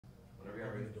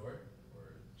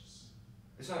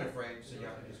It's not a frame, so you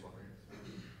have to just walk.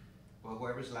 Well,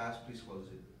 whoever's last, please close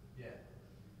it. Yeah.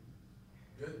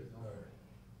 Good. All right.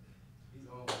 He's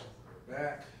almost.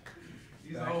 Back.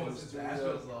 He's Back almost. in Since the the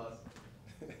studio. Astros lost.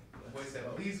 The boy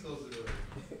said, please close the door.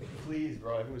 Please,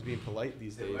 bro. Everyone's being polite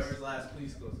these He said, days. whoever's last,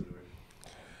 please close the door.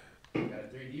 We got a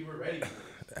 3D. We're ready.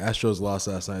 Astros lost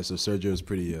last night, so Sergio's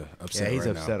pretty upset. Yeah, he's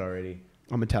right upset now. already.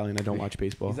 I'm Italian. I don't watch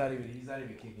baseball. He's not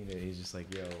even kicking it. He's just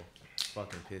like, yo,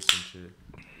 fucking pissed and shit.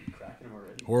 cracking him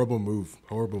already. Horrible move.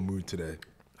 Horrible mood today.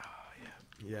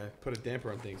 Yeah, put a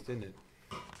damper on things, didn't it?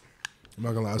 I'm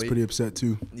not gonna lie, I was pretty upset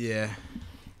too. Yeah.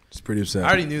 Just pretty upset. I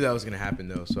already knew that was gonna happen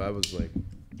though, so I was like,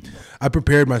 I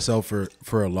prepared myself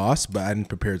for a loss, but I didn't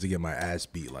prepare to get my ass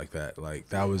beat like that. Like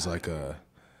that was an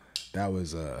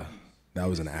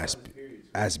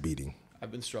ass beating.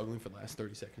 I've been struggling for the last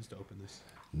 30 seconds to open this.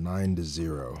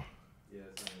 9-0.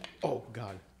 Oh,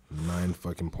 God. 9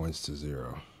 fucking points to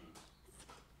 0.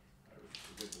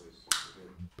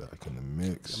 Back in the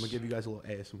mix. I'm going to give you guys a little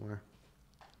ASMR.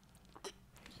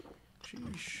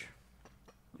 Sheesh.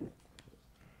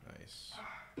 nice.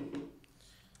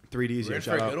 3Ds We're here. in for a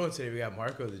Shout good out. one today. We got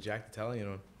Marco, the Jack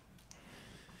Italian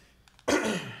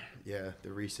on. Yeah,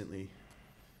 the recently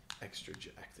extra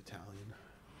jacked Italian.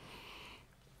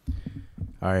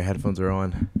 All right, headphones are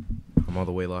on. I'm all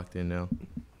the way locked in now.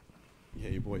 Yeah,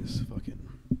 your boy is fucking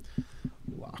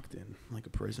locked in like a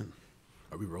prison.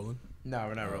 Are we rolling? No,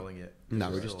 we're not rolling yet. No,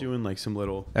 we're just doing like some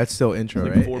little That's still intro,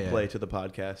 like right? foreplay to the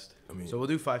podcast. I mean, So we'll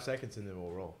do 5 seconds and then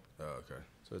we'll roll. oh, okay.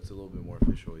 So it's a little bit more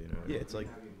official, you know? Yeah, it's like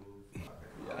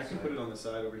I can put it on the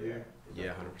side over here,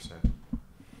 Yeah, 100%.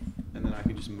 and then I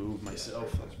can just move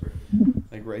myself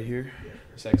like right here.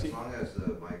 Sexy. As long as the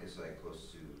mic is like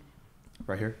close to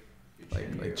Right here. your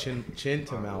Like chin. chin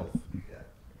to mouth. Yeah.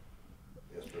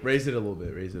 Yes, perfect. Raise it a little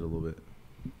bit. Raise it a little bit.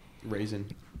 Raisin.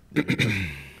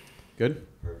 Good?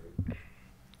 Perfect.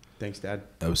 Thanks, Dad.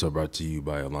 Episode brought to you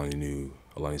by Alani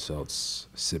Seltz.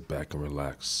 Sit back and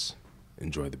relax.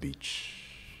 Enjoy the beach.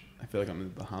 I feel like I'm in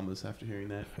the Bahamas after hearing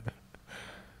that.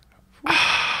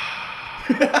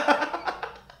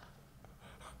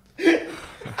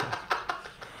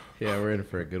 Yeah, we're in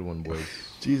for a good one, boys.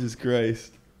 Jesus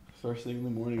Christ. First thing in the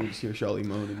morning, we just hear Charlie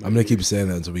moaning. I'm gonna keep saying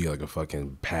that until we get like a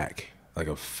fucking pack, like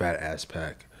a fat ass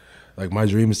pack. Like my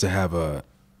dream is to have a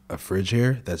fridge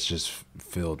here that's just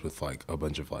filled with like a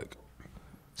bunch of like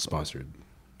sponsored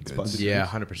goods. Sponsored Yeah,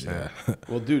 goods? 100%. Yeah.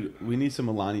 Well, dude, we need some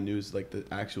Alani news, like the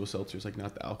actual seltzers, like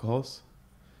not the alcohols.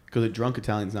 Because a drunk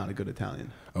Italian's not a good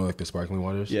Italian. Oh, like the sparkling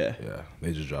waters? Yeah. Yeah.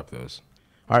 They just dropped those.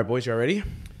 All right, boys, y'all ready?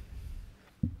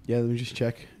 Yeah, let me just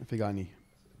check if they got any.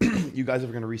 You guys are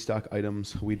going to restock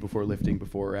items, weed before lifting,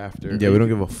 before or after. Yeah, we don't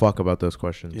give a fuck about those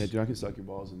questions. Yeah, you're not going to suck your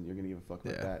balls and you're going to give a fuck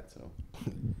about Yeah. that. So.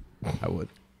 I would.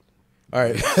 All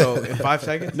right, so in 5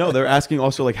 seconds? No, they're asking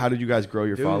also, like, how did you guys grow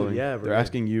your Dude, following? yeah, bro. They're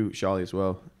asking you, Charlie, as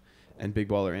well. And Big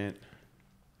Baller Ant.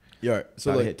 Yeah,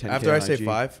 so Gotta like, hit 10K after I on say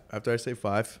IG.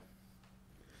 5,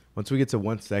 once we get to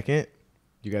 1 second,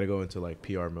 you got to go into like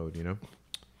PR mode, you know?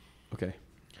 Okay.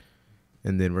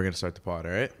 And then we're going to start the pod,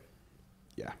 all right?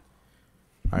 Yeah.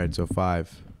 All right, so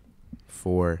 5,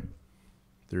 4,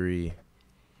 3,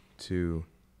 2,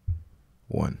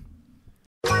 1.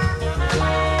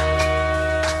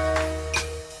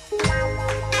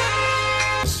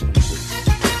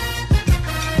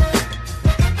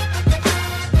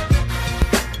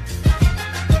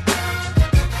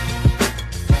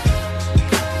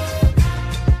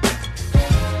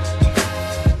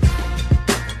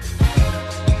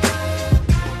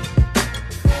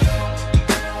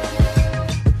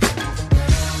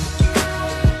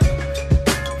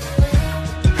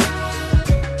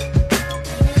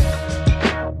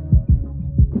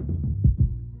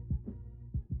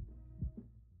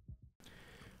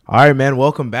 All right, man.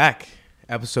 Welcome back.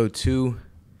 Episode 2.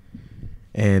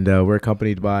 And we're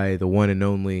accompanied by the one and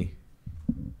only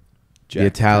the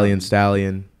Italian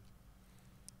Stallion,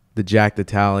 the Jacked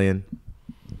Italian,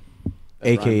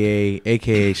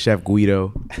 a.k.a. Chef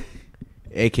Guido,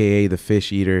 a.k.a. the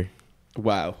Fish Eater,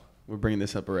 Wow. We're bringing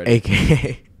this up already.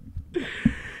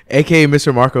 a.k.a.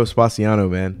 Mr. Marco Spaciano,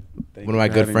 man. Thank One of you my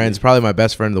for good having friends, me. probably my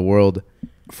best friend in the world.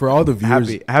 For all the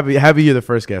viewers Happy you're the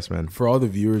first guest, man. for all the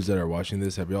viewers that are watching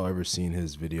this, have y'all ever seen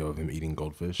his video of him eating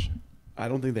goldfish? I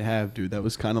don't think they have, dude. That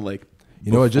was kind of like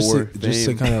You know what? Just to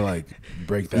fame. kind of like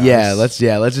break that. Yeah, let's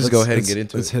just go ahead and get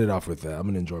into Let's it. hit it off with that. I'm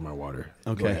gonna enjoy my water.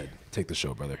 Okay. Go ahead. Take the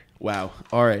show, brother. Wow.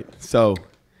 All right. So,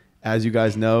 as you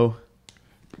guys know,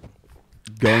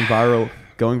 going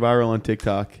viral on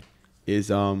TikTok is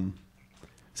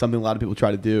something a lot of people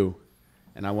try to do,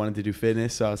 and I wanted to do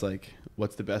fitness, so I was like,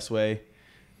 what's the best way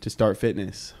to start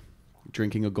fitness?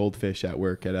 Drinking a goldfish at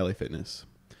work at LA Fitness.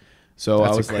 So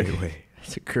That's I was a like, great way.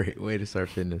 That's a great way to start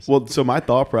fitness. well, so my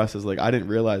thought process, like, I didn't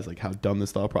realize like how dumb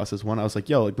this thought process went. I was like,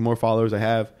 yo, like the more followers I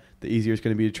have, the easier it's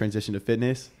going to be to transition to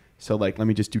fitness. So like, let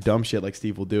me just do dumb shit like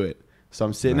Steve will do it. So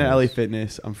I'm sitting at LA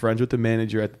Fitness. I'm friends with the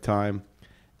manager at the time,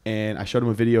 and I showed him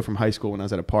a video from high school when I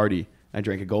was at a party. I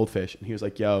drank a goldfish, and he was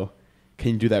like, yo,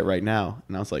 can you do that right now?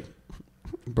 And I was like,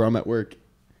 bro, I'm at work.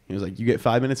 He was like, you get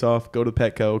 5 minutes off, go to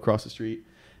Petco across the street,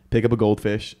 pick up a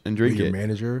goldfish and drink Your it.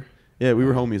 manager? Yeah, we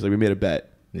were homies. Like, we made a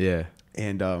bet. yeah.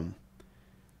 And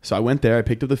so I went there. I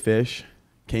picked up the fish,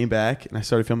 came back, and I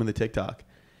started filming the TikTok.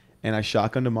 And I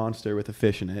shotgunned a monster with a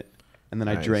fish in it, and then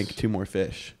I Nice. drank 2 more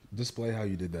fish. Display how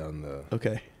you did that on the.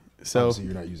 Okay. So, Obviously,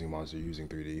 you're not using Monster, you're using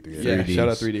 3D. 3D. yeah, 3Ds. shout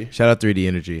out 3D. Shout out 3D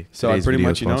Energy. So I Today's pretty video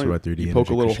much, is sponsored by 3D you poke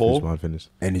Energy, a little Christian hole. Small Fitness.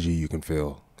 Energy you can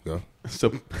feel. Go.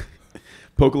 So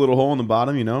poke a little hole in the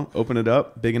bottom, open it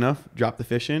up, big enough, drop the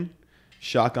fish in,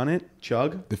 shotgun it,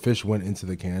 chug. The fish went into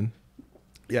the can.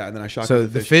 Yeah, and then I shotgun So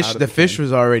the fish. out of the fish can.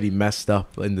 was already messed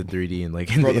up in the 3D and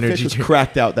like in Bro, the the energy fish was drink.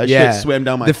 cracked out. That Yeah. shit swam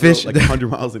down my The throat fish- like 100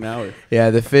 miles an hour.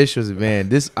 Yeah, the fish was, man.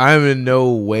 This I'm in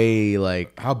no way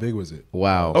like, How big was it?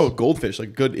 wow. Oh, goldfish,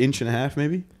 like good inch and a half,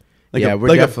 maybe. Like Yeah, a, we're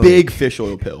like a definitely- big fish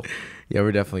oil pill. Yeah,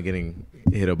 we're definitely getting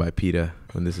hit up by PETA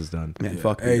when this is done. Man, Yeah.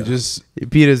 fuck. Hey, me, just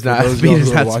PETA's for not those of y'all PETA's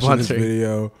who are not watching this sponsoring.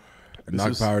 video, This Inaka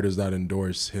was- Power does not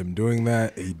endorse him doing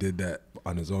that. He did that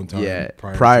on his own time. Yeah,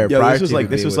 prior. prior- to- Yo, prior this was to like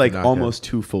the video with Inaka. almost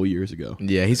 2 full years ago.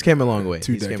 Yeah, he's came a long way.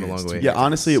 2 He's came a long decades, way. 2 Yeah,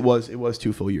 honestly, it was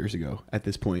 2 full years ago at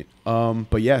this point.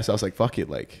 But yeah, so I was like, fuck it,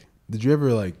 like. Did you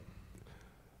ever like?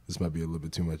 This might be a little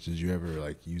bit too much. Did you ever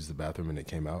like use the bathroom and it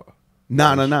came out?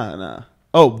 Nah.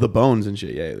 Oh, the bones and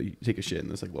shit. Yeah, you take a shit and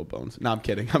there's like little bones. No, I'm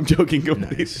kidding. I'm joking.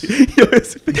 Nice. Yo,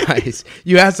 it's- Nice.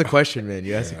 You asked the question, man.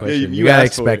 You asked the question. You, you gotta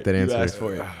asked for expect it. that You answer. asked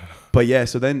for it. But yeah,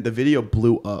 so then the video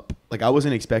blew up. Like, I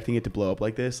wasn't expecting it to blow up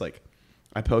like this. Like,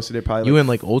 I posted it probably. You went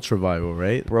like ultra viral,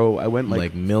 right? bro. I went Like,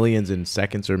 like, millions in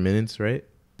seconds or minutes, right?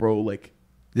 bro, like.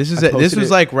 This is I this posted was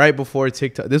it- like right before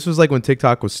TikTok. This was like when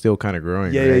TikTok was still kind of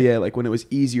growing. Yeah, right? yeah. Like when it was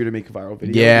easier to make a viral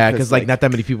video. Yeah, because like not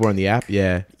that many people were on the app.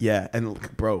 Yeah, Yeah, and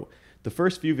bro, the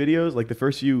first few videos, like the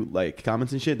first few like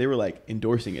comments and shit, they were like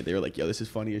endorsing it. They were like, "Yo, this is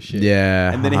funny as shit."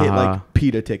 yeah. And then it hit haha. like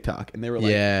PETA TikTok, and they were like,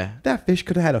 yeah. "That fish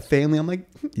could have had a family." I'm like,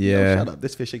 Yeah. no, shut up.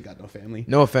 This fish ain't got no family."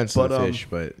 No offense But, to the fish,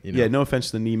 but you know, Yeah, no offense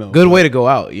to the Nemo. good but- way to go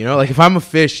out. You know, like if I'm a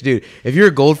fish, dude. If you're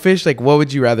a goldfish, like what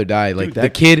would you rather die? Like the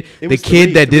that- kid, it the was kid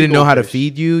three that didn't know how to goldfish.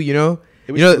 feed you. You know, It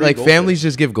you was know, 3 like goldfish. families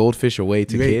just give goldfish away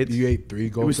to You kids. ate 3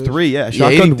 It was goldfish? 3, yeah. Yeah,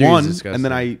 Shotgunned 83 is one, disgusting. and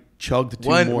then I chugged 2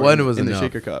 one more was in enough. the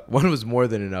shaker cup. One was more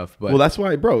than enough. But Well, that's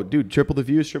why, bro, dude, triple the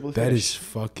views, triple the That fish. is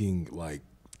fucking like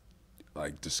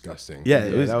disgusting. Yeah,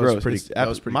 it Yeah, was that was gross. pretty- It's- that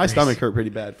was pretty my crazy. stomach hurt pretty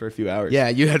bad for a few hours. yeah,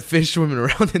 you had fish swimming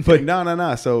around in But there.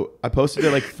 no. So I posted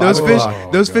it like 5 Those fish,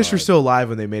 o'clock. those fish were God. still alive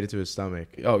when they made it to his stomach.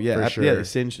 Oh yeah, for yeah, sure. they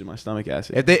singed in my stomach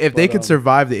acid. If they But, could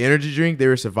survive the energy drink, they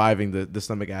were surviving the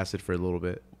stomach acid for a little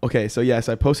bit. Okay, so yes,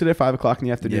 I posted at 5 o'clock in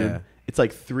the afternoon. Yeah. It's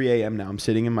like 3 a.m. now. I'm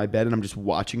sitting in my bed and I'm just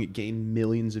watching it gain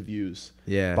millions of views.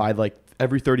 Yeah. By like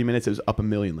every 30 minutes, it was up 1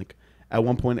 million. Like at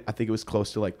one point, I think it was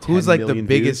close to like 10 Who's like the million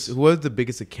biggest? views. Who was the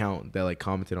biggest account that like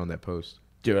commented on that post?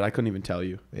 Dude, I couldn't even tell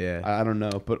you. Yeah, I don't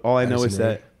know, but all I know is Addison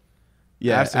Rae?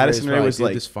 that Addison Rae was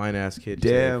like, this fine ass kid.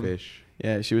 just ate a damn. fish.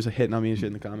 yeah, she was hitting on me and shit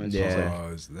in the comments. I was Yeah.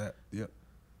 like, Is that? Yep.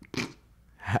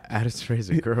 Addison Rae's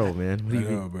a girl, man. What do I you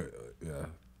know, mean? but yeah.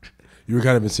 You were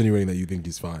kind of insinuating that you think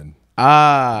he's fine.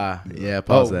 Ah, yeah.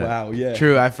 Pause oh that. wow, yeah,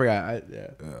 True, I forgot. Yeah.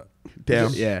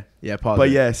 damn. Yeah. Pause. But that.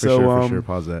 yeah, for so, sure, for um, sure.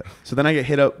 Pause that. So then I get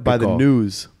hit up by Good the call.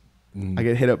 news. Mhm. I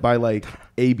get hit up by like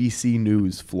ABC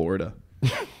News Florida,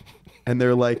 and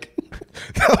they're like,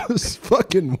 That was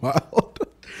fucking wild.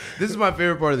 This is my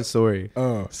favorite part of the story.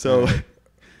 Oh, so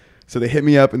they hit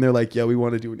me up and they're like, "Yo, we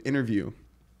want to do an interview."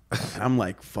 And I'm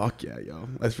like, "Fuck yeah, yo,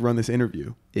 let's run this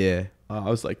interview." Yeah. I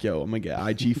was like, "Yo, I'm gonna get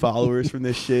IG followers from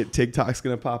this shit. TikTok's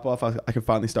gonna pop off. I can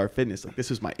finally start fitness. Like this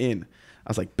was my in." I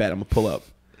was like, "Bet I'm gonna pull up,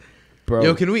 bro."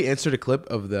 Yo, can we insert a clip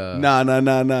of the? Nah. of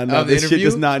the This shit interview?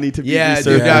 does not need to be. Yeah, researched.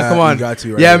 dude, yeah, come on. You got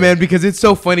to, right yeah, away. man, because it's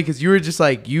so funny because you were just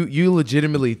like you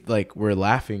legitimately like were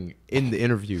laughing in the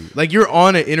interview. Like you're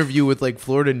on an interview with like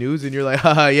Florida News and you're like,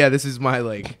 haha, yeah, this is my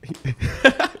like.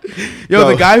 Yo,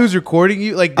 Bro. the guy who's recording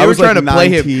you, like they I were was, trying like, to play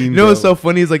him. 19, You know what's bro. so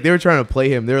funny is like they were trying to play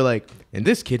him. They were like, and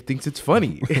this kid thinks it's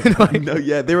funny. And, like, No,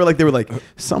 yeah, they were like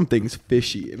something's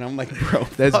fishy, and I'm like, bro,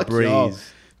 That's fuck y'all.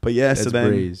 braze. But yeah, so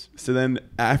That's then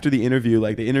after the interview,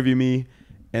 like they interview me,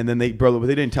 and then what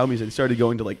they didn't tell me is they started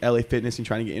going to like LA Fitness and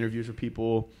trying to get interviews with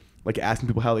people, like asking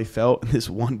people how they felt. And this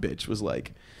one bitch was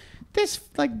like, "This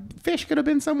like fish could have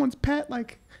been someone's pet.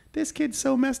 Like this kid's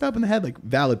so messed up in the head." Like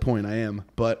valid point, I am,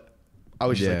 but I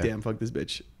was just like, Yeah. "Damn, fuck this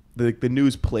bitch." the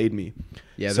news played me.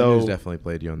 Yeah, the So- news definitely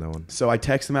played you on that one. So I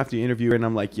text them after the interview, and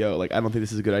I'm like, yo, like, I don't think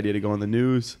this is a good idea to go on the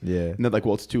news. Yeah. And they're like,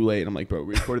 well, it's too late. And I'm like, bro,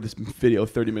 we recorded this video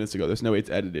 30 minutes ago. There's no way it's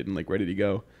edited and like ready to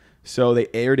go. So they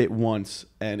aired it once,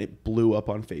 and it blew up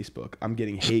on Facebook. I'm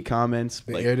getting hate comments.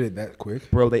 They Like, aired it that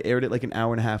quick. bro, they aired it like an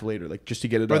hour and a half later, like just to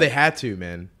get it Bro, up. they had to,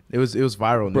 man. It was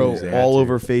viral Bro, news. They had all to.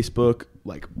 over Facebook,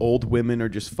 like old women are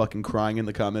just fucking crying in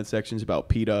the comment sections about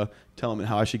PETA, telling me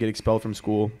how I should get expelled from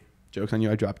school. Joke's on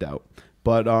you, I dropped out.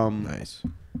 But Nice.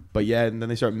 but yeah, and then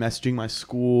they start messaging my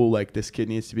school like this kid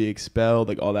needs to be expelled,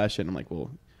 like all that shit. And I'm like, well,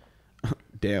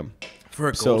 damn. For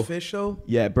a So- goldfish show?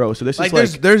 Yeah, bro. So this Like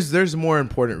is like there's more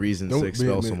important reasons Don't- to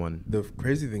expel man, someone. The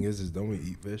crazy thing is don't we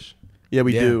eat fish? yeah,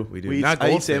 we Yeah, do. we do. Eat, Not I eat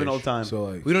goldfish. salmon all the time. So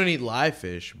like, We don't eat live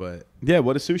fish, but Yeah,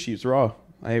 what is sushi? It's raw.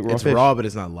 I ate raw it's fish. raw, but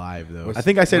it's not live though. What's- I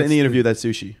think I said in what's the the- interview that's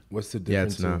sushi. what's the Yeah,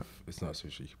 difference? it's not. It's not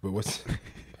sushi. But what's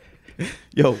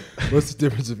Yo, what's the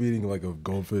difference of eating like a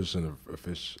goldfish and a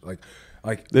fish? Like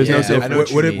There's no Yeah, difference. I know what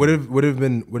you mean.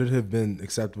 would it have been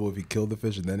acceptable if he killed the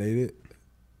fish and then ate it?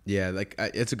 Yeah, like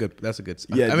that's a good. Yeah,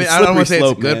 I mean, the I don't want to say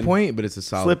slippery it's a good slope, man. point, but it's a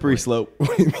solid slippery point. slope.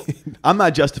 I'm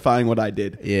not justifying what I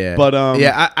did. Yeah, But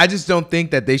yeah, I just don't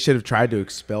think that they should have tried to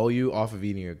expel you off of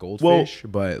eating a goldfish.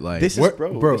 But like, this is What,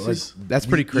 bro. This like, is, that's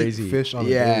we pretty eat crazy. Fish on a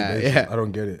Yeah, daily basis. yeah. I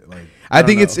don't get it. Like I don't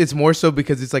think know. it's more so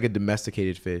because it's like a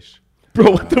domesticated fish. bro.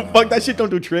 What the fuck? That shit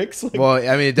don't do tricks. Like, Well,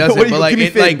 I mean, it What doesn't. do you- But like, give me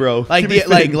it, fin, like, bro. like Give me the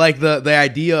like fin. like the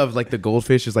idea of like the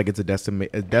goldfish is like it's a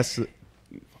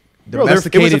bro, it was a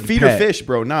domesticated feeder pet. fish,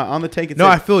 bro. Not on the tank. It No,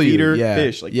 said I feel you. feeder Yeah.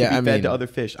 fish. Like Yeah, to be I fed mean, to other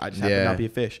fish. I just happen to yeah. not be a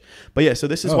fish. But yeah, so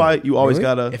this is Oh, why you always really?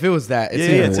 gotta. If it was that, it's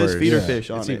Yeah, even it says worse. feeder Yeah. fish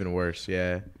on It's it. even worse.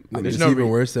 Yeah, it's even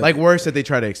worse. Like worse that they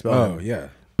try to expel. oh him. yeah.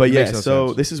 But It yeah, makes no so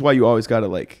sense. this is why you always gotta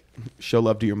like show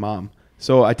love to your mom.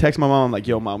 So I text my mom. I'm like,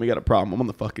 yo, mom, we got a problem. I'm on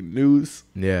the fucking news.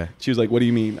 Yeah. She was like, what do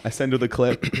you mean? I send her the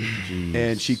clip,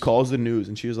 and she calls the news,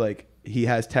 and she was like, he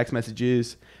has text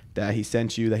messages that he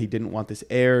sent you that he didn't want this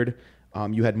aired.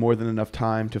 You had more than enough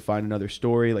time to find another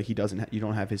story. Like he doesn't, you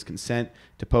don't have his consent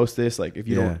to post this. Like if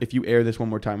you Yeah. don't, if you air this one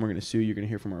more time, we're gonna sue. You're gonna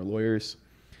hear from our lawyers.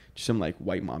 Just some like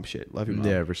white mom shit. Love your mom.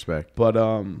 Yeah, respect. But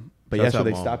yeah, Shouts so out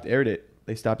they mom. stopped aired it.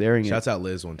 They stopped airing Shouts it, out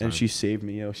Liz one time. and she saved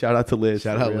me. Yo, shout out to Liz.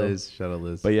 shout for out real. Liz. Shout out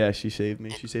Liz. But yeah, she saved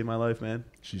me. She saved my life, man.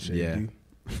 She saved Yeah. you.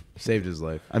 Saved his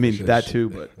life. I mean Shit, that shit. too,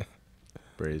 but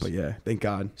Praise. yeah, thank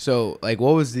God. So like,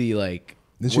 what was the like?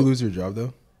 Didn't you lose your job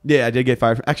though? Yeah, I did get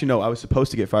fired. Actually, no, I was supposed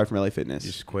to get fired from LA Fitness.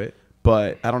 You just quit.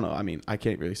 But I don't know. I mean, I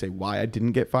can't really say why I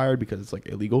didn't get fired because it's like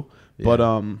illegal. Yeah. But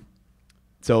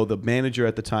so the manager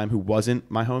at the time, who wasn't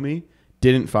my homie,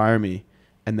 didn't fire me,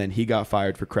 and then he got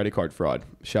fired for credit card fraud.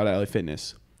 Shout out LA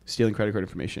Fitness, stealing credit card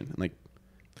information, and like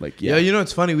yeah. Yeah, you know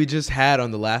it's funny. We just had on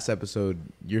the last episode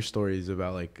your stories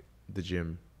about like the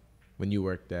gym when you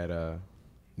worked at Yeah.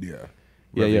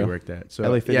 wherever yeah. you worked at. So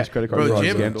LA Fitness credit card bro, fraud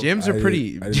gym, scandal. gyms are I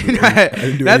pretty. didn't- I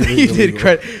didn't do Not that anything you did illegal.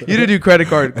 credit. You didn't do credit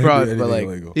card I didn't do fraud, but anything like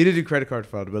illegal. you did do credit card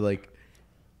fraud, but like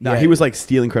Nah, yeah. he was like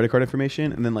stealing credit card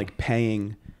information and then like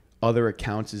paying other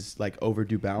accounts as like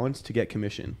overdue balance to get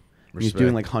commission. He was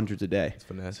doing Respect. like hundreds a day. It's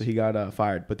finesse. So he got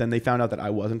fired. But then they found out that I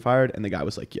wasn't fired, and the guy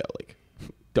was like, "Yo, like,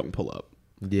 don't pull up."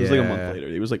 Yeah. It was like a month later.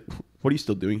 He was like, "What are you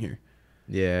still doing here?"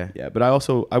 Yeah. Yeah, but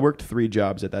I worked 3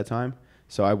 jobs at that time.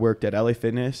 So I worked at LA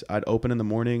Fitness. I'd open in the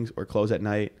mornings or close at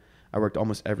night. I worked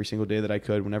almost every single day that I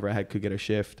could, whenever I could get a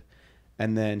shift.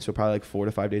 And then so probably like 4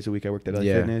 to 5 days a week I worked at LA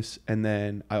Yeah. Fitness. And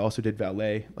then I also did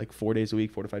valet like 4 days a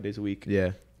week, 4 to 5 days a week.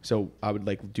 Yeah. So I would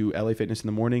like do LA Fitness in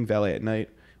the morning, valet at night,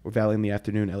 or valet in the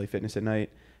afternoon, LA Fitness at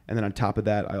night. And then on top of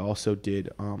that, I also did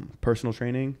personal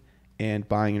training and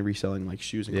buying and reselling like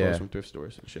shoes and clothes Yeah. from thrift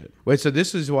stores and shit. Wait, so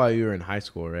this is while you were in high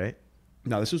school, right?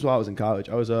 No, this was while I was in college.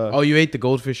 I was Oh, you ate the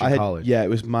goldfish in I had, college. Yeah, it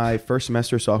was my first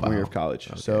semester sophomore Wow. year of college.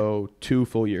 Okay. So 2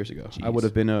 full years ago. I Jeez. would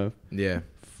have been a Yeah.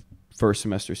 first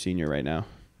semester senior right now.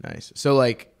 Nice. So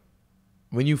like,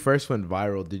 when you first went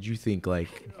viral, did you think like,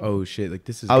 oh shit, like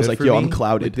this is? I was good like, for yo, me? I'm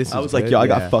clouded. Like, this I is was like, good? yo, I Yeah.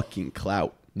 got fucking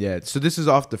clout. Yeah. So this is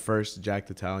off the first Jack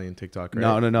the Italian TikTok,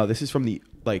 right? No. This is from the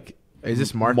like. Is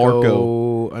this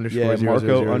Marco underscore Yeah, 000?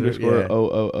 Marco underscore Yeah.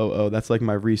 0000. That's like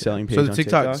my reselling page So the on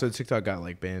TikTok, TikTok. so TikTok got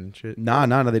like banned and shit. Nah,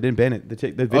 they didn't ban it. The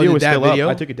video did was that still video?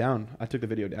 up. I took it down. I took the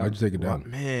video down. Why'd you take it Wow, down?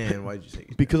 man, why'd you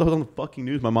take it? Because I was on the fucking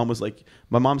news. My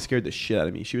mom scared the shit out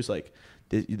of me. She was like,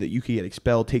 that you could get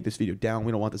expelled. Take this video down.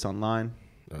 We don't want this online.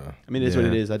 I mean, it is what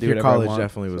it is. I do Your whatever I college want,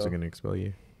 definitely so. wasn't going to expel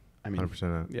you. I mean, 100%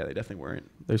 not. yeah, they definitely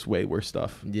weren't. There's way worse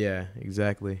stuff. Yeah,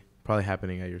 exactly. Probably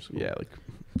happening at your school. Yeah, like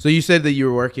So you said that you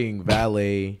were working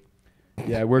valet.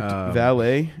 I worked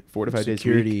valet 4 to 5 days a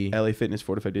security. week. LA Fitness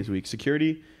 4 to 5 days a week.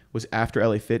 Security was after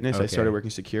LA Fitness. I Okay. started working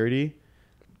security.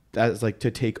 That's like to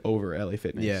take over LA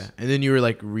Fitness. Yeah, and then you were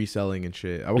like reselling and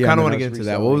shit. I Yeah, kind and of want then to I get was into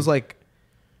that. What reselling. was like?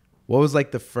 What was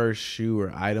like the first shoe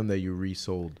or item that you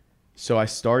resold? So I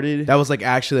started. That was like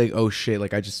actually like, oh shit,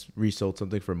 like I just resold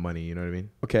something for money. You know what I mean?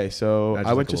 Okay, so Not just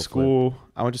I went like a to little flip. school.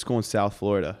 I went to school in South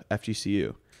Florida,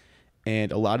 FGCU,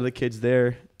 and a lot of the kids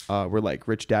there were like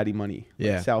rich daddy money. Like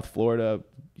Yeah. South Florida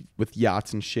with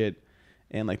yachts and shit,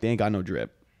 and like they ain't got no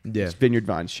drip. Yeah. It's Vineyard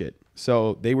Vine shit.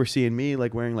 So they were seeing me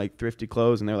like wearing like thrifty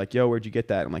clothes, and they're like, "Yo, where'd you get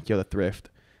that?" I'm like, "Yo, the thrift."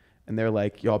 And they're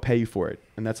like, "Yo, I'll pay you for it."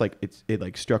 And that's like it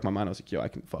like struck my mind. I was like, "Yo, I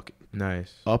can fucking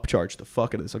Nice. upcharge the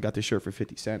fuck out of this." I got this shirt for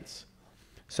 50 cents.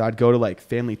 So I'd go to like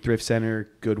Family Thrift Center,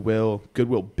 Goodwill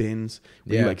bins,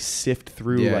 where you Yeah. like sift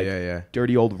through Yeah, like yeah.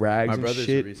 dirty old rags My and brother's a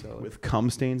shit reseller. with cum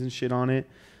stains and shit on it.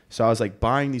 So I was like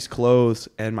buying these clothes,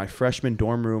 and my freshman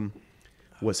dorm room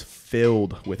was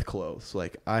filled with clothes.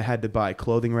 Like I had to buy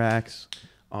clothing racks,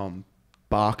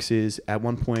 boxes. At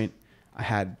one point,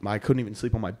 I couldn't even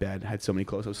sleep on my bed. I had so many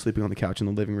clothes. I was sleeping on the couch in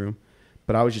the living room,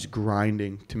 but I was just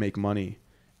grinding to make money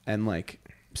and like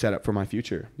set up for my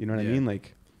future. You know what I Yeah. mean?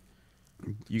 Like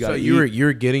you got. So you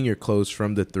were getting your clothes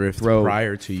from the thrift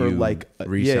prior to for you like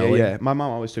reselling? Yeah. My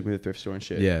mom always took me to the thrift store and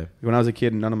shit. Yeah. When I was a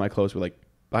kid, none of my clothes were like.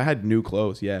 I had new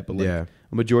clothes, but like Yeah.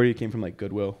 a majority came from like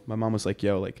Goodwill. My mom was like,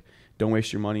 "Yo, like don't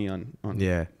waste your money on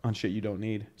Yeah. on shit you don't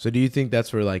need." So do you think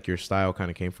that's where like your style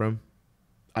kind of came from?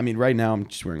 I mean, right now I'm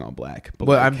just wearing all black. But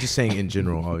Well, like, I'm just saying in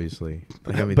general, obviously.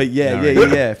 Like, I mean, but yeah, not right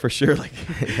now. yeah, for sure. Like,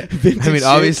 I vintage mean, shit.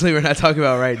 obviously, we're not talking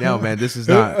about right now, man. This is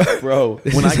not. bro.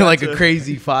 This when I isn't got like to- a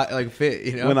crazy fit,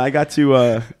 you know. When I got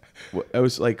to, I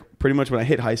was like pretty much when I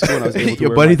hit high school and I was able to Your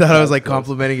wear buddy my thought I was dad's like clothes.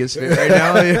 complimenting his fit right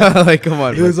now. Yeah, like, come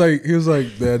on. He was like,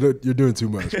 man, you're doing too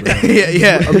much, bro. yeah,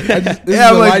 yeah, this is yeah.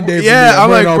 a I'm light like, day for me. yeah. I'm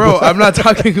wearing like, all bro, black. I'm not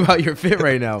talking about your fit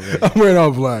right now, man. I'm wearing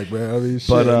all black, man. I mean, shit.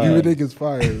 But, You even think it's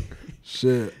fire?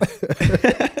 Shit.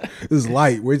 This is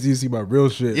light. Wait till you see my real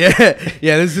shit. Yeah,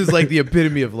 yeah. This is like the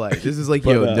epitome of life. This is like,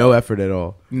 But, yo, no effort at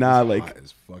all. Nah, Hot like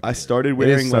as fuck, I man. started It is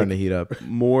wearing starting like to heat up.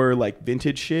 more like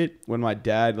vintage shit when my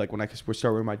dad when I started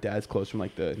wearing my dad's clothes from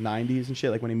like the 90s and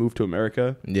shit. Like when he moved to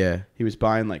America, Yeah, he was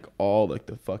buying like all like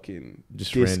the fucking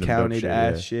Just random dope discounted shit,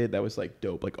 ass yeah. shit that was like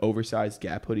dope, like oversized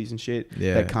Gap hoodies and shit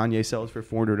Yeah. that Kanye sells for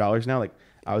 $400 now. Like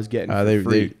I was getting for they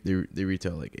free. they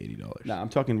retail like $80. Nah, I'm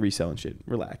talking reselling shit.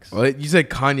 Relax. Well, you said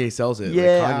Kanye sells it.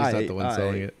 Yeah, like, Kanye's not the one I-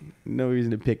 selling it. No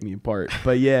reason to pick me apart.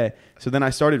 But yeah, so then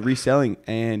I started reselling,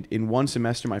 and in one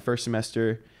semester, my first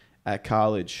semester at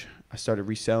college, I started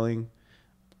reselling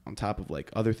on top of like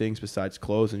other things besides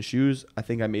clothes and shoes. I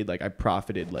think I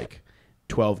profited like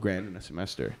 12 grand in a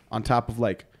semester on top of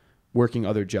like working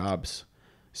other jobs.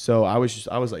 So I was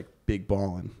like big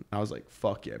balling. I was like,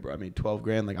 fuck yeah, bro. I made 12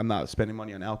 grand. Like I'm not spending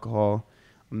money on alcohol.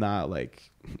 I'm not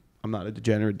a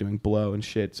degenerate doing blow and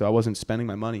shit. So I wasn't spending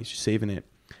my money, just saving it.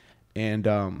 And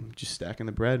just stacking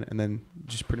the bread, and then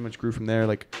just pretty much grew from there.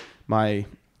 Like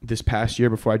this past year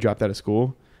before I dropped out of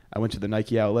school, I went to the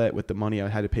Nike outlet with the money I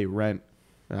had to pay rent.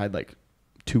 And I had like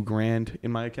 $2 grand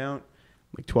in my account.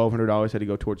 Like $1,200 had to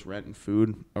go towards rent and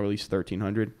food, or at least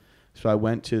 $1,300. So I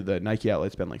went to the Nike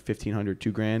outlet, spent like $1,500,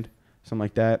 $2 grand, something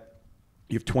like that.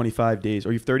 You have 25 days,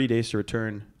 or you have 30 days to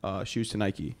return shoes to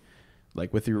Nike,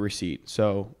 like with your receipt.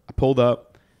 So I pulled up.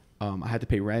 I had to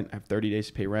pay rent. I have 30 days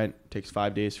to pay rent. It takes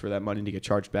 5 days for that money to get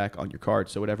charged back on your card.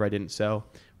 So whatever I didn't sell,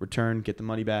 return, get the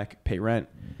money back, pay rent.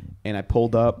 And I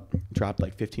pulled up, dropped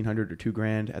like $1,500 or $2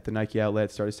 grand at the Nike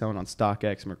outlet, started selling on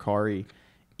StockX, Mercari,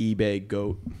 eBay,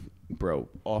 Goat, bro,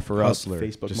 offer Hustler, up,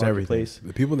 Facebook just Marketplace.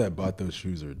 The people that bought those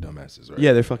shoes are dumbasses, right?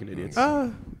 Yeah, they're fucking idiots.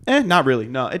 Not really.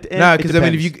 No, Nah, because I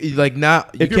mean, if you like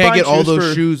not, you If you're can't buying get all shoes those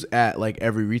for- shoes at like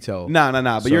every retail. Nah.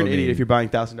 But So, you're an I idiot mean- if you're buying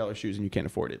 $1,000 shoes and you can't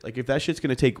afford it. Like if that shit's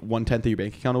gonna take 1/10 of your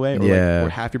bank account away, or Yeah. or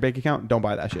half your bank account, don't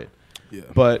buy that shit. Yeah.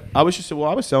 But I was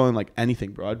selling like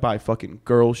anything, bro. I'd buy fucking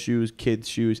girls' shoes, kids'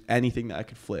 shoes, anything that I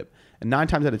could flip. And 9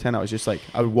 times out of 10, I was just like,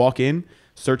 I would walk in,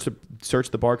 search the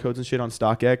barcodes and shit on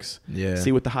StockX, Yeah.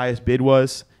 see what the highest bid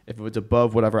was. If it was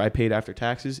above whatever I paid after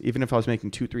taxes, even if I was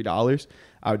making $2-3,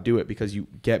 I would do it because you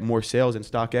get more sales in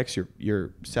StockX.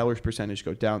 Your seller's percentage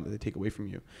goes down that they take away from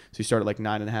you. So you start at like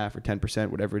 9.5% or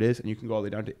 10%, whatever it is, and you can go all the way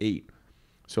down to 8%.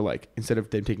 So like instead of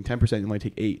them taking 10%, you only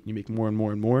take 8%. You make more and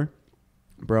more and more,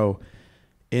 bro.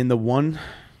 So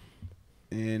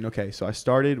I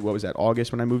started, what was that,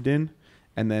 August when I moved in?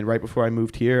 And then right before I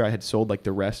moved here, I had sold like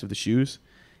the rest of the shoes.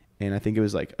 And I think it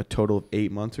was like a total of 8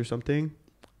 months or something.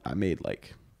 I made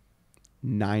like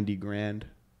 90 grand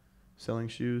selling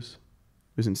shoes.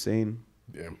 It was insane.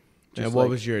 Yeah. And what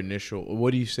was your initial?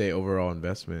 What do you say overall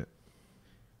investment?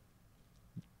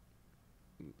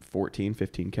 14,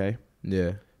 15K.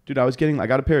 Yeah. Dude, I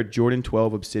got a pair of Jordan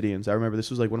 12 Obsidians. I remember this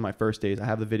was like one of my first days. I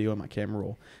have the video on my camera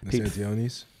roll. The Paid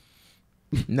Santiones?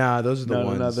 Nah, those are the No,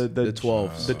 no, ones. no, the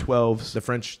 12s. The 12s. The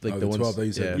French, like Oh, the the ones. 12 that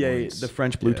you said. yeah. Yeah, the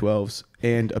French blue Yeah. 12s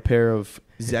and a pair of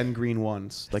Zen green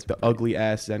ones, like the ugly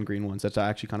ass Zen green ones. That's I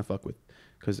actually kind of fuck with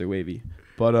because they're wavy.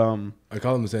 But I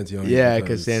call them the Santioni. Yeah,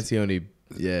 because Sancioni.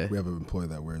 Yeah. We have an employee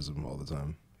that wears them all the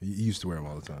time. He used to wear them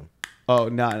all the time. oh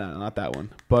no, not that one.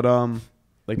 But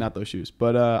like not those shoes.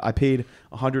 But I paid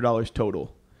 $100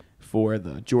 total for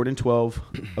the Jordan 12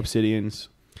 Obsidians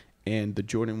and the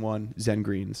Jordan 1 Zen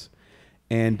greens.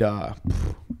 And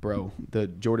bro, the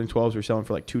Jordan 12s were selling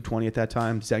for like $220 at that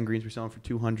time. Zen greens were selling for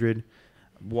 $200.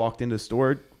 Walked into the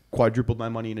store, quadrupled my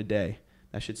money in a day.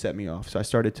 That shit set me off. So I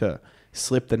started to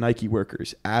slip the Nike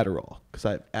workers Adderall because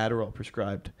I have Adderall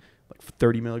prescribed like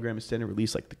 30 milligram extended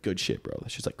release, like the good shit, bro.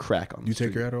 That's just like crack on. You the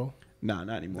take street. your Adderall? Nah,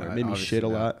 not anymore. Nah, It made me obviously shit a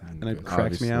not. lot, and it Good. cracks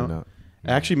me Obviously out. not. It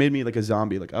actually made me like a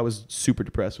zombie. Like I was super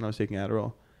depressed when I was taking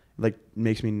Adderall. Like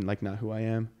makes me like not who I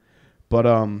am. But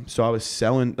so I was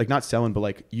selling, like not selling, but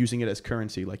like using it as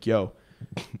currency. Like yo,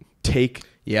 take.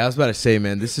 Yeah, I was about to say,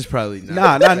 man, this is probably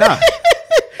not. Nah.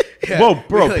 Yeah. Whoa,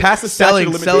 bro, Like, pass the statute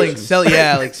of limitations.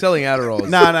 yeah, like selling Adderall.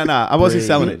 Nah. I wasn't Crazy.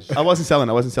 selling it. I wasn't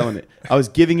selling it. I was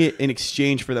giving it in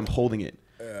exchange for them holding it.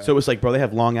 So it was like, bro, they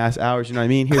have long ass hours. You know what I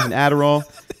mean? Here's an Adderall.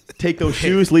 Take those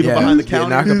shoes, leave them behind the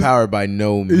counter. Inaka Power by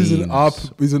no means. He's an op.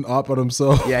 He's an op on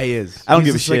himself. Yeah, he is. I don't He's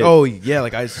give a just like, shit. oh yeah,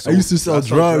 like I used to sell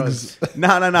drugs.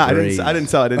 Nah. I Crazy. didn't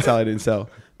sell.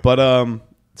 But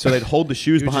so they'd hold the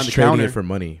shoes He was behind just the trading counter. it for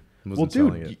money. He Well, wasn't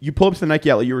selling dude, it. you pull up to the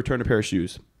Nike outlet, you return a pair of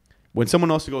shoes. When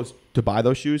someone else goes to buy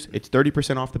those shoes, it's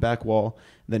 30% off the back wall,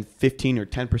 then 15 or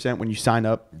 10% when you sign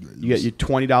up. You get you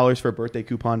 $20 for a birthday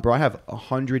coupon. Bro, I have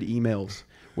 100 emails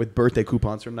with birthday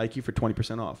coupons from Nike for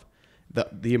 20% off.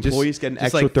 The employees get an just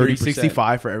extra like 30%.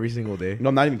 365 for every single day. No,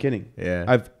 I'm not even kidding. Yeah.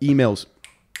 I have emails.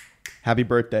 Happy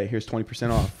birthday. Here's 20%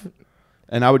 off.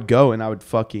 And I would go and I would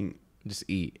fucking Just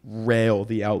eat. rail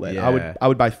the outlet. Yeah. I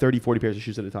would buy 30, 40 pairs of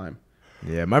shoes at a time.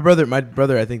 Yeah, my brother,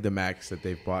 I think the max that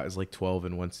they've bought is like 12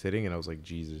 in one sitting, and I was like,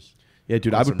 Jesus. Yeah,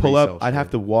 dude, On I would some pull up. resale I'd have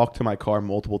shit. to walk to my car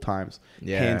multiple times.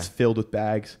 Yeah. Hands filled with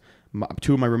bags.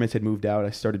 Two of my roommates had moved out.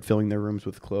 I started filling their rooms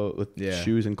with Yeah.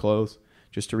 shoes and clothes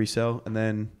just to resell. And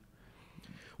then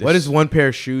What is one pair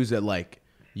of shoes that like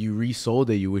you resold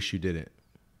that you wish you didn't?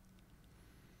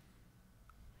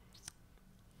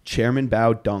 Chairman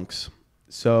Bow Dunks.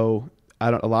 So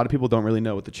a lot of people don't really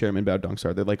know what the Chairman Bow Dunks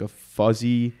are. They're like a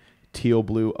fuzzy teal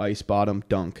blue ice bottom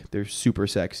dunk. They're super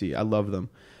sexy. I love them.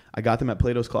 I got them at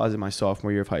Plato's Closet my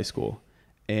sophomore year of high school,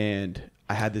 and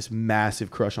I had this massive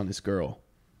crush on this girl.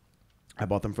 I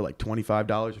bought them for like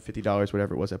 $25 or $50,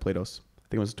 whatever it was at Plato's. I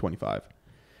think it was $25.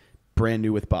 Brand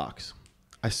new with box.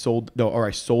 I sold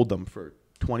them for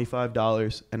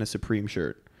 $25 and a Supreme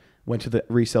shirt. Went to the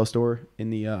resale store in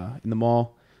the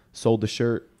mall, sold the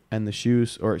shirt and the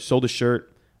shoes, or sold a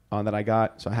shirt that I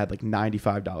got. So I had like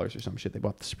 $95 or some shit. They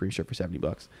bought the Supreme shirt for $70,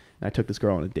 and I took this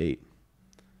girl on a date.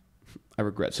 I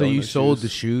regret. So selling you those sold shoes the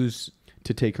shoes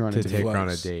to take her on to a date. take her on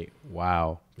a Flex. date.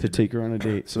 Wow. To take her on a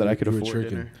date so that I could you were afford tricking.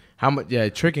 dinner. How much? Yeah,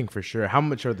 tricking for sure. How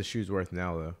much are the shoes worth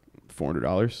now, though?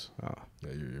 $400. Oh, Yeah,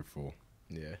 you're full.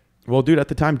 yeah. Well, dude, at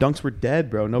the time, dunks were dead,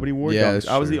 bro. Nobody wore Yeah, dunks. that's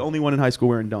I was true. the only one in high school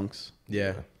wearing dunks.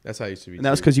 Yeah, that's how I used to be. And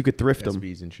that was too. because you could thrift them.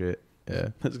 SBs and shit. Yeah.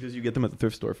 That's because you get them at the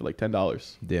thrift store for like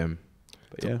 $10. Damn.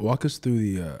 But yeah. Walk us through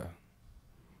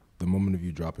the moment of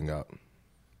you dropping out.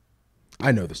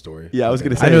 I know the story. Yeah, I was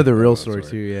gonna I say- know the real story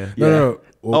too. Yeah. No.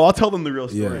 Oh, I'll tell them the real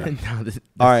story. Yeah. No, this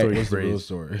All right. story What's is the real crazy.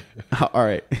 story? All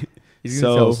right. He's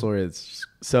gonna tell a So, story that's just,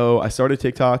 so I started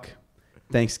TikTok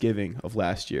Thanksgiving of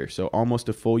last year. So almost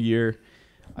a full year.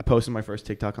 I posted my first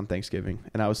TikTok on Thanksgiving,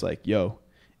 and I was like, yo,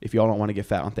 if y'all don't want to get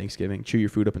fat on Thanksgiving, chew your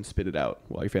food up and spit it out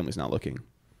while your family's not looking.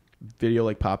 Video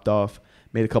like popped off,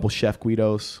 made a couple Chef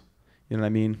Guidos. You know what I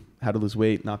mean? How to lose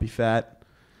weight, not be fat.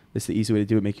 This is the easy way to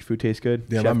do it, make your food taste good.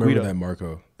 Damn, Chef I remember Guido. that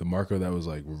Marco. The Marco that was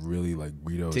like really like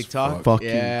Guido as TikTok. fuck. Fucking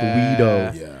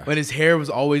Guido. Yeah. when his hair was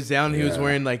always down. He was Yeah.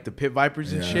 wearing like the pit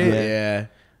vipers and Yeah. shit. Yeah.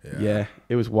 Yeah. Yeah,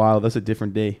 it was wild. That's a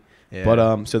different day. Yeah.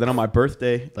 But so then on my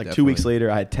birthday, like 2 weeks Definitely.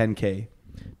 later, I had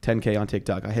 10K on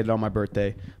TikTok. I hit it on my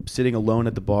birthday. I'm sitting alone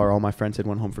at the bar. All my friends had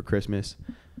went home for Christmas.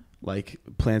 Like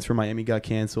plans for Miami got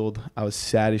canceled. I was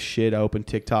sad as shit. I opened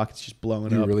TikTok. It's just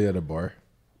blowing You were up. really at a bar?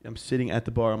 I'm sitting at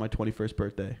the bar on my 21st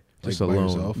birthday. Just Like, by alone.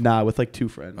 yourself? Nah, with like two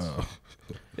friends. Oh.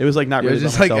 It was like not It really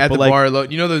was just about like myself, at the but, like, bar alone.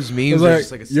 You know those It memes? was where like, it's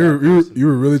just like a you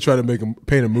were really trying to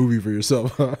paint a movie for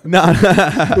yourself. Huh? Nah.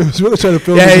 It was really trying to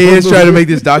film. Yeah, this he whole is trying to movie. make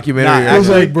this documentary. Nah, I was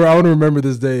actually- like, bro, I want to remember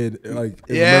this day. And, like,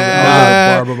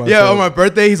 yeah, I was at a bar by yeah. myself. On my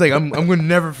birthday, he's like, I'm gonna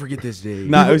never forget this day.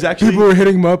 Nah, it was actually People were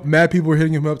hitting him up. Mad people were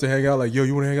hitting him up to hang out. Like, yo,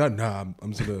 you want to hang out? Nah,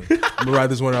 I'm gonna ride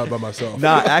this one out by myself.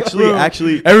 nah.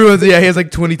 Actually, Everyone's he has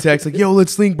like 20 texts like, yo,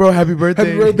 let's link, bro. Happy birthday.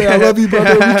 Happy birthday! I love you,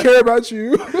 brother. We care about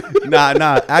you.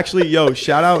 nah. Actually, yo,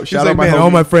 shout out He's like, my man, homie.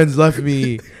 all my friends left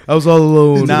me. I was all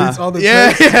alone. Nah. Deletes all the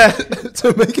Yeah, texts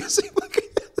yeah. to make it seem like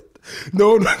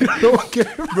no one cares.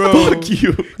 Bro, Fuck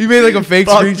you. he made like a fake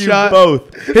Fuck you screenshot.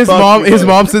 both. His Fuck you both.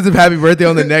 mom sends him happy birthday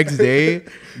on the next day.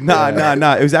 Nah.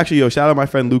 It was actually, yo, shout out my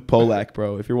friend Luke Polak,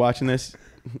 bro. If you're watching this,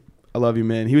 I love you,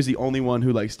 man. He was the only one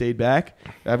who like stayed back.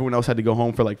 Everyone else had to go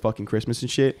home for like fucking Christmas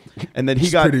and shit. And then he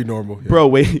It's got pretty normal. Yeah. bro.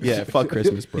 Wait, yeah, fuck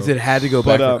Christmas, bro. He said had to go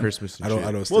But, back for Christmas. And I don't. shit.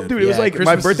 I don't. Well, stand dude, for it was Yeah, like Christmas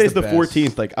my is birthday's the the best.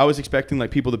 14th. Like I was expecting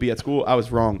like people to be at school. I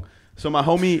was wrong. So my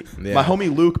homie, Yeah. my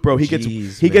homie Luke, bro, he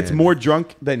Jeez, gets man. more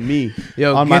drunk than me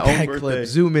Yo, on get my own that birthday. clip.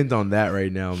 Zoom in on that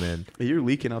right now, man. You're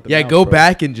leaking out the Yeah, mouth, go bro.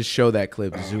 back and just show that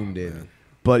clip zoomed in.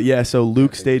 But yeah, so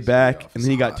Luke stayed back, off. and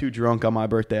then he got too drunk on my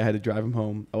birthday. I had to drive him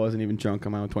home. I wasn't even drunk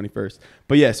on my own 21st.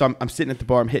 But yeah, so I'm sitting at the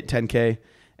bar. I'm hitting 10K,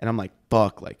 and I'm like,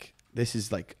 fuck, like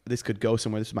this could go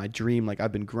somewhere. This is my dream. Like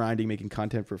I've been grinding, making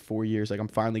content for 4 years. Like I'm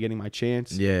finally getting my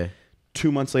chance. Yeah.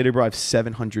 2 months later, bro, I have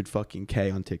 700 fucking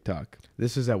K on TikTok.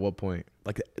 This is at what point?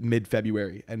 Like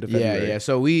mid-February, end of Yeah, February. yeah.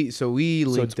 So we So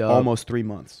linked it's up. almost 3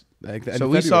 months. Like the end So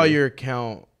of we saw February. your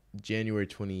account January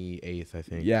 28th, I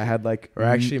think. Yeah, I had like, Or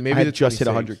actually, maybe I had the just hit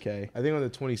 26th. 100K. I think on the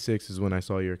 26th is when I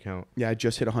saw your account. Yeah, I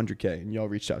just hit 100K, and y'all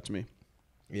reached out to me.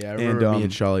 Yeah, I remember me um,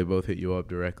 and Charlie both hit you up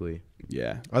directly.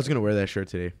 Yeah. I was gonna wear that shirt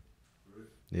today.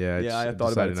 Yeah, Yeah, I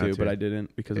thought about it decided too, not but to. I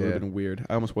didn't because it would Yeah. have been weird.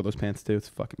 I almost wore those pants too. It's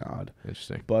fucking odd.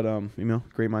 Interesting. But you know,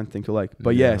 great minds think alike.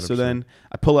 But Yeah, yeah, so 100%. then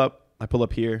I pull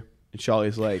up here, and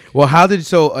Charlie's like, Well, how did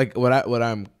what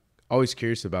I'm always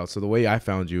curious about? So the way I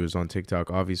found you is on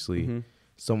TikTok. Obviously, Mhm.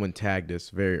 someone tagged us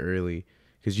very early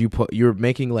because you're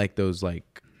making like those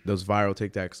viral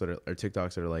TikToks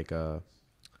that are like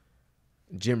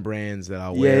gym brands that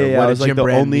I'll wear. Yeah, what I a was like gym the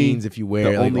brand only- means if you the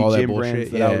wear like only all that gym bullshit.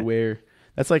 brands that Yeah. I would wear.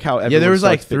 That's like how everyone Yeah, there was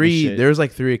like starts fitness three. shit. There was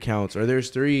like 3 accounts, or there's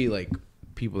 3 like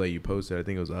people that you posted. I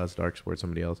think it was us, Dark Sports,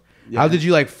 somebody else. Yeah. How did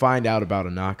you like find out about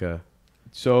Inaka?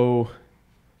 So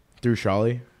Through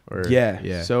Charlie? Or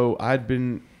yeah. So I'd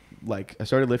been like, I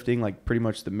started lifting like pretty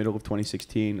much the middle of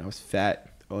 2016. I was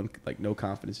fat, like no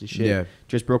confidence and shit. Yeah.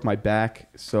 Just broke my back,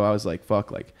 so I was like,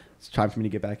 fuck, like it's time for me to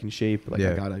get back in shape. Like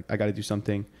Yeah. I gotta do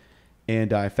something.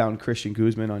 And I found Christian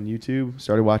Guzman on YouTube,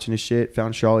 started watching his shit,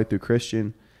 found Charlie through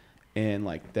Christian, and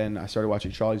like then I started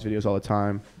watching Charlie's videos all the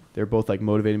time. They're both like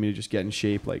motivating me to just get in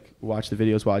shape, like watch the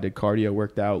videos while I did cardio,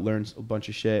 worked out, learned a bunch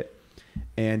of shit.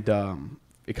 And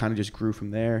it kind of just grew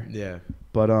from there. Yeah.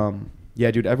 But yeah,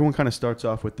 dude, everyone kind of starts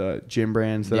off with the gym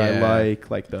brands that I Yeah.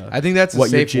 like the I think that's a what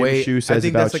your safe gym way. shoe I says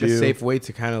think about that's like you. a safe way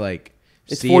to kind of like.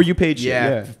 It's see For if- You page shit,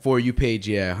 yeah. For You page,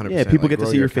 yeah, 100%. Yeah, people like, get to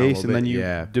grow see your account a face, little and then bit. you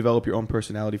Yeah. develop your own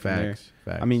personality from there.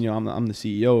 Facts. I mean, you know, I'm the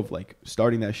CEO of like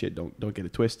starting that shit. Don't get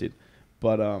it twisted.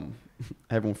 But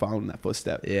everyone following that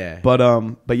footstep. Yeah.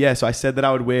 But yeah, so I said that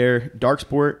I would wear Dark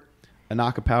Sport,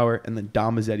 Inaka Power, and then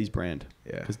Dom Mazzetti's brand.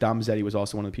 Yeah. Because Dom Mazzetti was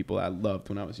also one of the people that I loved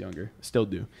when I was younger. Still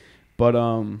do. But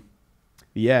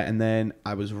yeah, and then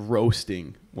I was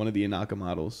roasting one of the Inaka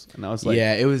models, and I was like,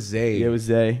 yeah, it was Zay. yeah, it was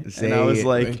Zay. Zay And I was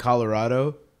like, in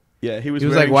Colorado. yeah, he was He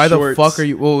was like, wearing "Why shorts. the fuck are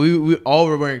you?" Well, we all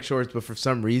were wearing shorts, but for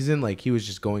some reason, like he was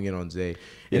just going in on Zay, and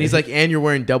Yeah. he's like, "And you're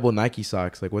wearing double Nike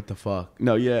socks. Like, what the fuck?"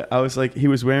 No, yeah, I was like, he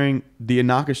was wearing the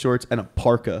Inaka shorts and a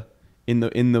parka in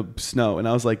the snow, and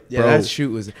I was like, Yeah, bro, that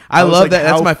shoot was. I was love like, that.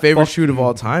 That's how my favorite fucking- shoot of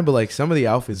all time. But like some of the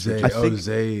outfits, Zay, were just,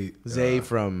 Zay. Zay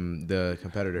from the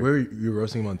competitor. Where you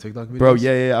roasting him on TikTok videos? bro,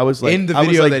 yeah, I was like, In the I was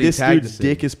video like, that he this tagged dude's us in.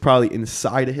 dick is probably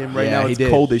inside of him right Yeah, now. he It's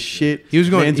did. cold as shit. He was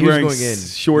going- Man's he was wearing going in.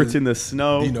 shorts in the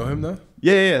snow. Do you know him though?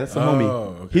 Yeah, that's the Oh,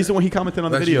 homie. okay. He's the one he commented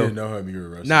on the Unless you video. didn't know him, you were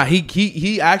roasting. Nah,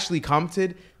 he actually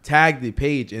commented, tagged the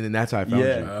page, and then that's how I found Yeah.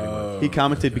 you. pretty much. Oh, He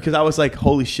commented because I was like,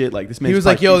 holy shit, like this man. He was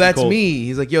like, "Yo, that's me."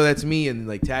 He's like, "Yo, that's me," and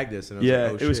like tagged us. And I was Yeah,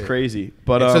 like, it was shit. crazy.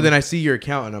 But And so then I see your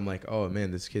account and I'm like, oh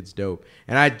man, this kid's dope.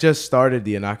 And I just started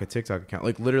the Inaka TikTok account.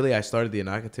 Like literally, I started the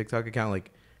Inaka TikTok account like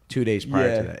 2 days prior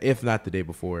Yeah. to that, if not the day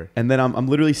before. And then I'm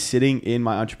literally sitting in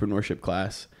my entrepreneurship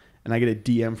class, and I get a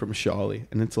DM from Shawley,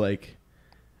 and it's like,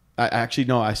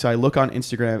 so I look on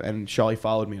Instagram, and Shawley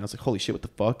followed me, and I was like, holy shit, what the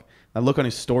fuck? And I look on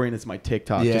his story, and it's my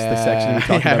TikTok, just the section we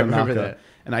talked Yeah, I about remember Inaka. that.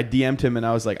 And I DM'd him, and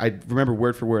I was like, I remember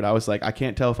word for word, I was like, I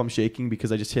can't tell if I'm shaking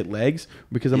because I just hit legs,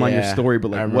 or because I'm on your Yeah, story, but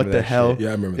I like, remember what the that hell shit. Yeah,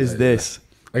 I remember is that, this?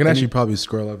 I can actually probably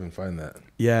scroll up and find that.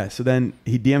 Yeah. So then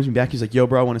he DMs me back. He's like, yo,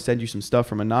 bro, I want to send you some stuff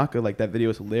from Inaka. Like, that video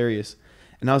is hilarious.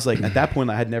 And I was like, at that point,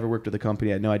 I had never worked with a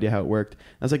company. I had no idea how it worked.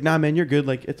 I was like, nah, man, you're good.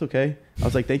 Like, it's okay. I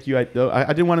was like, thank you. I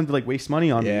didn't want him to like waste money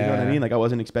on me. You know what I mean? Like, I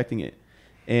wasn't expecting it.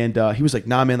 And he was like,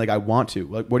 nah, man, like, I want to.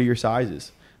 Like, what are your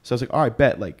sizes? So I was like, all right,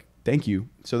 bet. Like, thank you.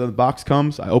 So then the box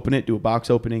comes. I open it, do a box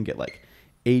opening, get like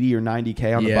 80 or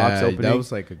 90K on the box opening. That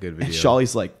was like a good video. And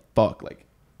Shawley's like, fuck. Like,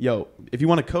 yo, if you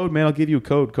want a code, man, I'll give you a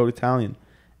code Italian.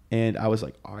 And I was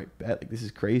like, all right, bet. Like, this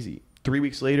is crazy. 3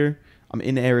 weeks later, I'm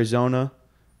in Arizona.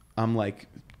 I'm like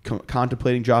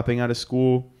contemplating dropping out of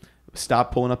school.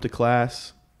 Stop pulling up to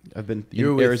class. I've been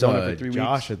in Arizona for 3 weeks.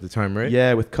 Josh at the time, right?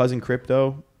 Yeah, with Cousin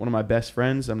Crypto, one of my best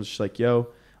friends. I'm just like, yo,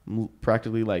 I'm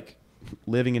practically like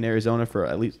living in Arizona for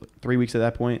at least 3 weeks at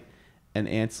that point. And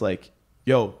Ant's like,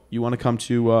 yo, you want to come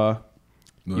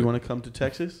to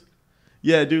Texas?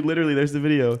 Yeah, dude, literally, there's the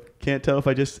video. Can't tell if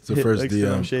I just the hit first like,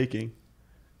 DM. I'm shaking.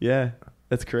 Yeah,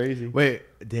 that's crazy. Wait,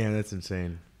 damn, that's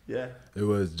insane. Yeah, It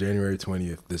was January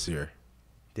 20th this year.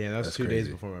 Damn, that was That's 2 days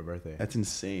crazy. before my birthday. that's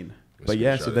insane. Let's But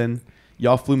yeah, screenshot so it. then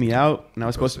y'all flew me out, and I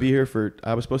was supposed to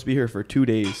Post be here for 2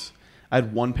 days. I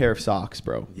had one pair of socks,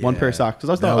 bro. One pair of Yeah. socks.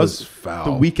 Because That I was was foul.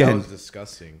 the That weekend, was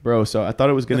disgusting. bro. So I thought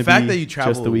it was gonna The fact be that you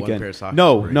traveled just the with one weekend. pair of socks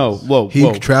No, is no, crazy. whoa, He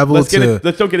whoa. traveled Let's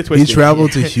don't get it twisted. He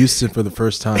traveled to Houston for the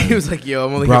first time. He was like, "Yo,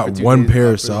 I'm only brought here for 2 one days, pair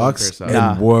I'll of put on one pair socks of and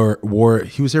Nah. wore.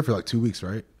 He was here for like 2 weeks,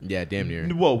 right? Yeah, damn near.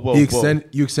 Whoa.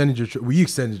 You extended your trip. We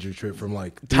extended your trip from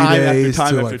like 3 Time after days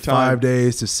time to after like time. 5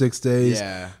 days to 6 days.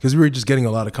 Yeah. because we were just getting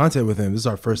a lot of content with him. This is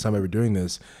our first time ever doing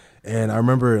this, and I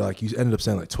remember like you ended up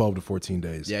saying like 12 to 14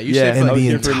 days. Yeah, you Yeah, said and I was the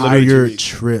here for literally 2 entire weeks.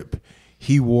 trip,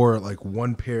 he wore like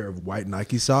one pair of white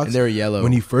Nike socks, And they were yellow.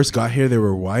 When he first got here, they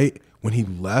were white. When he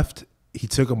left, he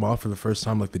took them off for the first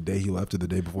time like the day he left or the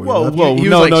day before he left. Whoa. He was,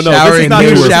 No, like, no. showering- This is not he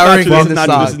true. was This is not showering true. This in is the not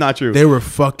true. This socks. is not true. They were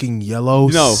fucking yellow,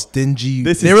 No. stingy.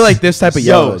 They were like this type of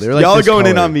yellow. They were like y'all this going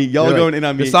in color. on me. Y'all They were going in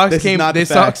on me. The socks This is came. not the They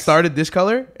socks facts. started this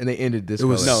color and they ended this It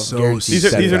was color. so Guaranteed.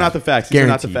 sad. These are not the facts. These are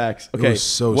not the Guaranteed. facts. It Okay. was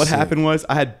so what sick. happened was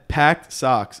I had packed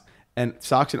socks and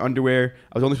underwear.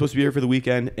 I was only supposed to be here for the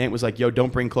weekend. Aunt was like, "Yo,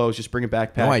 don't bring clothes. Just bring a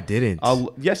backpack." No, I didn't.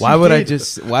 Yes, Why you would I did.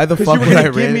 just? Why the 'Cause fuck you were would I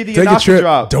gonna give rent? me the Take a Inaka trip.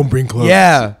 drop. Don't bring clothes.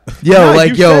 Yeah, No,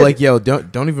 you said- yo,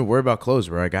 don't even worry about clothes,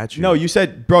 bro. I got you. No, you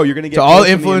said, bro, you're gonna get to all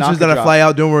clothes from the influencers Inaka that I drop. fly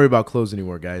out, don't worry about clothes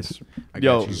anymore, guys. I got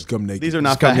Yo, you. Just come naked. These are not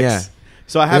Just come- facts. yeah.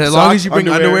 So I have As socks, long as you bring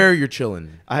underwear, you're chilling.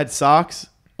 I had socks,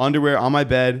 underwear on my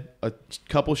bed, a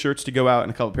couple shirts to go out,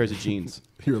 and a couple pairs of jeans.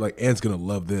 You were like, Ant's gonna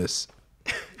love this.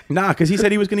 Nah, because he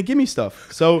said he was gonna give me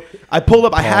stuff. So I pulled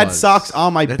up. I had Pause. socks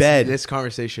on my bed. This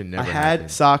conversation never I had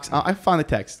happened. socks. I found the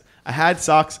text. I had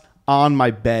socks on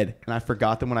my bed, and I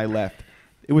forgot them when I left.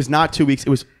 It was not 2 weeks. It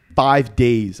was 5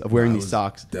 days of wearing It these was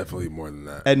socks. Definitely more than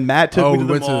that. And Matt took me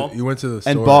to the mall. You went to the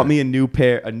store and bought me a new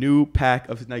pack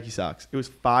of Nike socks. It was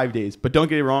 5 days. But don't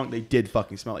get it wrong, they did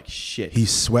fucking smell like shit.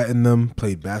 He's sweating them.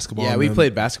 Played basketball. Yeah, in we them,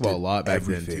 played basketball a did lot back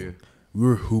then, everything. too. We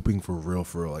were hooping for real.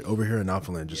 Like over here in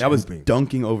Alphaland, just I was hooping.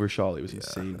 dunking over Shawley. It was Yeah,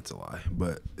 insane. that's a lie,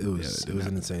 but it was Yeah, it was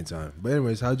an insane time. But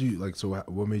anyways, how'd you like? So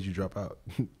what made you drop out?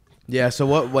 Yeah. So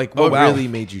what Oh, wow. really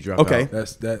made you drop Okay. out?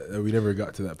 That's that. We never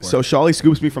got to that part. So Shawley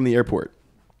scoops me from the airport.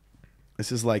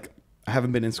 This is like, I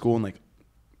haven't been in school in like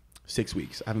 6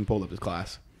 weeks. I haven't pulled up this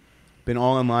class. Been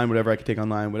all online, whatever I could take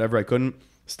online, whatever I couldn't,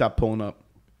 stop pulling up.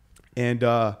 And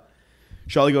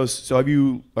Shawley goes, so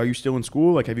are you still in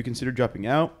school? Like, have you considered dropping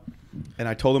out? And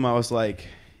I told him, I was like,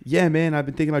 yeah, man, I've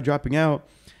been thinking about dropping out.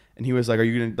 And he was like, are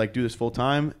you going to like do this full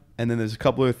time? And then there's a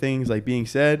couple of things like being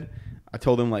said. I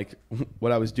told him like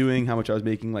what I was doing, how much I was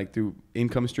making like through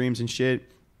income streams and shit.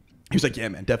 He was like, yeah,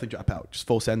 man, definitely drop out. Just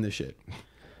full send this shit.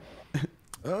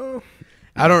 oh,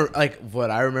 I don't like what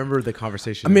I remember the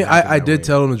conversation. I mean, happened I that did way.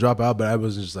 tell him to drop out, but I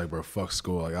wasn't just like, bro, fuck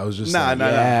school. Like I was just Nah, like, nah,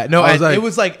 nah. Yeah, no, I was like- it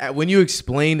was like when you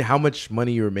explained how much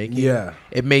money you were making. Yeah.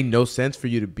 it made no sense for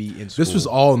you to be in school. This was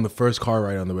all in the first car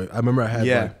ride on the way. I remember I had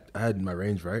Yeah. I had my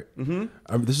Range, right?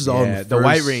 Mm-hmm. This is all in Yeah, the, the first,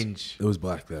 white Range. It was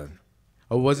black then.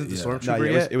 Oh, wasn't the Yeah. stormtrooper No,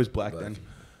 yeah, yet? it was black Black. then.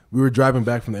 We were driving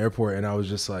back from the airport, and I was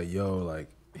just like, yo, like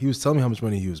he was telling me how much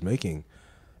money he was making,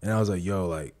 and I was like, yo,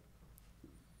 like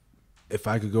if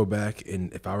I could go back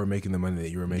and if I were making the money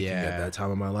that you were making Yeah. at that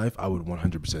time of my life, I would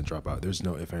 100% drop out. There's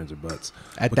no ifs, ands, or buts.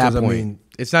 At Because, that point, I mean,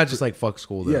 it's not just like fuck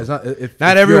school. Though. yeah, it's not. If Not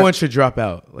you're everyone at- should drop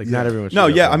out. Like not Yeah. everyone. Should No,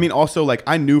 drop yeah. out. I mean, also, like,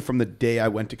 I knew from the day I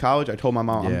went to college, I told my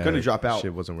mom, I'm Yeah, going to drop out.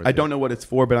 shit wasn't worth I don't it. know what it's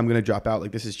for, but I'm going to drop out.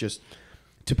 Like, this is just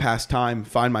to pass time,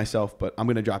 find myself, but I'm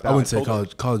going to drop out. I wouldn't say told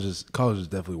her- college is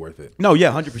definitely worth it. No,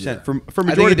 yeah, 100%. Yeah. For I think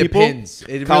majority it of people, depends.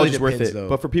 It college really is worth depends, it. though.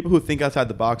 But for people who think outside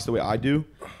the box the way I do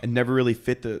and never really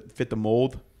fit the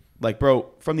mold, like, bro,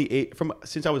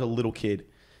 since I was a little kid,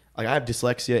 like I have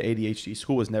dyslexia, ADHD.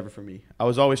 School was never for me. I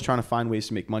was always trying to find ways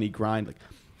to make money, grind. Like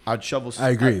I'd shovel. I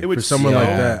agree. It would For someone like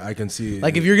Yeah. that, I can see it.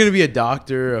 Like if you're gonna be a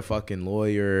doctor, a fucking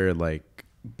lawyer, like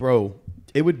bro,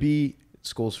 it would be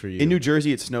school's for you. in New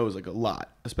Jersey. It snows like a lot,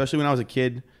 especially when I was a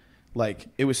kid. Like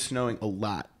it was snowing a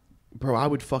lot, bro. I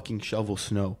would fucking shovel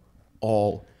snow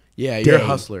all. Yeah, you're a day.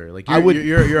 hustler. Like I would.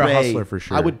 you're a pray- hustler for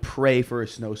sure. I would pray for a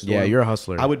snowstorm. Yeah, you're a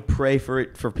hustler. I would pray for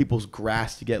people's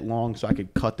grass to get long so I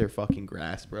could cut their fucking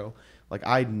grass, bro. Like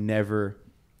I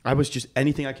was just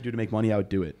anything I could do to make money, I would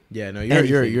do it. Yeah, no, Anything.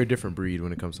 you're a different breed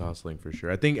when it comes to hustling for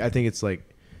sure. I think it's like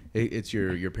it's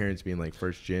your parents being like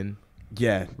first gen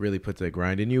Yeah, really put the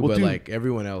grind in you, Well, but dude, like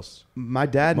everyone else, my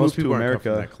dad most moved people to aren't cut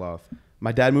from America. that cloth.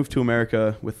 My dad moved to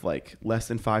America with like less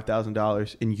than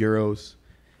 $5,000 in euros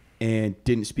and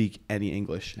didn't speak any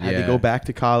English. Had to Yeah. go back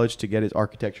to college to get his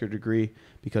architecture degree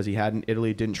because he had in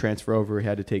Italy, didn't transfer over. He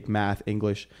had to take math,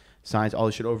 English, science, all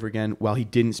this shit over again while he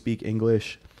didn't speak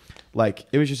English. Like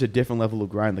it was just a different level of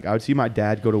grind. Like I would see my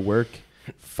dad go to work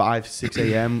 5, 6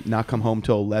 a.m., not come home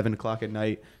till 11 o'clock at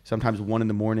night, sometimes 1 in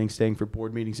the morning, staying for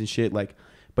board meetings and shit. Like,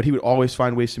 but he would always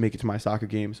find ways to make it to my soccer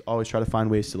games, always try to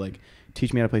find ways to like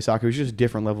teach me how to play soccer. It was just a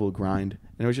different level of grind.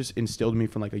 And it was just instilled in me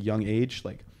from like a young age.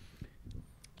 Like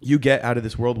you get out of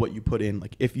this world what you put in.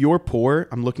 Like if you're poor,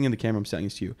 I'm looking in the camera, I'm saying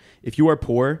this to you. If you are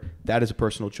poor, that is a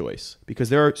personal choice because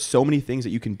there are so many things that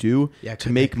you can do Yeah, to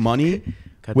make money.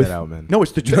 Cut with- that out, man. No,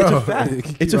 it's it's a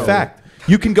fact. It's a fact.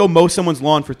 You can go mow someone's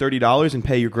lawn for $30 and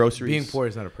pay your groceries. Being poor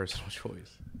is not a personal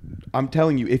choice. I'm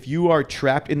telling you, if you are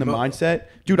trapped in the mindset,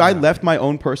 dude, I left my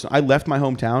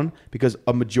hometown because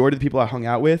a majority of the people I hung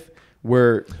out with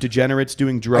were degenerates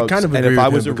doing drugs. kind of and agree if I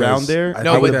with was him around because there, I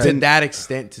No, think but that- to that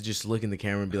extent, to just look in the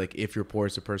camera and be like, if you're poor,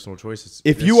 it's a personal choice.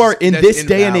 if that's you are just- in that's this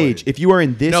day and invalid. age, if you are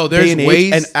in this no, day there's and ways,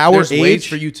 age and our there's ways age,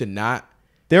 for you to not.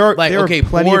 there are like, okay,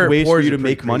 plenty poor- of ways poor for is you a to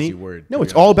pretty make money. crazy word, No, to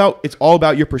it's be all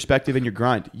about your perspective and your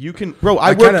grind. You can, bro.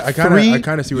 I kinda- worked I kinda- three. I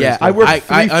kinda see where Yeah, he's going. I worked I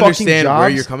three fucking understand jobs where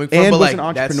you're coming from, and but, was like, an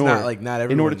that's entrepreneur. not, like, not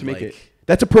in order everyone, to make like- it.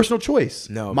 That's a personal choice.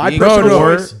 No, my being- personal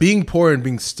No, choice. being poor and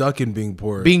being stuck in being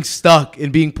poor. Being stuck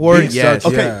and being poor, Being yes.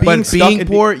 stuck, Okay, yeah. being But stuck being and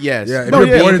poor, yes. yeah, if No,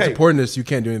 you're yeah, born okay. into poorness, you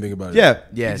can't do anything about it. Yeah.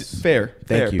 Yes. It's fair. Thank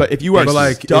fair. you. But if you are But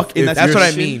like, stuck in that That's what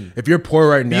I situation- mean. If you're poor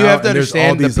right now, you have to and there's all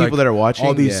understand the these, people that are watching,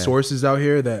 all these yeah. sources out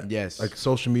here that, Yes. like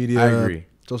social media. I agree.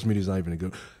 Social media is not even a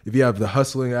good. If you have the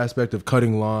hustling aspect of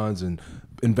cutting lawns and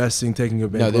investing, taking a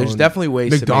bank No, there's loan, definitely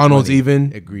ways to make McDonald's money.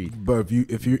 even Agreed. But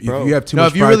if you Bro. have too No,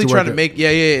 much if you're pride really to trying work to make,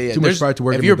 yeah. too much pride to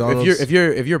work if at you're, McDonald's.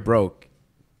 if you're broke,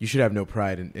 you should have no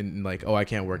pride in like, oh, I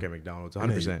can't work at McDonald's.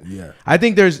 100%. Yeah. I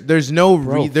think there's no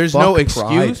Bro, there's no fuck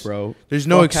excuse, pride, bro. There's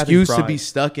no Fuck having excuse to pride. be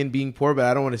stuck in being poor. But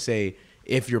I don't want to say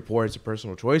if you're poor, it's a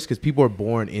personal choice because people are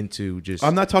born into just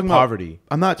I'm not talking poverty.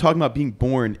 I'm not talking about being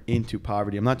born into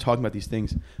poverty. I'm not talking about these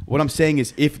things. What I'm saying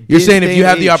is, if You're this saying day if you and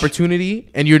have the age- opportunity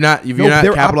and you're not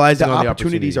No, capitalizing on the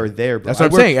opportunities opportunity, are there. Bro. That's what I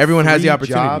I'm worked saying. Everyone has the 3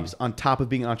 opportunity. jobs on top of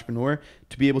being an entrepreneur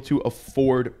to be able to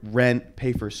afford rent,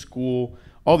 pay for school,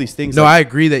 all these things. No, I like,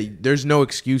 agree that there's no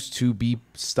excuse to be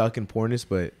stuck in poorness,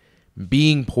 but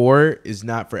being poor is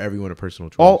not for everyone a personal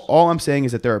choice. all I'm saying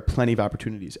is that there are plenty of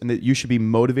opportunities, and that you should be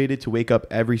motivated to wake up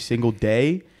every single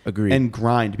day Agreed. and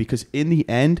grind. Because in the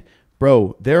end,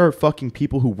 bro, there are fucking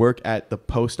people who work at the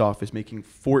post office making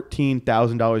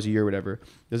 $14,000 a year, or whatever.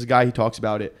 There's a guy who talks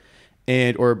about it,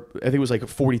 or I think it was like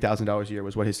 $40,000 a year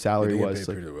was what his salary They get was. paid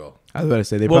Like, pretty well. I was about to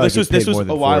say they well, probably this was get paid more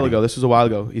than a while 40. ago. This was a while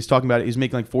ago. He's talking about it. He's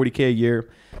making like $40K a year,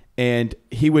 and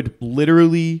he would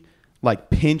literally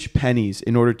like pinch pennies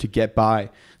in order to get by,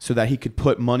 so that he could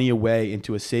put money away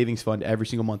into a savings fund every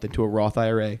single month, into a Roth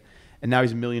IRA. And now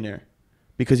he's a millionaire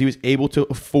because he was able to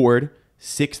afford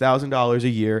 $6,000 a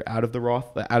year out of the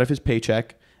Roth, out of his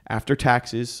paycheck after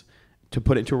taxes, to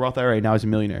put it into a Roth IRA. Now he's a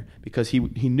millionaire because he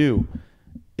knew,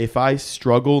 if I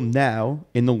struggle now,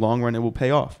 in the long run, it will pay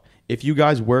off. If you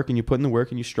guys work and you put in the work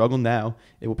and you struggle now,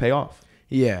 it will pay off.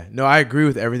 Yeah, no, I agree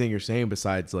with everything you're saying.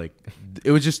 Besides, like,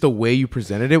 it was just the way you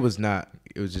presented it was not.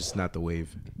 It was just not the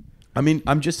wave. I mean,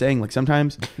 I'm just saying, like,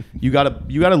 sometimes you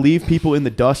gotta leave people in the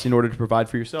dust in order to provide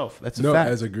for yourself. That's a No, fact.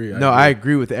 as agree. No, I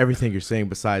agree with everything you're saying.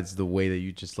 Besides the way that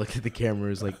you just look at the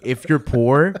cameras, like, if you're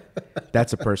poor,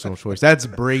 that's a personal choice. That's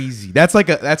brazy.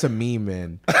 That's a meme,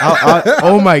 man.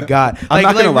 Oh my god! I'm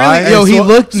not gonna really, lie. Yo, he So-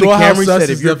 looked in so the how camera and sus said,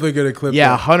 is "If you're definitely gonna clip.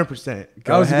 yeah, that. 100%.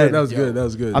 That was ahead. good. That was good. That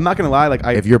was good. I'm not gonna lie. Like,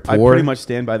 If you're I poor- pretty much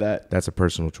stand by that. That's a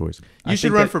personal choice. I You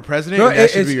should think run that- for president. No, and that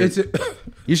should be your, it's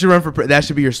you should run for. That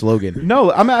should be your slogan.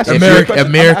 No, I'm asking America, you a serious question.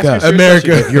 America, I'm asking you a serious America.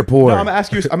 question. If you're poor, No, I'm gonna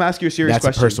ask you a serious that's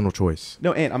question. a personal choice.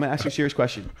 No, Ant, I'm gonna ask you a serious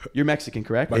question. You're Mexican,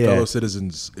 correct? My Yeah. fellow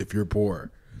citizens, if you're poor,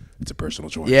 it's a personal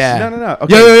choice. Yeah. No.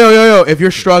 Okay. Yo. If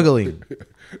you're struggling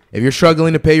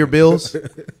to pay your bills,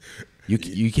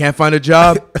 You can't find a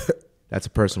job. That's a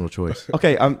personal choice.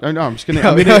 Okay, I'm just gonna.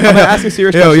 I'm gonna ask a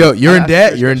serious question. Yo, you're in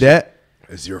debt. You're in debt.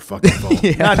 It's your fucking fault.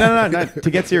 No.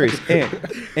 To get serious,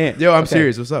 and Yo, I'm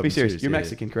serious. What's up? Be I'm serious. You're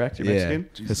Mexican, correct? You're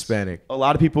Mexican. Hispanic. A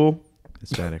lot of people,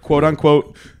 Hispanic. quote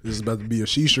unquote. This is about to be a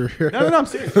shisha here. No, I'm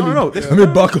serious. No. This, Let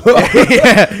me buckle up.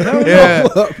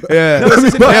 Yeah.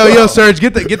 Yo, Serge,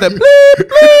 get that get that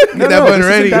button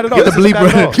ready. Get the bleep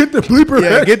button. Get the bleeper.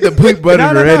 Yeah, get the bleep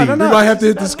button ready. We might have to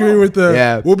hit the screen with the.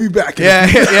 Yeah. We'll be back.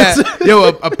 Yeah. Yo,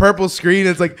 a purple screen.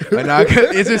 It's like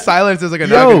Inaka. It's just silence. It's like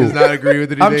Inaka does not agree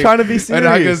with anything. I'm trying to be serious.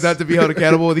 Inaka's not to be held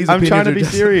accountable. These I'm trying to be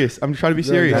opinions are serious. I'm trying to be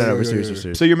serious. No, we're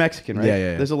serious. So you're Mexican, right?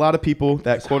 Yeah. There's a lot of people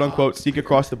that quote unquote sneak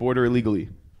across the border illegally,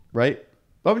 right?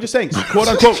 I'm just saying, quote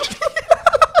unquote.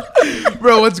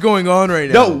 Bro, what's going on right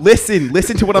now? No, listen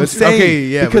to what I'm saying. Okay,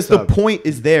 yeah, because what's the up? point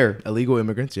is there. Illegal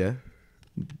immigrants, yeah.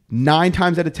 9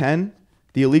 times out of 10,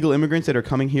 the illegal immigrants that are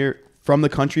coming here from the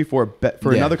country for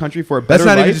another country for a better Let's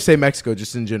not life. even just say Mexico,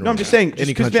 just in general. No, I'm just saying,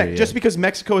 any country. just because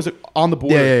Mexico is on the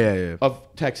border Yeah. of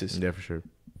Texas. Yeah, for sure.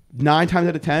 9 times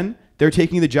out of 10, they're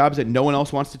taking the jobs that no one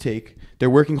else wants to take. They're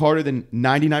working harder than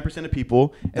 99% of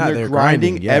people, and they're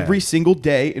grinding every single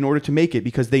day in order to make it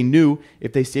because they knew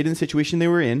if they stayed in the situation they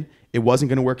were in, it wasn't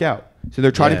going to work out. So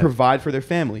they're trying to provide for their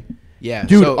family. Yeah,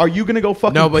 Dude, are you going to go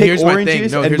fucking pick here's my thing.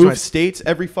 oranges and move states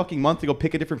every fucking month to go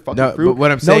pick a different fucking fruit? But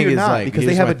what I'm saying you're is, not, like, because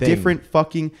they here's have my a thing. different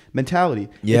fucking mentality.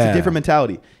 It's Yeah. a different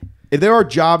mentality. If there are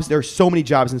jobs, there are so many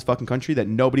jobs in this fucking country that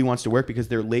nobody wants to work because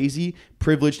they're lazy,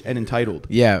 privileged, and entitled.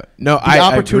 Yeah, no, The I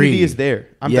opportunity agree. is there.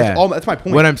 Yeah. That's my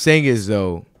point. What I'm saying is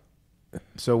though,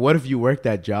 so what if you work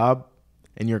that job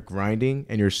and you're grinding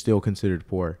and you're still considered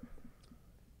poor?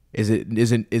 Is it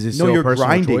still you're a personal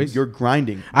grinding. choice? You're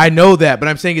grinding. I know that, but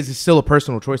I'm saying is it still a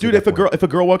personal choice? Dude, at that point? if a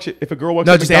girl works no, at just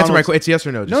McDonald's, answer my question. It's yes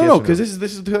or no. Just No, yes or because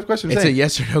this is the question. I'm it's saying. a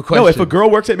yes or no question. No, if a girl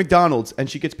works at McDonald's and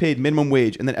she gets paid minimum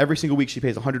wage, and then every single week she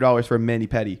pays $100 for a mani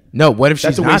pedi. No, what if she's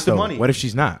That's a not? waste of though? money. What if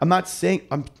she's not? I'm not saying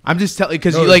I'm just telling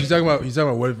because No, you like he's talking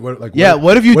about what Yeah,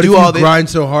 what if you do all this- grind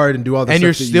so hard and do all this and stuff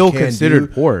you're that still you can considered do,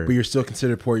 poor. but you're still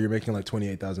considered poor. You're making like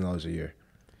 $28,000 a year.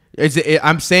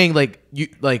 I'm saying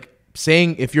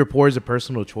saying if you're poor is a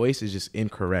personal choice is just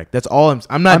incorrect. That's all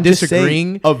I'm not I'm just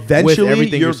disagreeing saying, eventually with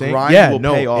everything your you're saying. grind Yeah, will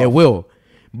no, pay off. it will.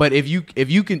 But if you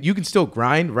can still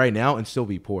grind right now and still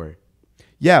be poor.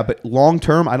 Yeah, but long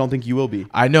term, I don't think you will be.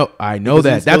 I know Because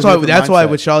that. it's still a different That's why mindset.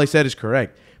 what Charlie said is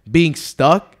correct. Being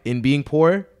stuck in being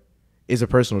poor is a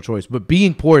personal choice, but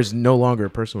being poor is no longer a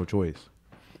personal choice.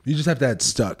 You just have to add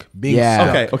stuck. Being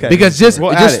Yeah. stuck. Okay. Because just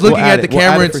We'll add it. looking We'll add at the it. We'll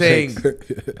camera add and it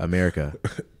for saying, "America,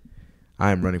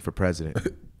 I am running for president."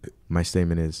 My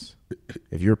statement is,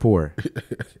 if you're poor,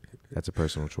 that's a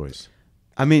personal choice.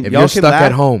 I mean, If y'all you're can stuck laugh.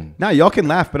 at home, No, y'all can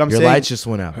laugh, but I'm your saying lights just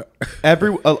went out.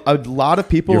 a lot of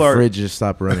people Your are, fridge just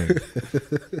stopped running.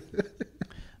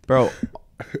 bro.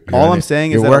 All I'm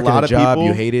saying is you're that a working lot of job, people,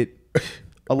 you hate it,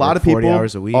 a lot of 40 people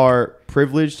hours a week. are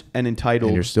privileged and entitled,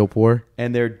 and you're still poor.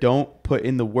 and they don't put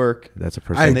in the work. That's a I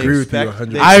personal. They agree with you expect-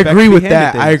 100%. they I expect agree to be with handed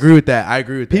that. I things. agree with that. I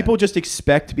agree with that. People just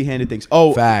expect to be handed things.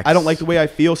 Oh, Facts. I don't like the way I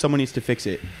feel. Someone needs to fix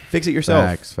it. Fix it yourself.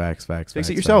 Facts. Fix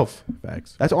it yourself.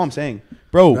 Facts. That's all I'm saying,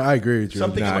 bro. No, I agree with you.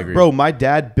 Something, No, I agree. bro. My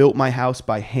dad built my house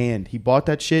by hand. He bought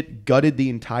that shit, gutted the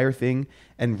entire thing,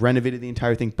 and renovated the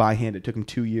entire thing by hand. It took him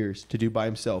 2 years to do by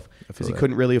himself because he that.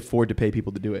 couldn't really afford to pay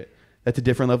people to do it. That's a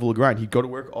different level of grind. He'd go to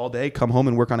work all day, come home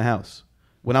and work on a house.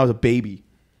 When I was a baby,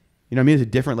 you know what I mean? It's a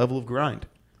different level of grind.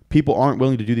 People aren't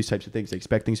willing to do these types of things. They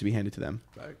expect things to be handed to them.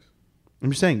 I'm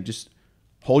just saying, just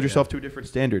hold yourself to a different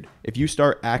standard. If you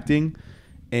start acting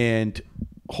and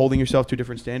holding yourself to a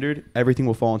different standard, everything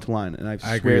will fall into line. And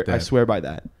I agree with that. I swear by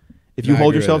that. If No, you I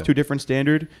hold agree with yourself that. to a different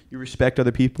standard, you respect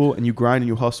other people, and you grind and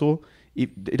you hustle,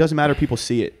 it doesn't matter if people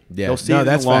see it. Yeah. They'll see it in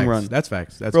the long run. That's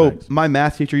facts. That's Bro, facts. my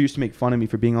math teacher used to make fun of me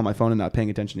for being on my phone and not paying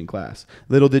attention in class.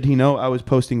 Little did he know I was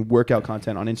posting workout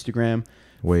content on Instagram,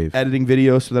 Wave. editing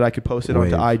videos so that I could post it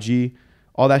onto Wave. IG,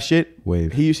 all that shit.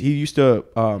 Wave. He used to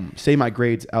say my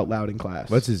grades out loud in class.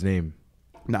 What's his name?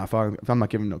 Nah, if I'm not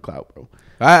giving him no clout, bro.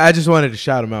 I just wanted to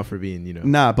shout him out for being,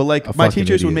 Nah, but like a my fucking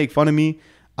teachers would idiot. make fun of me.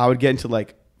 I would get into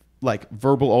like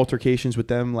verbal altercations with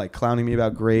them, like clowning me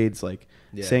about grades, like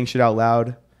Yeah. saying shit out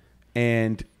loud.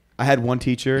 And I had one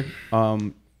teacher.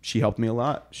 She helped me a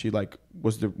lot. She like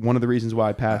was one of the reasons why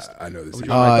I passed. I know this. a teacher. majority of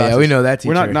my Oh, yeah, we classes. know that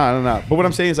We're not, teacher. no. But what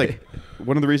I'm saying is like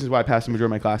one of the reasons why I passed the majority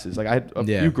of my classes. Like I had a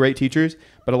Yeah. few great teachers,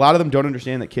 but a lot of them don't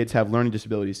understand that kids have learning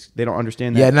disabilities. They don't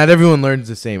understand that. Yeah, not everyone learns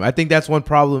the same. I think that's one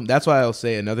problem. That's why I'll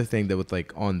say another thing that with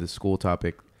like on the school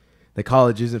topic, the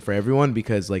college isn't for everyone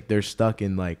because like they're stuck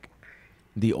in like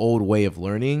the old way of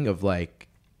learning of like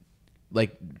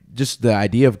like just the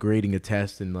idea of grading a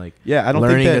test and like Yeah, I don't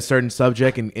learning think that, a certain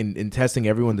subject and testing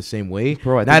everyone the same way.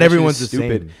 bro. I think Not that shit everyone's is the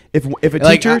stupid. same. If a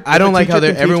Like teacher, I don't like how can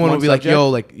teach everyone one will be like, subject- yo,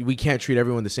 like we can't treat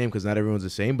everyone the same because not everyone's the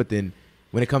same. But then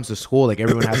when it comes to school, like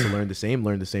everyone has to learn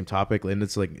the same topic, and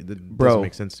it's like it doesn't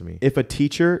make sense to me. If a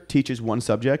teacher teaches one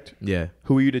subject, Yeah.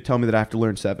 who are you to tell me that I have to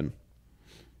learn 7?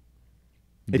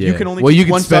 If Yeah. you can only well, teach you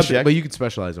can one subject, but you can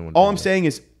specialize in one. all thing, I'm yeah. saying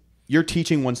is you're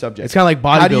teaching one subject. It's kind of like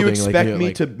bodybuilding. How do you like, expect you're, me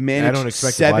like, to I don't manage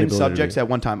expect a 7 bodybuilder to subjects be- at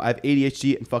one time? I have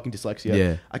ADHD and fucking dyslexia.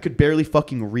 Yeah. I could barely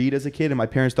fucking read as a kid, and my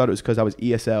parents thought it was because I was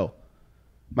ESL.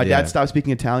 My Yeah. dad stopped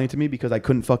speaking Italian to me because I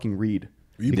couldn't fucking read.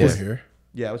 Were you Because- born here?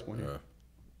 Yeah, I was born here. Yeah.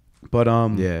 But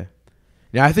Yeah.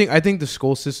 Yeah, I think the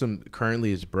school system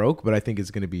currently is broke, but I think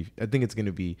it's gonna be.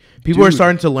 People are Dude.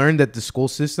 starting to learn that the school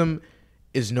system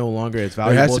is no longer as There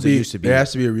valuable has to as be. it used to be. There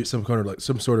has to be some kind of like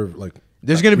some sort of like.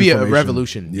 There's gonna be a reformation.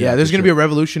 revolution. Yeah, for there's gonna be sure. a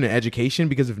revolution in education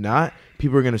because if not,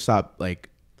 people are gonna stop like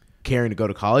caring to go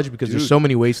to college because there's Dude. so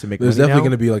many ways to make There's money definitely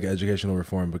now. going to be like educational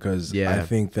reform because Yeah. I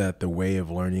think that the way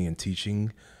of learning and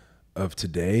teaching of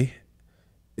today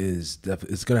is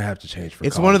it's going to have to change for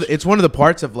It's college. one of the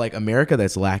parts of like America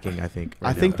that's lacking. I think.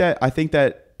 I think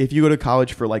that if you go to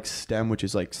college for like STEM, which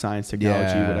is like science,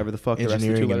 technology, Yeah. whatever the fuck, the rest of the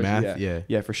Engineering two and letters, math, yeah.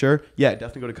 yeah, for sure, yeah,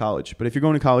 definitely go to college. But if you're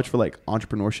going to college for like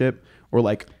entrepreneurship or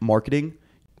like marketing,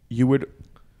 you would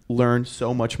learn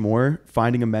so much more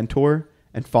finding a mentor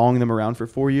and following them around for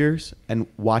 4 years and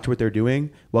watch what they're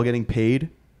doing while getting paid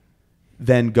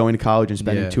than going to college and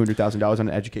spending Yeah. $200,000 on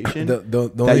an education The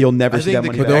that only- you'll never I see think that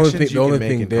money the But the back. only connections thing, you the only can make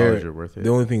thing in there, college are worth it. the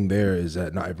only thing there is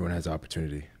that not everyone has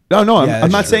opportunity. No, Yeah, I'm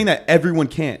that's not true. saying that everyone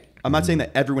can't. I'm not saying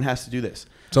that everyone has to do this.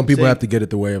 Some I'm people saying- have to get it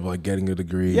the way of like getting a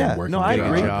degree. Yeah, and working no, I a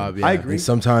agree. job, yeah. I And agree. And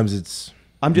sometimes it's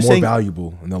I'm just more saying.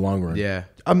 valuable in the long run. Yeah.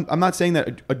 I'm not saying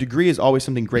that a degree is always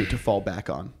something great to fall back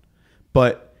on,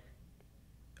 but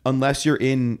unless you're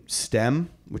in STEM,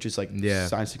 which is like Yeah.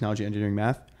 science, technology, engineering,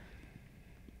 math,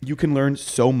 you can learn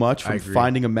so much I from agree.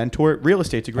 finding a mentor. Real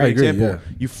estate's a I great agree, example.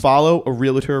 yeah. You follow a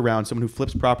realtor around, someone who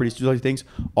flips properties, does all these things,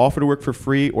 offer to work for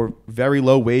free or very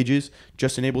low wages,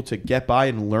 just able to get by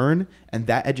and learn. And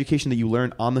that education that you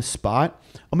learn on the spot,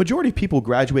 a majority of people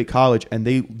graduate college and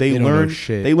they don't know learn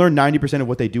shit. they learn 90% of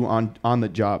what they do on the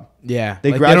job. Yeah. They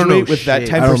Like, don't know graduate with that shit.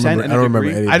 10% I and a don't remember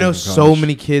degree. anything I know from so college.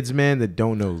 many kids, man, that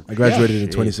don't know. I graduated in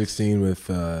shit. 2016 with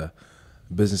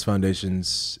business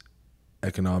foundations,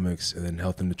 economics, and then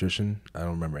health and nutrition. I don't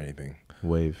remember anything.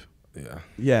 Wave. Yeah.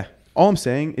 Yeah. All I'm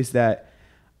saying is that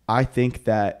I think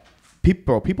that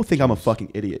people think I'm a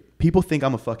fucking idiot. People think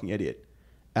I'm a fucking idiot.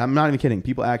 I'm not even kidding.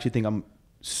 People actually think I'm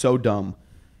so dumb.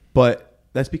 But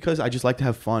that's because I just like to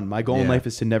have fun. My goal in Yeah. life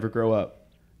is to never grow up.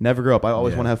 Never grow up. I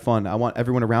always Yeah. want to have fun. I want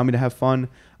everyone around me to have fun.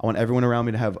 I want everyone around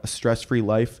me to have a stress-free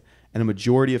life. And a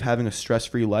majority of having a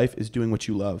stress-free life is doing what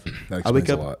you love. That I wake explains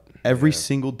a up lot. every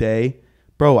single day.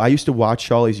 Bro, I used to watch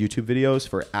Charlie's YouTube videos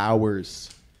for hours,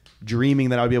 dreaming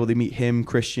that I would be able to meet him,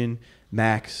 Christian,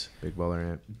 Max, Big baller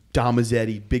ant.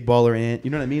 Damazetti, Big Baller Ant. You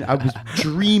know what I mean? I was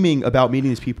dreaming about meeting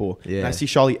these people. Yeah. And I see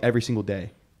Charlie every single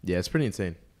day. Yeah, it's pretty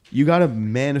insane. You got to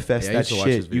manifest Yeah, I that used to watch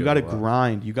his shit. You videos got to a lot.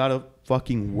 grind. You got to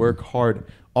fucking work hard.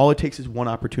 All it takes is one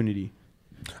opportunity.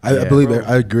 I Yeah, believe bro. that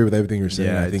I agree with everything you're saying.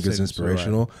 Yeah, I think it's so do I.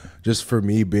 inspirational. Just for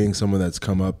me, being someone that's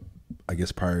come up, I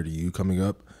guess prior to you coming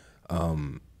up,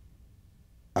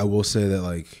 I will say that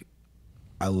like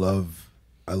I love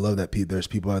that there's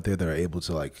people out there that are able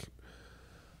to like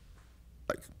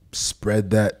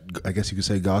spread that, I guess you could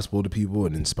say, gospel to people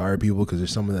and inspire people, because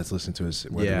there's someone that's listening to us.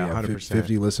 Whether Yeah, we have 100%.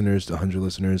 50 listeners to 100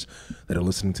 listeners that are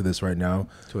listening to this right now,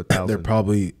 To 1,000.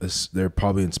 they're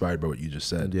probably inspired by what you just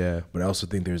said. Yeah. But I also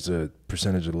think there's a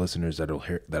percentage of listeners that'll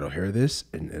hear this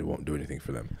and it won't do anything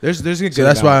for them. There's a good So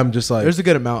that's amount. why I'm just like, There's a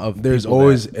good amount of there's people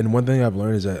always, that- and one thing I've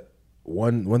learned is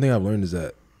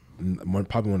that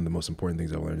probably one of the most important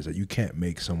things I've learned is that you can't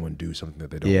make someone do something that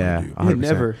they don't Yeah, want to do. 100%.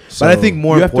 never. But I So- think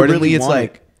more You have to importantly, really it's want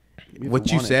like it. You have what to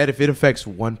you want it. said. If it affects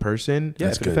one person, Yeah,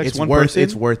 That's if it good. affects it's one worth. person,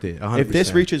 It's worth it. 100%. if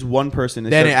this reaches one person,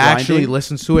 and then it starts actually grinding,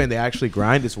 listens to it and they actually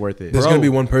grind. It's worth it. There's Bro. gonna be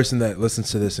one person that listens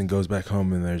to this and goes back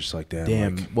home and they're just like,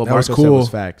 damn, like, what that was Marco cool, said was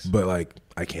facts. but like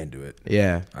I can't do it.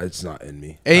 Yeah. It's not in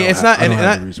me. And I don't it's have- not, I don't and,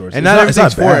 have the not, resources. and It's not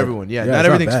everything's for bad. everyone. Yeah, it's not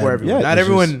everything's bad. for everyone. Yeah, not it's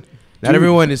everyone. just- Not Dude,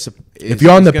 everyone is. If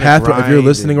you're on the gonna pathway, if you're grind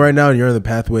listening and- right now and you're on the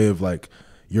pathway of like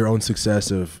your own success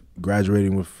of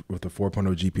graduating with a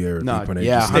 4.0 GPA or Nah, 3.8,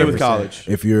 yeah, just stay with 100%. college.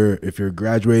 If you're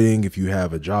graduating, if you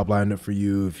have a job lined up for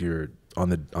you, if you're on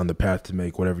the path to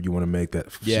make whatever you want to make that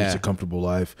Yeah. suits a comfortable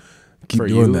life, keep for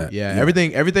doing you, that. yeah,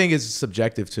 everything is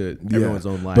subjective to Yeah. everyone's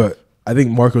own life. But I think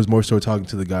Marco's more so talking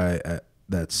to the guy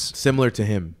that's Similar to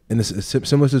him. in a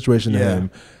similar situation to Yeah.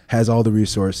 him, has all the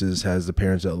resources, has the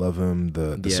parents that love him,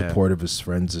 the Yeah. support of his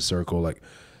friends, his circle. Like,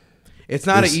 It's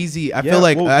not It's- an easy. I Yeah, feel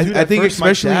like well, I, dude, I at think first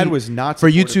my especially dad was not for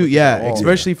you supportive two. with it Yeah, at all.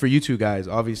 especially for you two guys.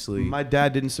 Obviously, My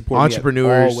dad didn't support me entrepreneurs.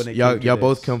 at all when it Y'all, came to y'all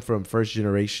both this. come from first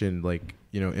generation, like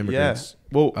Yeah. immigrants.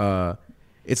 Well,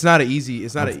 It's not an easy.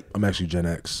 It's not I'm actually Gen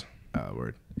X. a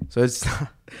word. So it's not.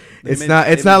 They It's meant not.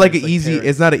 It's not like an immigrants, like easy. parents.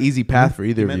 It's not an easy path for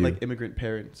either I of meant you. like immigrant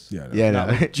parents. Yeah. No. Yeah, Not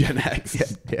no. like Gen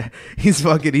X. yeah. He's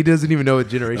fucking. He doesn't even know what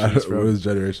generation he's What from. was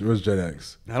generation? What was Gen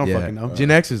X? I don't Yeah. fucking know.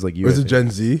 Gen X is like you. Was I it think.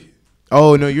 Gen Z?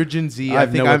 Oh no, you're Gen Z. I I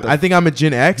have think no I'm. what the I think I'm a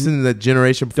Gen X, and the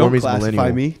generation before Don't me is classify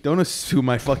millennial. me. Don't assume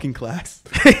my fucking class.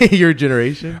 Your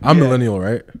generation. I'm Yeah. millennial,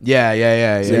 right? Yeah.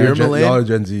 So You're y'all are millennial.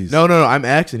 Gen Zs. No. I'm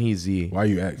X and he's Z. Why are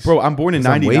you X? Bro, I'm born in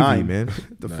 'Cause I'm wavy, '99. man.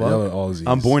 The Nah, fuck. y'all are all Zs.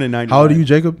 I'm born in '99. How old are you,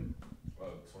 Jacob?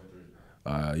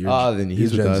 23. You're, Then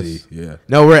he's with Gen us. Z. Yeah.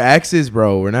 No, we're X's,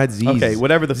 bro. We're not Z's. Okay,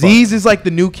 whatever the fuck. Z's is like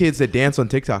the new kids that dance on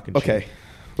TikTok and shit. Okay,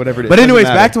 whatever it is. But Doesn't anyways,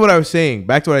 matter. back to what I was saying. This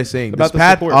About the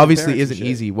path support from obviously parents and isn't shit.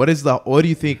 easy. What do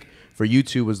you think for you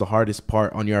two was the hardest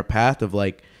part on your path of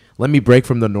like, let me break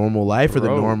from the normal life or the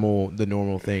Bro.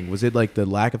 normal thing? Was it like the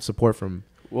lack of support from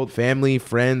Well, family,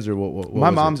 friends, or what my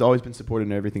was mom's it? always been supportive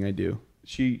in everything I do.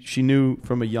 She knew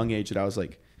from a young age that I was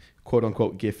like, quote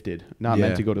unquote, gifted, not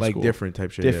meant to go to like school. different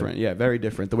type shit. Different, yeah, very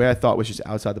different. The way I thought was just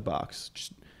outside the box.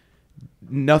 Just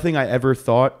nothing I ever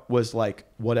thought was like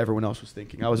what everyone else was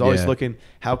thinking. I was always Yeah. looking,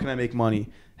 how can I make money?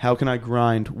 How can I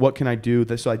grind? What can I do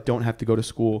so I don't have to go to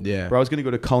school? Yeah. Bro, I was going to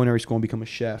go to culinary school and become a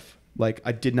chef. Like,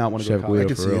 I did not want to go Chef to college. Guido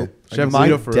can for see real. it. I Chef can my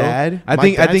Guido for real. dad- I my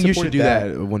think dad you should supported do that.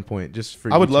 that at one point, just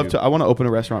for I would you love two. to. I want to open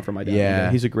a restaurant for my dad. Yeah. one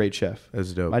day. He's a great chef.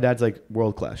 That's dope. My dad's like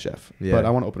world-class chef. Yeah. But I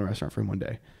want to open a restaurant for him one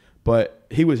day. But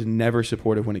he was never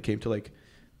supportive when it came to like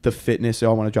the fitness.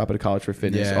 Oh, I want to drop out of college for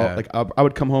fitness. Yeah. Oh, like I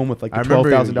would come home with like I the remember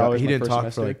 $12,000. he my didn't first talk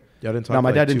semester. for like y'all didn't talk. No, for my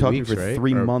like dad didn't 2 talk to me weeks, for right?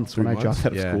 3 Or months 3 when I dropped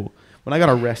out of Yeah. school. When I got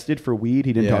arrested for weed,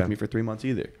 he didn't talk Yeah. to me for 3 months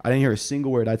either. I didn't hear a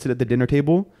single word. I'd sit at the dinner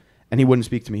table and he wouldn't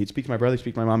speak to me. He'd speak to my brother,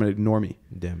 speak to my mom, and ignore me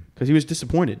Damn. because he was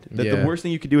disappointed. That Yeah. the worst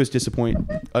thing you could do is disappoint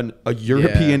a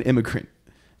European immigrant.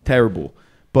 Terrible.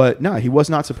 But no, he was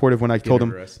not supportive when I told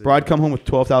him, arrested. bro, I'd come home with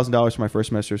 $12,000 for my first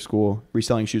semester of school,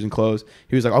 reselling shoes and clothes.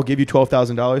 He was like, I'll give you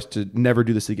 $12,000 to never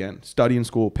do this again. Study in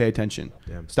school, pay attention,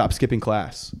 Damn. stop skipping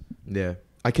class. Yeah.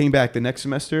 I came back the next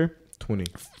semester, 20.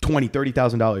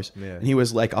 $30,000. Yeah. And he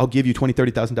was like, I'll give you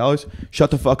 $30,000.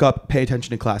 Shut the fuck up. Pay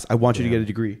attention in class. I want you to Yeah. get a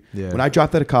degree. Yeah. When I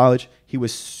dropped out of college, he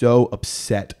was so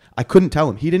upset. I couldn't tell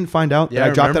him. He didn't find out Yeah, that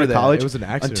I I dropped out remember of that. college It was an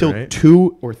accident, until right?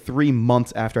 2 or 3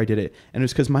 months after I did it. And it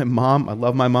was because my mom, I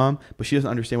love my mom, but she doesn't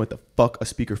understand what the fuck a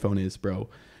speakerphone is, bro.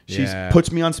 She Yeah.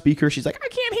 puts me on speaker. She's like, I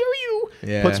can't hear you.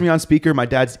 Yeah. Puts me on speaker. My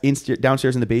dad's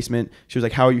downstairs in the basement. She was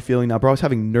like, how are you feeling now? Bro, I was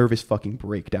having nervous fucking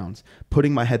breakdowns,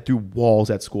 putting my head through walls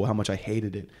at school, how much I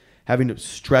hated it. Having to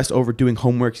stress over doing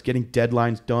homeworks, getting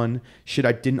deadlines done, shit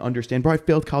I didn't understand. Bro, I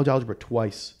failed college algebra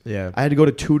twice. Yeah. I had to go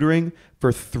to tutoring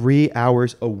for 3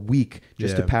 hours a week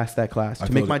just to Yeah. pass that class, I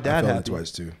to make failed my it- dad I failed it happy,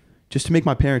 twice too. just to make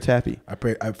my parents happy.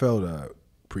 I failed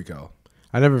pre-cal.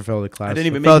 I never failed a class. I didn't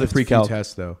even failed make it to a few pre-cal.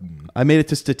 tests though. I made it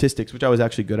to statistics, which I was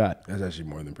actually good at. That's actually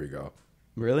more than pre-cal.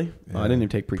 Really? Oh, Yeah. I didn't even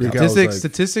take pre-cal. Pre-cal.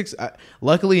 Statistics.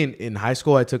 Luckily, in high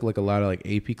school, I took like a lot of like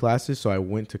AP classes, so I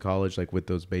went to college like with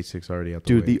those basics already out the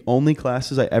Dude, way. the only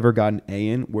classes I ever got an A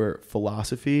in were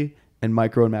philosophy and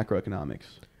micro and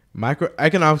macroeconomics.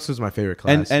 Microeconomics was my favorite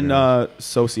class. And man.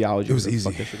 sociology. It was whatever the easy.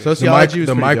 fuck that shit is. Sociology was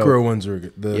the pretty micro dope. ones were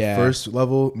good. The Yeah. first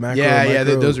level macro. Yeah,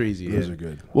 micro, those are easy, Those yeah. are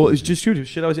good. Well, it's just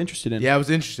shit I was interested in. Yeah, it was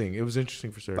interesting. It was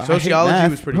interesting for sure. But I hate Sociology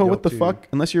math. was pretty Bro, dope what the too. fuck?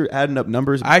 Unless you're adding up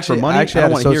numbers I actually, for money, I I actually don't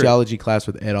had a want to hear it. sociology class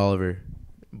with Ed Oliver,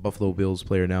 Buffalo Bills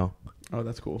player now. Oh,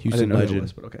 that's cool. Houston I didn't know legend. that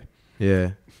was, but okay. Yeah,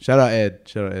 shout out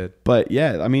Ed. But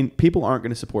yeah, I mean, people aren't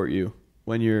going to support you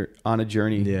when you're on a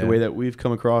journey Yeah. the way that we've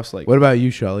come across. Like, What about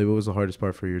you, Shelly? What was the hardest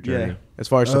part for your journey, Yeah. as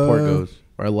far as support Uh, goes,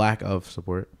 or lack of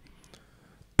support?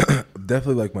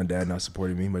 Definitely like my dad not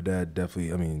supporting me. My dad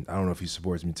definitely. I mean, I don't know if he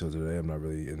supports me till today. I'm not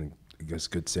really in, I guess,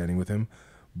 good standing with him.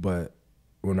 But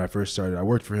when I first started, I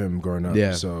worked for him growing up.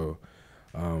 Yeah. So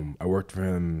I worked for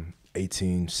him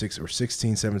 16,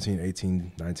 17,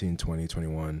 18, 19, 20,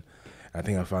 21. I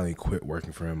think I finally quit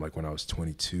working for him like when I was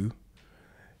 22.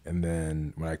 And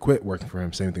then when I quit working for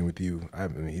him, same thing with you. I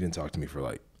mean, he didn't talk to me for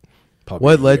like probably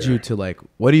What a led year. you to like?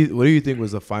 What do you think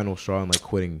was the final straw in like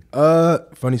quitting?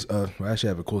 Funny. I actually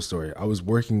have a cool story. I was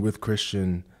working with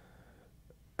Christian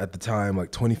at the time,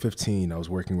 like 2015. I was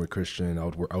working with Christian. I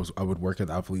would work at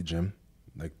the Alphalete Gym,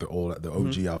 like the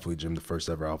OG Alphalete Gym, the first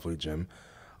ever Alphalete Gym.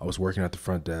 I was working at the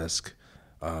front desk,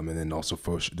 and then also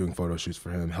doing photo shoots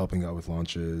for him, helping out with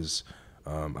launches.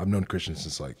 I've known Christian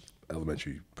since like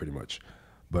elementary, pretty much.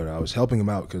 but I was helping him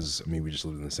out because, I mean, we just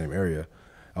lived in the same area.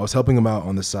 I was helping him out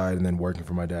on the side and then working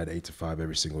for my dad 8 to 5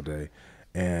 every single day.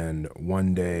 And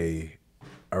one day,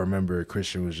 I remember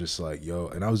Christian was just like, yo,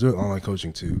 and I was doing online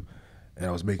coaching too. And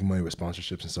I was making money with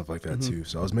sponsorships and stuff like that too.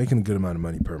 So I was making a good amount of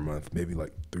money per month, maybe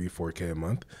like 3-4K a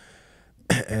month.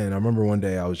 And I remember one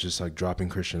day I was just like dropping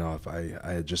Christian off. I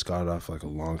had just got off like a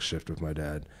long shift with my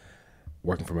dad,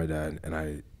 working for my dad. And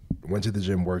I went to the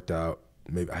gym, worked out.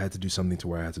 Maybe I had to do something to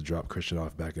where I had to drop Christian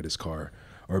off back at his car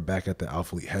or back at the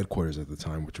Alphalete headquarters at the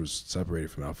time, which was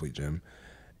separated from Alphalete Gym.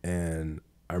 And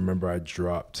I remember I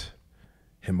dropped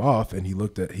him off and he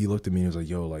looked at me and he was like,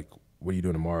 yo, like, what are you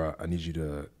doing tomorrow? I need you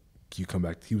to, can you come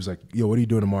back? He was like, yo, what are you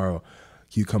doing tomorrow?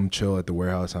 Can you come chill at the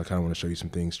warehouse? I kind of want to show you some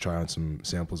things, try on some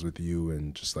samples with you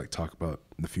and just like talk about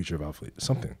the future of Alphalete,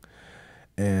 something.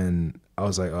 And I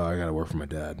was like, oh, I got to work for my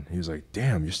dad. He was like,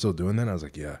 damn, you're still doing that? I was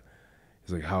like, yeah.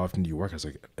 He's like, how often do you work? I was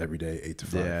like, every day, 8 to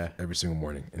 5, every single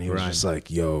morning. And he was just like,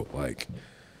 yo, like,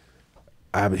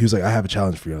 he was like, I have a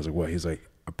challenge for you. I was like, what? He's like,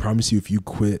 I promise you if you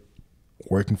quit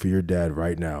working for your dad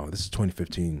right now, this is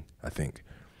 2015, I think.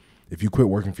 If you quit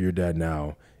working for your dad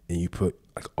now and you put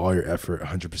like all your effort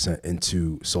 100%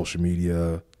 into social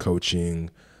media, coaching,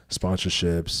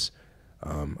 sponsorships,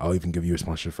 I'll even give you a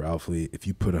sponsorship for Alphalete. If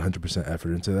you put 100%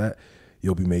 effort into that,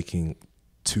 you'll be making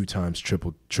 2 times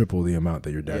triple the amount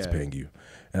that your dad's paying you.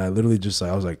 And I literally just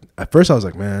like, I was like, at first I was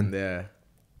like, man,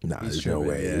 nah, there's no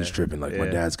way. He's tripping. Like my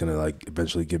dad's gonna like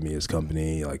eventually give me his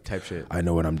company. Like type shit. I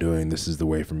know what I'm doing. This is the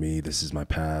way for me. This is my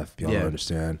path. Y'all don't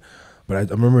understand. But I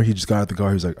remember he just got out the car.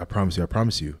 He was like, I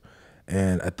promise you.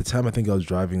 And at the time, I think I was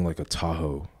driving like a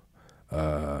Tahoe,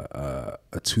 a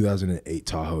 2008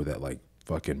 Tahoe that like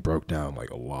fucking broke down like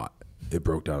a lot. It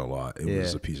broke down a lot. It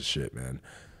was a piece of shit, man.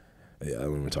 Yeah, I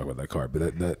don't even talk about that car,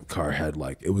 but that car had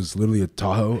like, it was literally a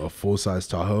Tahoe, a full-size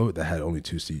Tahoe that had only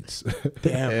 2 seats.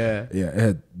 Damn. Yeah, it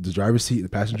had the driver's seat, the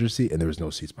passenger seat, and there was no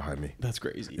seats behind me. That's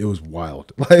crazy. It was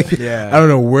wild. Like, I don't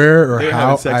know where or they were how.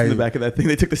 having sex in the back of that thing.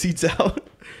 They took the seats out.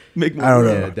 Make more I don't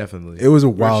money. know. Yeah, definitely. It was a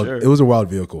wild. sure. It was a wild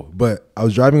vehicle, but I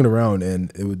was driving it around,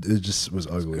 and it just was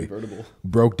ugly. Convertible.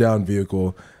 Broke down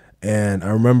vehicle, and I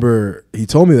remember he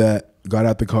told me that. Got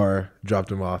out the car,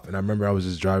 dropped him off, and I remember I was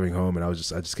just driving home, and I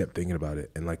just kept thinking about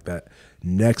it. And like that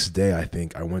next day, I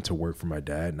think I went to work for my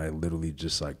dad, and I literally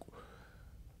just like,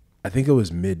 I think it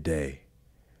was midday,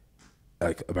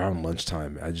 like around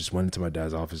lunchtime. I just went into my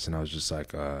dad's office, and I was just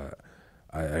like, I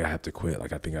have to quit.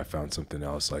 Like I think I found something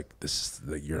else. Like this is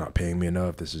like, you're not paying me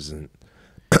enough. This isn't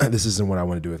this isn't what I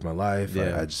want to do with my life.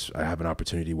 I have an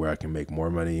opportunity where I can make more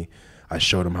money. I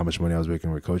showed him how much money I was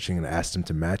making with coaching and asked him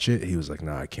to match it. He was like,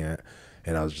 "Nah, I can't."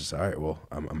 And I was just, all right, well,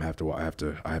 I have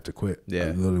to quit. Yeah. I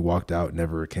literally walked out,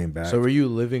 never came back. So were you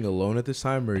living alone at this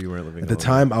time, or you weren't living At alone? the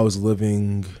time, I was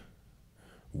living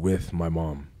with my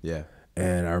mom. Yeah.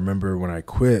 And I remember when I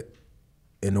quit,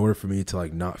 in order for me to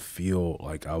like not feel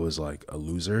like I was like a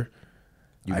loser,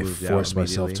 I forced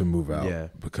myself to move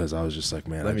out because I was just like,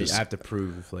 man, I have to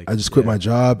prove like I just quit my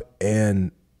job,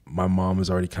 and my mom was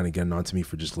already kind of getting on to me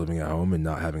for just living at home and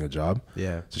not having a job.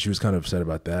 Yeah. So she was kind of upset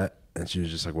about that. And she was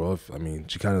just like, well,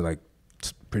 she kind of like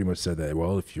pretty much said that,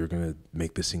 well, if you're going to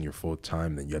make this thing your full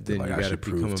time, then you have to like actually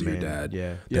prove to your dad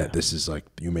that this is like,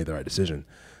 you made the right decision.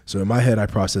 So in my head, I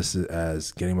processed it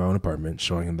as getting my own apartment,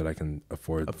 showing him that I can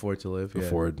afford to live,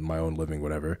 afford my own living,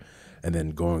 whatever. And then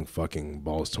going fucking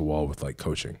balls to wall with like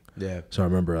coaching. Yeah. So I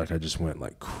remember like I just went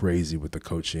like crazy with the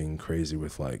coaching, crazy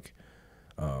with like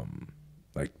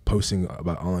posting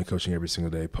about online coaching every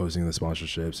single day, posting the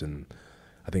sponsorships. And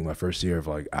I think my first year of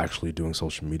like actually doing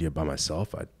social media by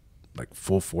myself, I like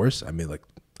full force. I made like,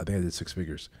 I think I did 6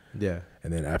 figures. Yeah.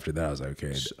 And then after that, I was like,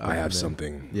 okay, I have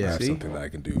something. Yeah. I have something that I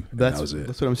can do. That was it.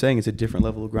 That's what I'm saying. It's a different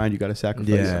level of grind you got to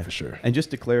sacrifice. Yeah, for sure. And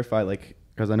just to clarify, like,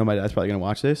 because I know my dad's probably going to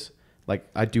watch this, like,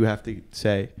 I do have to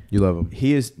say, you love him.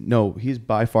 He's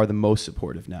by far the most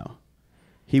supportive now.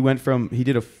 He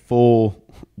did a full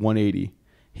 180.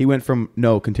 He went from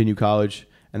continue college,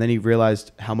 and then he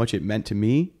realized how much it meant to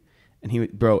me.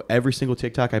 And every single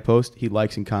TikTok I post, he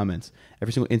likes and comments.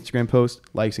 Every single Instagram post,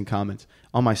 likes and comments.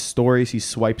 On my stories, he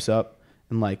swipes up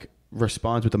and like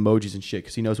responds with emojis and shit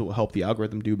because he knows it will help the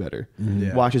algorithm do better.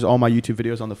 Yeah. Watches all my YouTube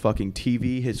videos on the fucking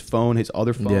TV, his phone, his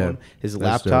other phone, his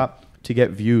laptop to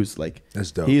get views. Like,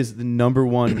 that's dope. He is the number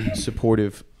one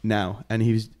supportive now, and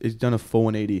he's done a full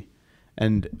 180.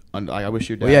 And I wish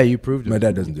your dad. Well, yeah, you proved it. My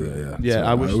dad doesn't do that. Yeah. Yeah, So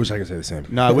I wish I could say the same.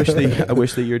 No, I wish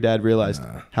that your dad realized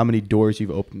how many doors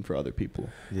you've opened for other people.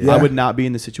 Yeah. I would not be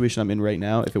in the situation I'm in right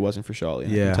now if it wasn't for Shawley. I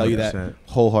can tell you that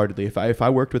wholeheartedly. If I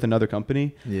worked with another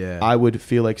company, I would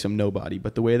feel like some nobody.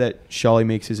 But the way that Shawley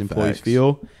makes his employees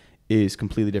feel is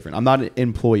completely different. I'm not an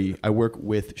employee. I work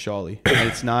with Shawley. And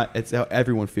it's how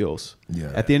everyone feels.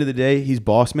 Yeah. At the end of the day, he's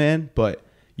boss man, but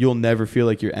you'll never feel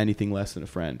like you're anything less than a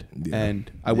friend. Yeah.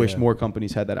 And I wish more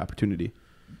companies had that opportunity.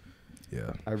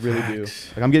 Yeah. I really do.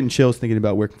 Like, I'm getting chills thinking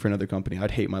about working for another company.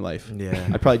 I'd hate my life. Yeah.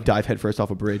 I'd probably dive headfirst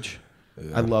off a bridge.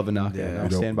 Yeah. I love Inaka. Yeah. And We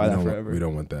I'll stand by that forever. We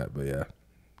don't want that, but yeah.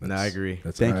 No, I agree.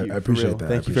 Thank you. I appreciate for real. that.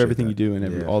 Thank you for everything you do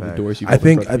and all the facts. doors you I open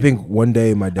think for other people. one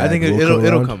day my dad. I think will it'll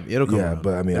around. come. It'll come. Yeah, around.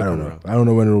 but I mean, It'll I don't come know. around. I don't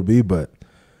know when it'll be, but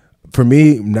for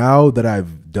me now that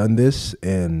I've done this,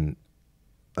 and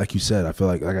like you said, I feel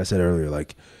like I said earlier,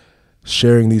 like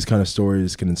sharing these kind of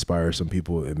stories can inspire some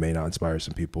people. It may not inspire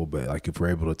some people, but like if we're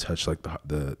able to touch like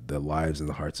the lives and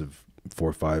the hearts of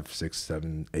 4, 5, 6,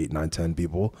 7, 8, 9, 10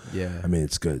 people. Yeah. I mean,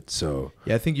 it's good. So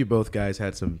Yeah, I think you both guys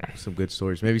had some good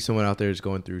stories. Maybe someone out there is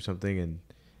going through something, and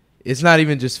it's not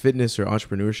even just fitness or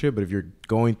entrepreneurship, but if you're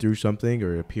going through something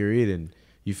or a period and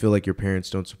you feel like your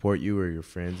parents don't support you or your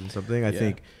friends in something, I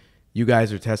think you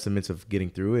guys are testaments of getting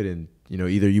through it. And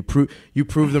either you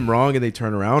prove them wrong and they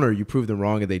turn around, or you prove them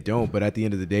wrong and they don't. But at the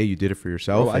end of the day, you did it for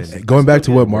yourself. Bro, and going back to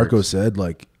still what get Marco worse. said,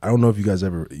 like I don't know if you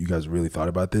guys really thought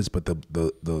about this, but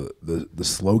the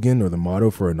slogan or the motto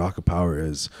for Inaka Power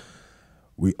is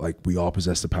we all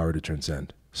possess the power to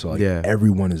transcend. So like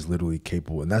everyone is literally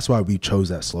capable, and that's why we chose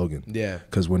that slogan. Yeah.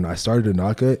 Because when I started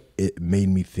Inaka, it made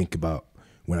me think about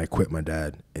when I quit my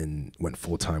dad and went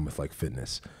full time with like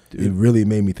fitness. Dude. It really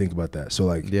made me think about that. So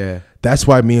like that's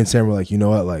why me and Sam were like, you know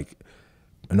what, like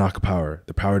Inaka Power,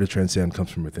 the power to transcend comes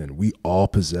from within. We all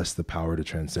possess the power to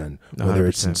transcend, whether 100%.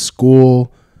 it's in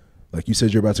school, like you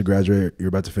said, you're about to graduate, you're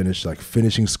about to finish, like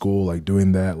finishing school, like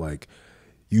doing that, like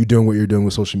you doing what you're doing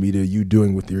with social media, you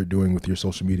doing what you're doing with your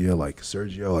social media, like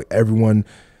Sergio, like everyone,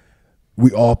 we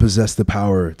all possess the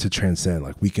power to transcend.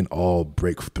 Like we can all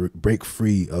break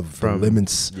free of the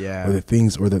limits or the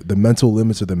things or the mental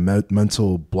limits or the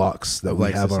mental blocks that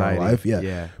we have society. on our life.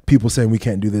 Yeah. People saying we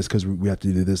can't do this because we have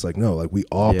to do this. Like, no, like we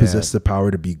all possess the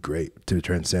power to be great, to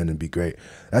transcend and be great.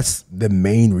 That's the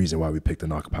main reason why we picked the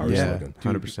Inaka Power slogan.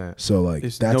 100%. So like,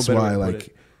 There's that's no better why way to put like,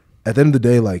 it. at the end of the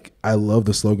day, like I love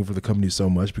the slogan for the company so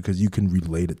much because you can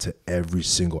relate it to every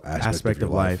single aspect of your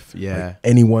life. Yeah. Like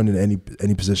anyone in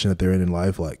any position that they're in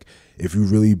life, like if you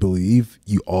really believe,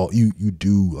 you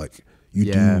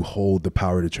do hold the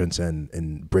power to transcend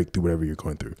and break through whatever you're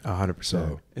going through. 100%.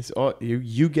 So It's all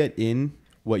you get in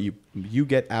what you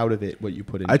get out of it, what you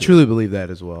put in. I truly believe that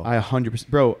as well. I 100%,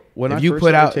 bro. When If I you first put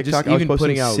started out- TikTok, just I was even posting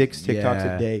putting out- 6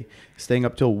 TikToks a day, staying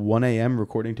up till 1 a.m.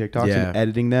 recording TikToks and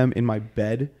editing them in my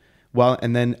bed.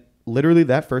 And then literally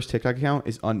that first TikTok account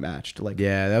is unmatched. Like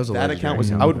that was a that account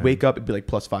was. I would wake up and be like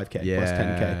plus 5K, plus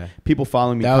 10K. People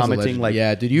following me, That was a commenting like,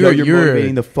 legendary- dude, you're you're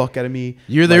motivating the fuck out of me.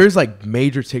 There's like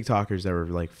major TikTokers that were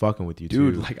like fucking with you,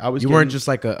 Dude, too. like, I was You weren't getting- just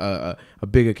like a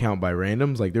big account by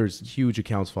randoms. Like there's huge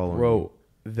accounts following you. Bro,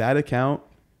 that account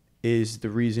is the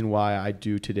reason why I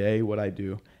do today what I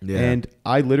do. Yeah. And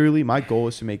I literally, my goal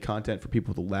is to make content for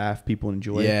people to laugh, people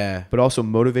enjoy, Yeah. but also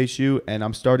motivates you. And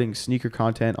I'm starting sneaker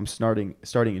content. I'm starting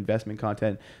investment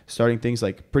content, starting things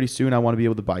like pretty soon I want to be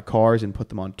able to buy cars and put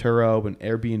them on Turo and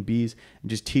Airbnbs and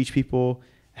just teach people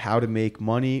how to make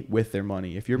money with their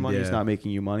money. If your money is not making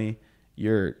you money,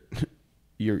 you're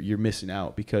missing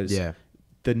out because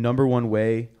the number one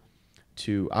way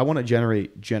I want to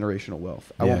generate generational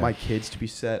wealth. I want my kids to be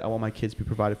set. I want my kids to be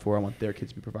provided for. I want their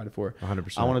kids to be provided for.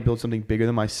 100%. I want to build something bigger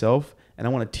than myself, and I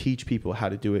want to teach people how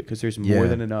to do it because there's more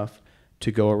than enough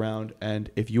to go around. And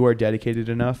if you are dedicated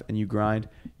enough and you grind,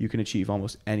 you can achieve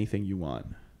almost anything you want.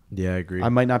 Yeah, I agree. I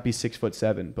might not be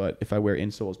 6'7", but if I wear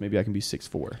insoles, maybe I can be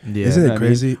 6'4". Yeah. Isn't You know it what I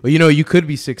crazy? Well, you could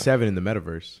be 6'7" in the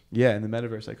metaverse. Yeah, in the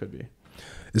metaverse, I could be.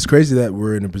 It's crazy that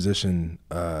we're in a position,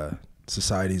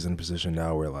 society's in a position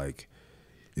now where like,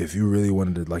 if you really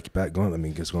wanted to like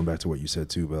going back to what you said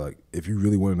too, but like if you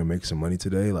really wanted to make some money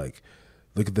today, like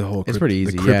look at the whole pretty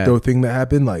easy, the crypto thing that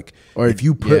happened. Like, or if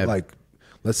you put like,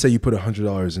 let's say you put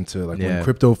 $100 into like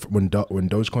when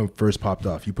Dogecoin first popped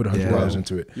off, you put $100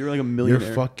 into it. You're like a millionaire.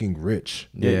 You're fucking rich.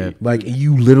 Yeah. Like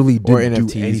you literally didn't do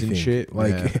NFTs anything. and shit.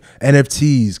 Like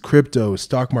NFTs, crypto,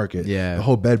 stock market. Yeah. The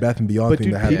whole Bed Bath and Beyond But thing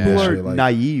dude, that happened. people are yesterday, like,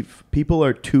 naive. People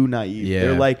are too naive. Yeah.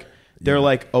 They're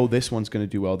like, oh, this one's gonna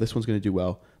do well. This one's gonna do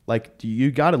well. Like, you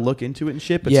got to look into it and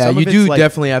shit. But some you of it's do like,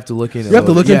 definitely have to look into it. you have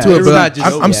to look into it, It's but not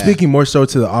just- I'm speaking more so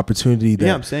to the opportunity that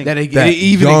I'm saying that it that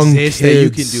even young exists that you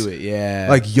can kids- do it. Yeah.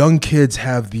 like young kids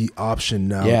have the option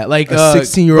now. yeah, like a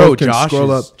 16-year-old can Josh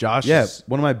scroll is, up. Josh yeah, is,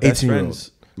 one of my best 18-year-old.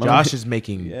 friends. Josh is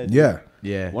making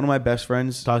Yeah. One of my best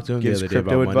friends Talked to him the gives other day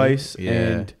crypto about money. advice, Yeah.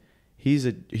 and he's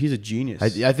a genius.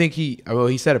 I think he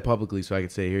said it publicly, so I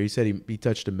could say it here. He said he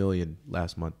touched $1 million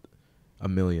last month. $1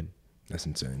 million. That's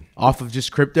insane. off of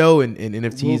just crypto and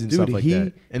NFTs Well, and dude, stuff like that, and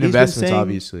he's been investments, saying-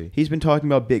 obviously. He's been talking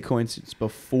about Bitcoin since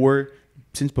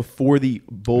before the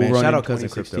bull Man, run shout in out cousin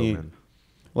crypto, 2016. man.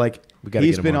 Like We gotta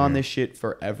he's get him been on on here. this shit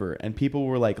forever, and people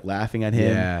were like laughing at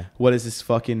him. Yeah. What is this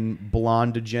fucking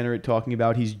blonde degenerate talking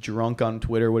about? He's drunk on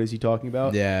Twitter. What is he talking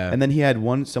about? Yeah. And then he had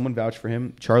someone vouch for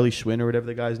him, Charlie Schwinn or whatever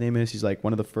the guy's name is. He's like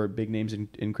one of the big names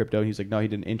in crypto. He's like, no, he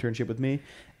did an internship with me,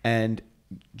 and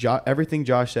everything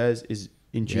Josh says is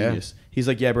ingenious. He's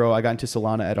like, yeah, bro, I got into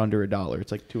Solana at under $1.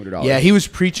 It's like $200. Yeah, he was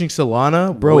preaching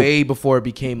Solana Bro. way before it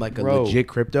became like a Bro. legit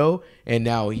crypto, and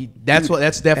now that's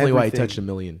definitely why he everything. touched $1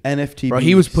 million. NFT. Bro,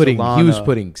 he was Solana.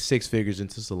 putting 6 figures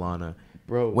into Solana,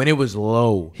 Bro. when it was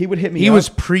low. He would hit me He up. was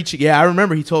preaching. Yeah, I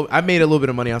remember. I made a little bit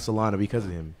of money on Solana because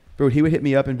of him. Bro, he would hit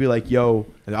me up and be like, yo,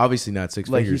 And obviously not 6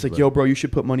 like figures. he's like, but- yo, bro, you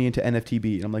should put money into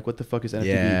NFTB. And I'm like, what the fuck is NFTB?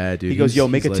 Yeah, dude, He goes, yo,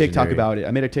 he's make a TikTok legendary. about it.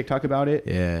 I made a TikTok about it.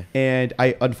 Yeah. And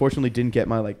I unfortunately didn't get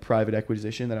my like private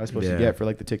acquisition that I was supposed to Yeah. get for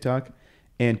like the TikTok.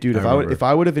 And dude, I remember. if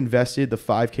I would have invested the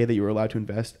 $5K that you were allowed to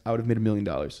invest, I would have made $1 million.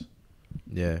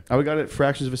 Yeah. I would have got it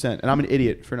fractions of a cent, and I'm an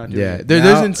idiot for not doing Yeah. it.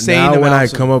 There's insane Now when I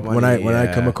amounts of come up money, when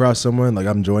I come yeah. across someone like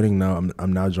I'm joining now,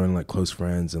 I'm now joining like close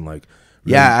friends and like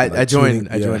Yeah, really, I joined.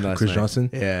 tuning- I joined last Chris night. Johnson.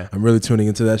 Yeah. I'm really tuning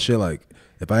into that shit. Like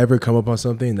if I ever come up on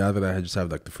something, now that I just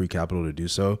have like the free capital to do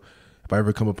so, if I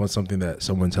ever come up on something that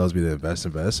someone tells me to invest,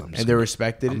 I'm just And they're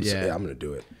respected. I'm just, Yeah. I'm gonna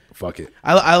do it. Fuck it.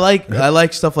 I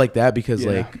like stuff like that because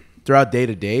Yeah. like throughout day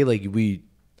to day, like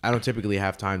I don't typically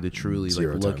have time to truly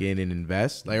Zero like look time. in and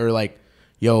invest. Like or like,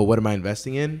 yo, what am I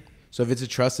investing in? So if it's a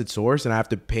trusted source and I have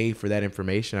to pay for that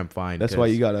information, I'm fine. That's why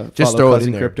you gotta just follow throw it Cousin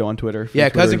in there. Crypto on Twitter. for Yeah,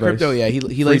 Twitter cousin advice. crypto. Yeah, he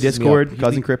Free laces Discord, me up.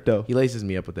 Cousin Crypto. He laces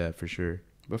me up with that for sure.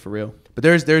 But for real, But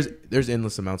there's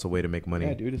endless amounts of way to make money.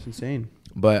 yeah, dude, it's insane.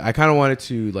 But I kind of wanted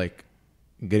to like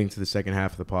getting to the second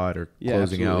half of the pod or Yeah,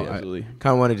 closing absolutely, out. absolutely. I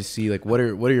kind of wanted to see like what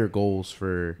are your goals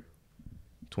for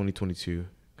 2022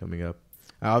 coming up?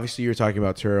 Obviously, you're talking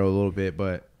about Turo a little bit,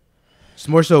 but it's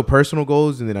more so personal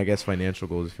goals and then I guess financial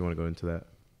goals if you want to go into that.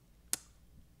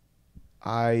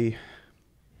 I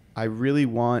really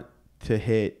want to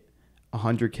hit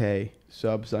 100K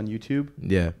subs on YouTube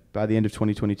Yeah. by the end of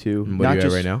 2022. And what are you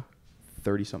at right now?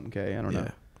 30 something K. I don't know.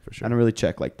 Yeah, for sure. I don't really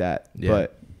check like that. Yeah.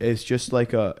 But it's just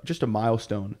like a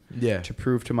milestone Yeah. to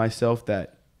prove to myself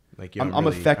that Like yo, I'm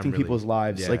affecting people's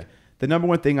lives. yeah. Like the number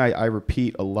one thing I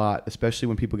repeat a lot, especially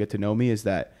when people get to know me, is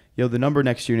that the number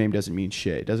next to your name doesn't mean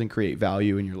shit. It doesn't create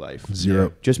value in your life.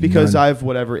 Zero. Just because None. I've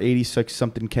 86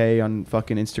 something K on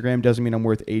fucking Instagram doesn't mean I'm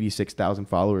worth 86,000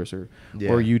 followers or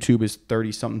YouTube is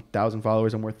 30 something thousand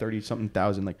followers. I'm worth 30 something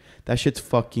thousand. Like that shit's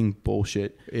fucking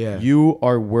bullshit. Yeah. You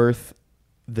are worth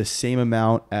the same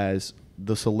amount as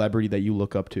the celebrity that you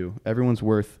look up to. Everyone's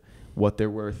worth what they're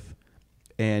worth,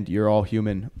 and you're all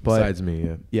human. But Besides me,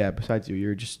 yeah. yeah, besides you,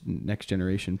 you're just next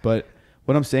generation. But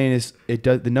what I'm saying is,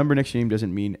 the number next to your name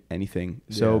doesn't mean anything.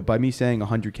 So Yeah. by me saying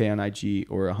 100K on IG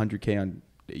or 100K on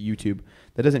YouTube,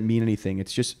 that doesn't mean anything.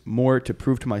 It's just more to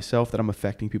prove to myself that I'm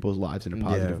affecting people's lives in a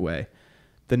positive Yeah. way.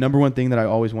 The number one thing that I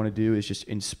always want to do is just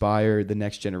inspire the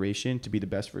next generation to be the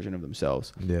best version of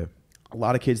themselves. Yeah. A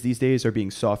lot of kids these days are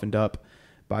being softened up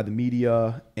by the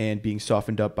media and being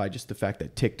softened up by just the fact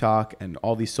that TikTok and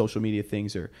all these social media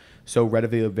things are so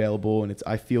readily available, and it's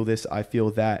I feel this, I feel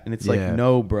that, and it's Yeah. like,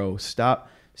 no, bro,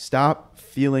 stop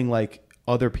feeling like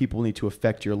other people need to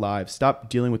affect your lives. Stop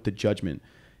dealing with the judgment.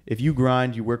 If you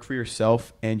grind, you work for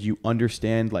yourself, and you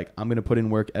understand, like, I'm going to put in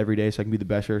work every day so I can be the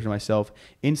best version of myself.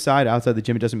 Inside, outside the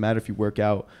gym, it doesn't matter if you work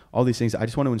out, all these things. I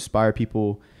just want to inspire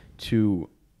people to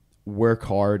work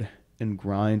hard and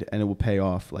grind, and it will pay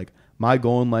off. Like, my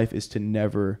goal in life is to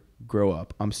never grow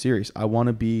up. I'm serious. I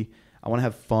want to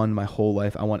have fun my whole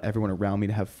life. I want everyone around me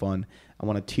to have fun. I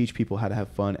want to teach people how to have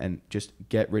fun and just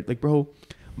get rid. Like, bro,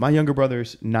 my younger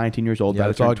brother's 19 years old. Yeah, about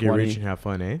let's to all turn get 20. rich and have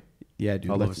fun, eh? Yeah,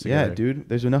 dude. all of us Yeah, together. dude.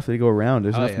 There's enough to go around.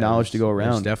 There's Oh, enough yeah, knowledge to go There's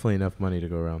around. definitely enough money to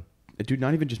go around. Dude,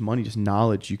 not even just money, just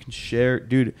knowledge you can share.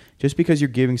 Dude, just because you're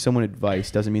giving someone advice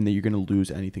doesn't mean that you're going to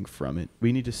lose anything from it.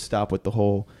 We need to stop with the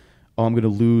whole, oh, I'm going to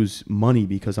lose money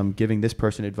because I'm giving this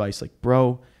person advice. Like,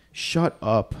 bro, shut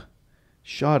up.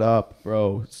 Shut up,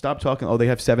 bro. Stop talking. Oh, they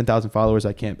have 7,000 followers.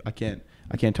 I can't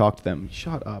talk to them.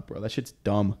 Shut up, bro. That shit's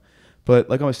dumb. But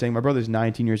like I was saying, my brother's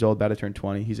 19 years old, about to turn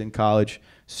 20. He's in college,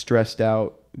 stressed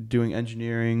out, doing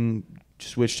engineering,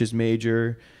 switched his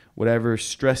major, whatever,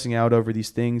 stressing out over these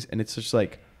things. And it's just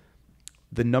like,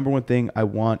 the number one thing I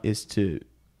want is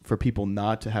for people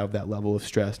not to have that level of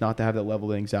stress, not to have that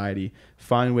level of anxiety,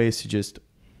 find ways to just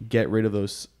get rid of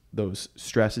those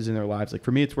stresses in their lives. Like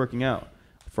for me, it's working out.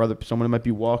 For someone, it might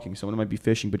be walking, someone, it might be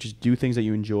fishing, but just do things that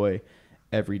you enjoy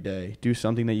every day. Do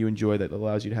something that you enjoy that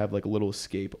allows you to have like a little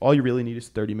escape. All you really need is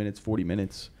 30 minutes, 40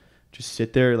 minutes. Just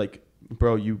sit there, like,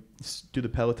 bro, you do the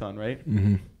Peloton, right?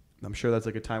 Mm-hmm. I'm sure that's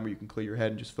like a time where you can clear your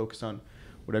head and just focus on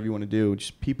whatever you want to do.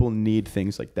 Just people need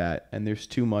things like that. And there's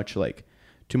too much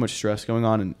stress going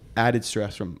on, and added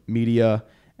stress from media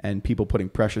and people putting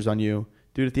pressures on you.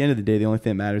 Dude, at the end of the day, the only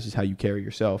thing that matters is how you carry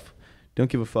yourself. Don't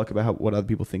give a fuck about what other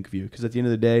people think of you. Because at the end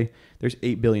of the day, there's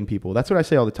 8 billion people. That's what I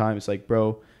say all the time. It's like,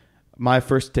 bro, my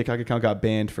first TikTok account got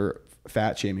banned for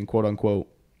fat shaming, quote unquote.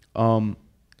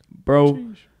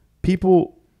 Bro,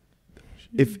 people,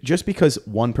 if just because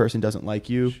one person doesn't like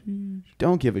you,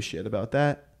 don't give a shit about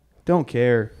that. Don't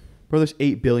care. Bro, there's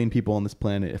 8 billion people on this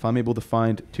planet. If I'm able to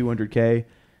find 200K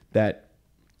that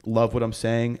love what I'm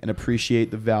saying and appreciate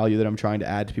the value that I'm trying to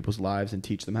add to people's lives and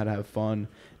teach them how to have fun,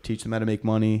 teach them how to make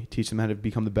money, teach them how to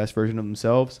become the best version of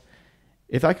themselves.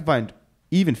 If I can find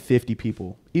even 50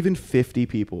 people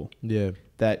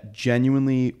that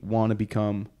genuinely want to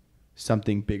become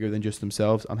something bigger than just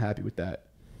themselves, I'm happy with that.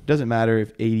 It doesn't matter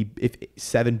if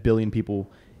 7 billion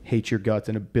people hate your guts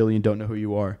and 1 billion don't know who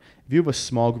you are. If you have a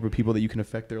small group of people that you can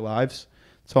affect their lives,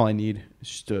 that's all I need. It's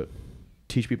just to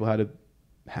teach people how to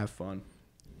have fun.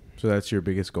 So that's your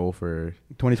biggest goal for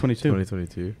 2022.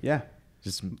 2022. Yeah.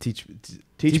 Just teach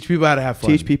people how to have fun.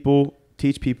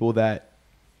 Teach people that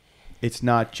it's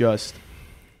not just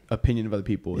opinion of other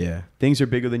people. Yeah. Things are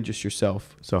bigger than just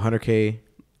yourself. So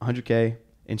 100K,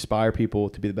 inspire people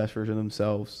to be the best version of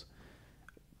themselves.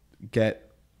 Get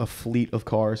a fleet of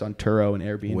cars on Turo and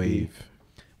Airbnb. Wave.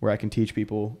 Where I can teach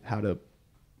people how to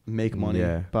make money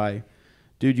Yeah.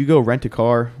 Dude, you go rent a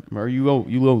car, or you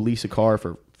go lease a car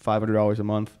for $500 a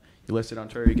month. You list it on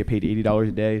Turo, you get paid $80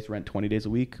 a day. It's rent 20 days a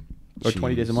week or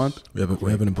 20 days a month. We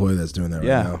have an employee that's doing that right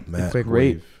Yeah. now, Matt. Quick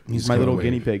Great. wave. He's my little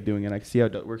guinea pig doing it. I can see how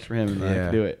it works for him, and I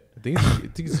can do it. I think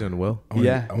he's doing well. I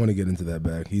want to get into that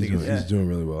bag. He's doing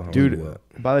really well. Dude,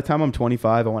 by the time I'm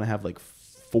 25, I want to have like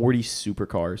 40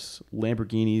 supercars,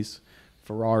 Lamborghinis,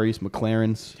 Ferraris,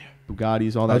 McLarens,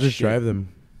 Bugattis, all that shit. I'll just drive them.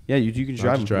 Yeah, you can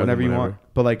drive them drive whenever them you want.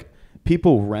 But like,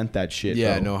 people rent that shit.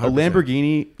 Yeah, bro. no, a 100%.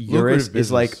 Lamborghini Urus Lucrative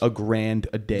is like business. $1,000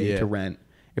 a day Yeah. to rent.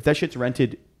 If that shit's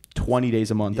rented 20 days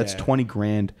a month, that's Yeah. 20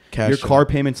 grand. Cash Your out. car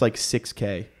payment's like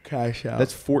 $6K. Cash out.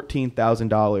 That's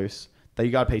 $14,000 that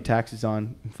you gotta pay taxes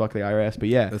on. Fuck the IRS, but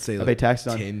yeah, Let's say I like pay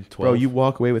taxes 10, on. 12. Bro, you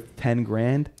walk away with 10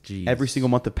 grand Jeez. every single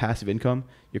month of passive income.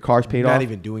 Your car's paid Not off.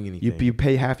 even doing anything. You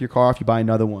pay half your car off. You buy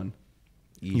another one.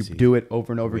 Easy. You do it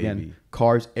over and over again. Wavy.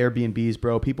 Cars, Airbnbs,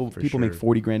 bro. People make sure.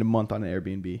 40 grand a month on an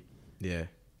Airbnb. Yeah.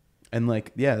 And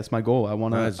like, yeah, that's my goal. I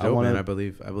want That's to. dope, man. I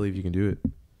believe you can do it.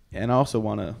 And I also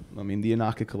want to. I mean, the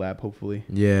Inaka collab. Hopefully,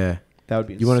 Yeah. that would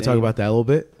be. You want to talk insane. about that a little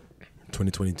bit?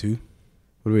 2022,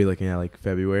 What are we looking at? Like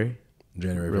February?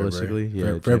 January, Realistically?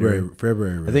 February. Yeah,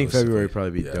 February. I think February realistically. would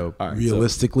probably be Yeah. dope. All right,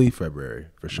 Realistically, February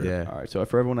for sure. Yeah. All right. So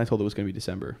for everyone, I told it was going to be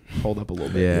December. Hold up a little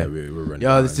bit. Yeah. We're running. Yo,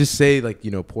 let's behind. just say like,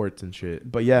 ports and shit.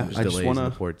 But yeah, There's I just delays want in the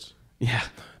to. ports. Yeah.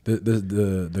 the I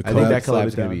think that collab. collab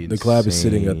is gonna be The collab is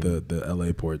sitting at insane. the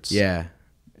LA ports. Yeah.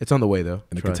 It's on the way though.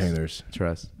 in the Trust. containers.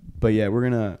 Trust. But yeah, we're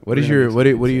gonna. What we're is gonna your make what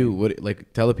do something you insane.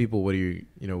 like? Tell the people what are you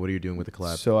doing with the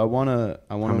collab? So I wanna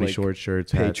How many like shorts,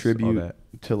 shirts, pay hats, all tribute that.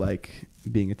 to like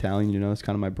being Italian. You know, it's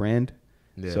kind of my brand.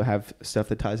 Yeah. So I have stuff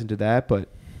that ties into that. But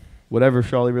whatever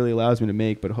Charlie really allows me to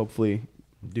make. But hopefully,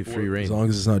 Do free reign, As long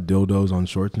as it's not dildos on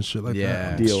shorts and shit like Yeah.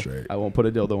 that. I'm deal. Straight. I won't put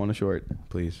a dildo on a short.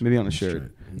 please. Maybe on a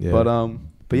shirt. Straight. Yeah.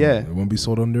 But yeah, It won't be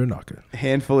sold under a knocker.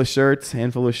 handful of shirts,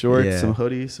 handful of shorts, Yeah. some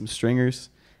hoodies, some stringers,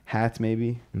 hats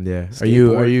maybe. Yeah. Are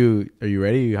Skateboard. you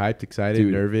ready? Are you hyped, excited,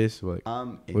 Dude. nervous? What?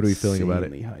 I'm What are we feeling about it?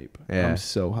 insanely hype. Yeah. I'm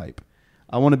so hype.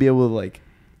 I want to be able to like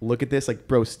look at this like,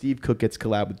 bro, Steve Cook gets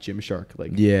collab with Gymshark.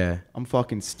 Like, Yeah. I'm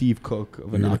fucking Steve Cook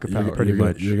of You're gonna- Inaka you're- Power. pretty you're gonna-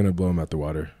 much. You're gonna blow him out the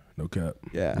water. No cap.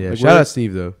 Yeah. Yeah. Like, Shout we're- out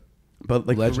Steve though. But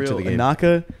like Legend for to real, the game.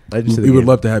 Inaka. Legend to the We would game.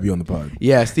 love to have you on the pod.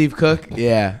 Yeah, Steve Cook.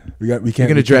 Yeah. We can't. You're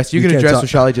gonna address. You're we gonna can't address talk- what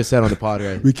Charlie just said on the pod,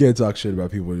 right? We can't talk shit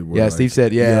about people. We're Yeah, like, Steve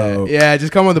said, yeah, yo, yeah,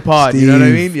 just come on the pod. You know what I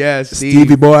Steve. mean? Yeah, Steve.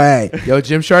 Stevie boy. Yo,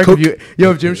 Gymshark. Cook. If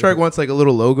Gymshark wants like a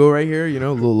little logo right here, a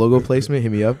little logo placement,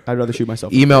 hit me up. I'd rather shoot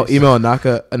myself. in the Email face.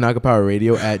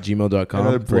 inakapowerradio@gmail.com I'd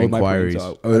rather for blow my inquiries. brains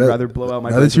out. Oh, I'd that- rather blow out my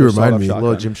now brains that you with a remind sawed-off me- shotgun.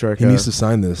 Little Gymshark. He needs to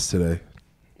sign this today.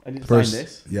 I need to First, sign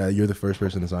this. yeah, you're the first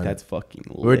person to sign That's it. fucking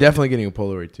lit. We're definitely getting a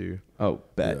Polaroid too. Oh,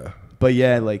 bet. Yeah. But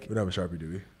yeah, like We don't have a Sharpie,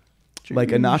 do we?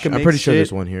 Inaka makes I'm pretty sure shit.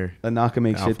 there's one here. Inaka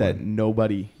makes shit that Alpha.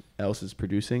 nobody else is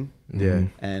producing, Yeah.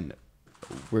 and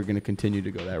we're gonna continue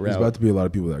to go that There's route. about to be a lot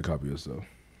of people that copy us, though.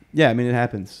 Yeah, I mean it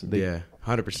happens. Yeah.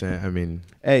 100%. I mean,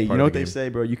 Hey, you Part know of what the they game. say,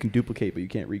 bro? You can duplicate, but you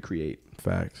can't recreate.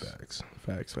 facts. Facts.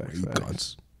 Facts. You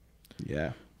cunts.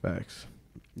 Yeah. Facts.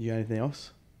 You got anything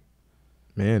else?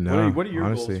 Man, no. What are your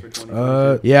honestly. goals for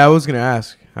 2022? Yeah, I was gonna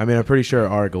ask. I mean, I'm pretty sure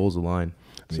our goals align.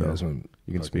 So that's what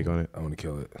you can speak on it. I want to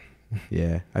kill it.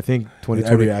 Yeah, I think In 2020.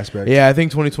 every aspect. Yeah, I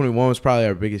think 2021 was probably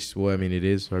our biggest. Well, I mean, it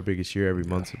is our biggest year. Every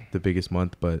month's the biggest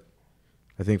month, but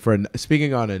I think for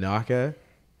speaking on Inaka,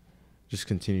 just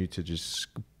continue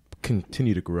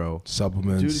to grow.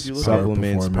 Supplements, Dude, if you look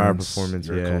at- Power Performance,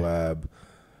 your yeah. collab,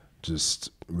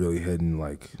 just really hitting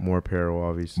like More apparel,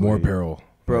 obviously. more apparel,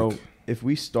 Bro, Like, if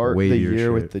we start the weightier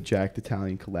year with shit. the Jacked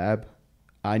Italian collab,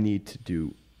 I need to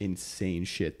do insane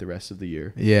shit the rest of the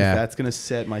year. Yeah. That's gonna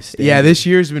set my standard. Yeah, this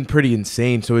year's been pretty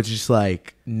insane. So it's just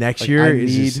like next Like, year I it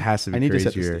just need- has to be I need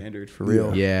crazier. to set the standard for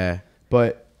real. Yeah.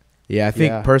 But Yeah, I think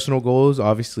Yeah. personal goals,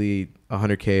 obviously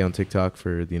 100K on TikTok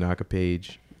for the Inaka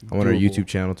page. I want our Doable. YouTube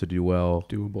channel to do well.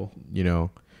 doable. You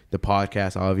know, the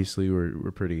podcast, obviously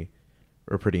we're pretty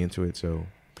into it. So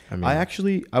I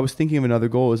mean, I was thinking of another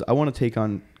goal is I want to take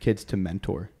on kids to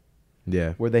mentor,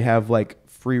 yeah. where they have like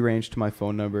free range to my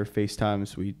phone number,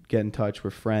 FaceTimes, we get in touch, we're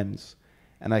friends,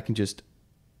 and I can just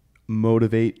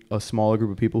motivate a smaller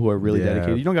group of people who are really Yeah.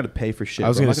 dedicated. You don't got to pay for shit. I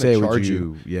was bro. I'm gonna not say, charge would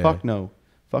you? Yeah. Fuck no,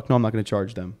 I'm not gonna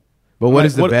charge them. But what Like,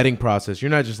 is the what- vetting process? You're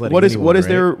not just letting. What is anyone,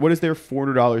 right? their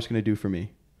 $400 gonna do for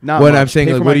me? Not What much. I'm saying,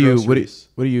 Pay like, for what my do you groceries.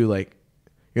 like?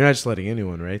 You're not just letting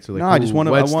anyone, right? So like, No, I just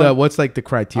wanna- what's like the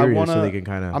criteria so wanna- they can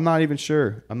kind of. I'm not even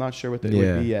sure. I'm not sure what they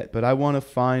Yeah. would be yet, but I want to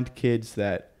find kids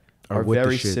that Are are with the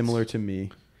very shits. similar to me,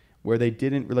 where they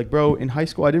didn't like, bro. In high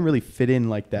school, I didn't really fit in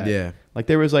like that. Yeah. Like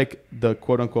there was like the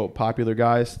quote unquote popular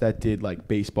guys that did like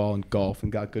baseball and golf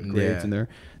and got good grades, Yeah. and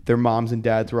their moms and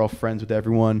dads were all friends with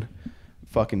everyone,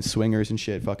 fucking swingers and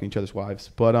shit, fucking each other's wives.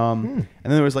 But and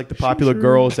then there was like the popular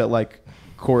girls that like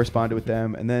corresponded with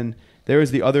them, and then there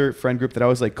was the other friend group that I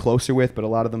was like closer with, but a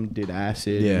lot of them did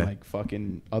acid Yeah. and like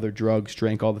fucking other drugs,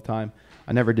 drank all the time.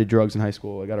 I never did drugs in high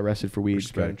school. I got arrested for weed, got in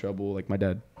Respect. trouble. Like my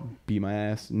dad beat my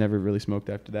ass. Never really smoked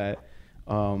after that.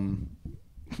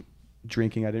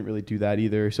 Drinking, I didn't really do that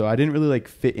either. So I didn't really like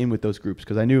fit in with those groups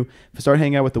because I knew if I started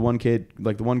hanging out with the one kid,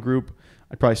 like the one group,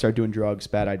 I'd probably start doing drugs.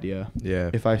 Bad idea.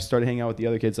 Yeah. If I started hanging out with the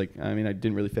other kids, like I mean, I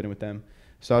didn't really fit in with them.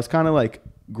 So I was kind of like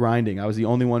grinding. I was the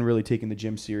only one really taking the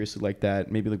gym seriously like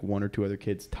that. Maybe like one or two other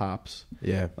kids tops.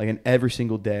 Yeah. Like, and every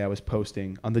single day I was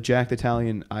posting on the Jacked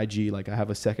Italian IG. Like I have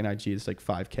a second IG. It's like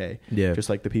 5K. Yeah. Just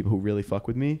like the people who really fuck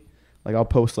with me. Like I'll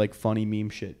post like funny meme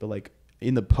shit, but like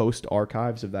in the post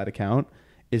archives of that account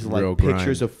is like Real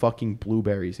pictures grind. of fucking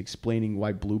blueberries explaining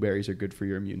why blueberries are good for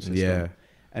your immune system. Yeah.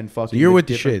 And fucking So you're with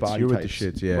the different shits. body You're with the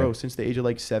types. shits, yeah. Bro, since the age of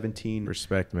like 17,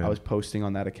 Respect, man. I was posting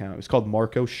on that account. It was called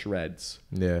Marco Shreds.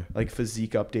 Yeah. Like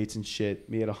physique updates and shit.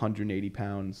 Me at 180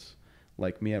 pounds.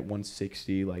 Like me at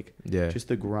 160. Like Yeah. just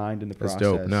the grind and the That's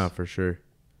process. dope. No, for sure.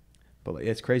 But like,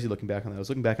 it's crazy looking back on that. I was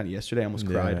looking back on it yesterday. I almost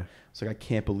cried. Yeah. It's like I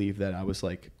can't believe that I was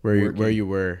like Where working. you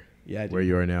were, Yeah, dude. where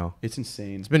you are now. It's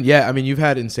insane. It's been I mean, you've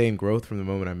had insane growth from the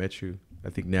moment I met you. I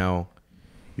think now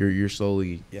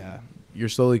you're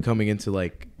slowly coming into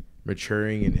like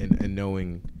maturing and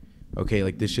knowing, okay,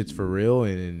 like this shit's for real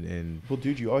and Well,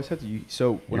 dude, you always have to.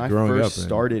 So when you're I growing first up, man.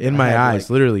 started, in I my had, eyes, like-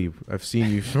 literally, I've seen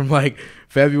you from like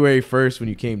February 1st when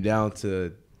you came down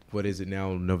to what is it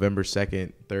now, November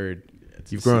 2nd, 3rd.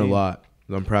 You've grown a insane. lot.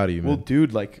 I'm proud of you, man. Well,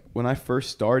 dude, like when I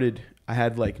first started, I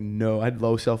had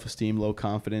low self-esteem, low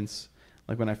confidence.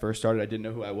 Like when I first started, I didn't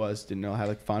know who I was, didn't know how to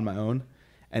like find my own.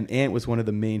 And Ant was one of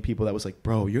the main people that was like,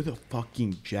 bro, you're the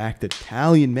fucking Jacked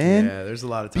Italian, man. Yeah, there's a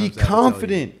lot of Be times I had to tell you.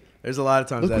 confident. There's a lot of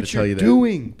times Look I had what to tell you're you that.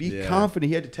 doing. Be Yeah. confident.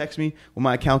 He had to text me when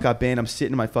my account got banned. I'm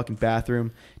sitting in my fucking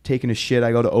bathroom taking a shit.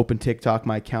 I go to open TikTok.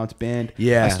 My account's banned.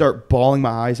 Yeah. I start bawling my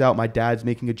eyes out. My dad's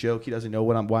making a joke. He doesn't know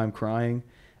why I'm crying.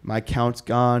 My account's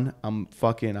gone.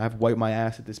 I've wiped my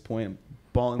ass at this point. I'm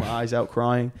bawling my eyes out,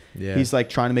 crying. Yeah. He's like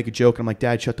trying to make a joke. And I'm like,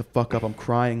 Dad, shut the fuck up. I'm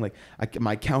crying. Like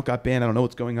my account got banned. I don't know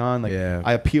what's going on. Like Yeah.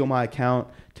 I appeal my account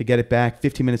to get it back.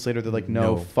 15 minutes later, they're like,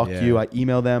 no, fuck yeah. you. I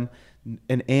email them.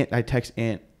 And I text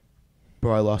Ant,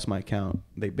 bro, I lost my account.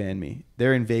 They banned me.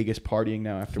 They're in Vegas partying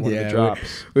now after one of the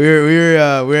drops. We were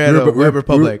at a Web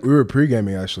Republic. We were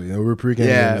pre-gaming actually. We were pre-gaming.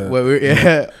 Yeah, in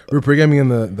we were pre-gaming in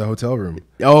the hotel room.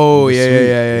 Oh It was yeah, sweet.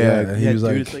 yeah. And he Yeah, was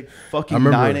dude, like, it's like fucking I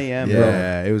remember- 9 a.m. bro.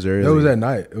 Yeah, it was early. it was at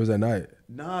night. It was at night.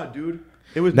 Nah, dude.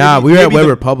 It was Nah, maybe- we were at maybe Web the-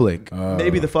 Republic.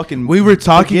 Maybe the fucking. We were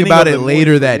talking beginning about of it the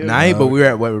later morning that for you. night, but we were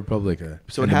at Web Republic.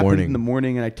 So in it the happened morning. in the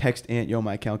morning, and I text Ant, yo,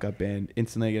 my account got banned.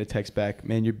 Instantly, I get a text back,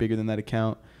 man, you're bigger than that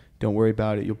account. Don't worry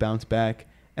about it. You'll bounce back.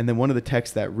 And then one of the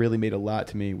texts that really made a lot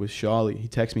to me was Shawley. He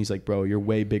texted me, he's like, bro, you're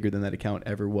way bigger than that account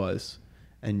ever was,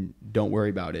 and don't worry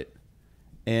about it.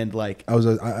 And like,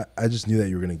 I just knew that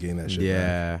you were gonna gain that shit.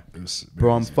 Yeah. Back. It was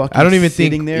bro, I'm easy. fucking. I don't even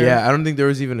sitting think. there. Yeah, I don't think there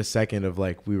was even a second of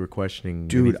like we were questioning.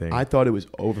 Dude, anything. I thought it was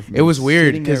over. For me. It was weird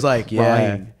Sitting there 'cause, like,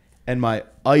 crying, and my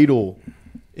idol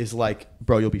is like,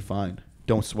 bro, you'll be fine.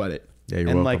 Don't sweat it. Yeah, you're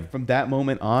and welcome. like from that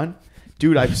moment on,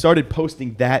 dude, I started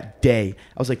posting that day.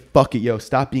 I was like, fuck it, yo,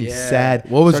 stop being sad.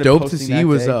 What was Started dope to posting see that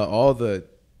was day. all the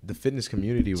fitness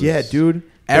community. Was, Yeah, dude.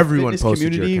 The Everyone fitness posted your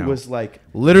community account. was like,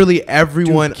 Literally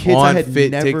everyone dude, kids I on had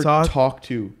Fit never TikTok talked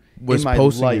to was in my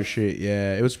posting life. your shit.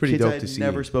 Yeah, it was pretty Kids dope I had to see.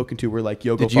 never spoken to were like,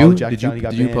 yo, go Did follow you? Jack Did you? Johnny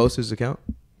got Did you banned. post his account?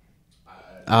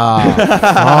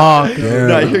 Damn.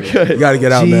 No, you're good. You gotta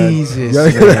get out, man. Jesus, You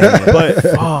gotta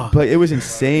get man. But it was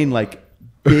insane. Like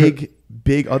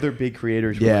other big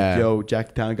creators were Yeah. like, yo,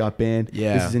 Jack Town got banned.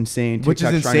 Yeah. This is insane. Which is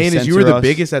TikTok's trying to insane is you were censor the us.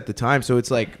 biggest at the time, so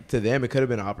it's like to them it could have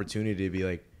been an opportunity to be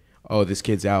like, oh, this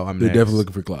kid's out. I'm They're next. definitely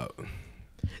looking for clout.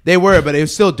 They were, but it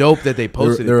was still dope that they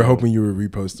posted. They were it, though. hoping you would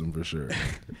repost them for sure.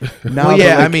 Nah, Well, but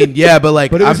yeah, like, I mean, yeah, but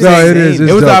like, But it I'm was saying No, it is. it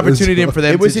It's was the dope. opportunity It's for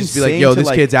them It to was just be like, insane yo, to, this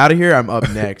like- kid's out of here. I'm up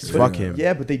next. Fuck him.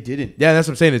 Yeah, but they didn't. Yeah, that's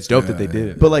what I'm saying. It's dope that they Yeah. did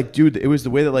it. But like, dude, it was the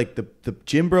way that like the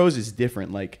gym bros is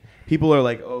different. Like people are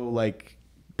like, oh, like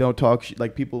don't talk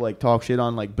like people like talk shit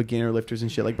on like beginner lifters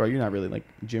and shit. Like, bro, you're not really like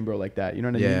gym bro like that. You know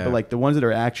what I mean? Yeah. But like the ones that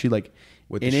are actually like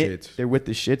With in the it, shits. they're with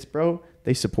the shits, bro.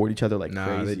 They support each other like Nah,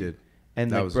 crazy. they did. And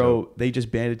That like, was bro, dope. they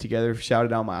just banded together,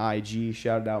 shouted out my IG,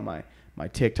 shouted out my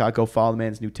TikTok. Go follow the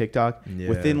man's new TikTok. Yeah.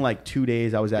 Within like 2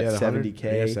 days, I was at Yeah, the 70K.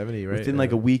 yeah, 70, right? Within Yeah.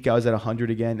 like a week, I was at 100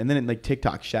 again. And then like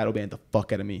TikTok shadow banned the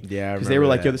fuck out of me. Yeah, I because they were remember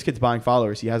like, yo, that. this kid's buying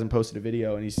followers. He hasn't posted a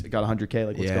video and he's got 100K.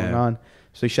 Like, what's Yeah. going on?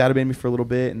 So they shadow banned me for a little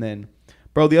bit. And then,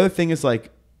 bro, the other thing is like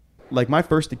my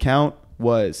first account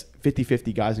was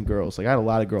 50-50 guys and girls. Like I had a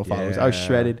lot of girl followers. I was Yeah.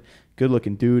 shredded, good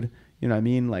looking dude. You know what I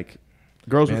mean? Like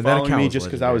girls Man, were that following account me was just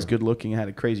because I was legendary. good looking. I had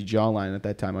a crazy jawline at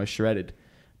that time. I was shredded.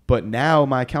 But now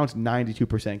my account's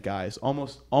 92% guys.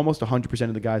 Almost 100%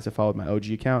 of the guys that followed my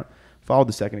OG account followed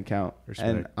the second account. Respect.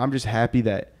 And I'm just happy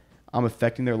that I'm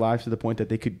affecting their lives to the point that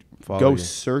they could Follow go you.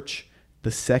 search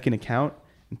the second account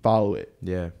and follow it.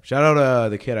 Yeah. Shout out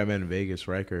the kid I met in Vegas,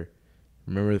 Riker.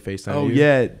 Remember the FaceTime? Oh dude?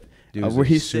 yeah. Dude was Where a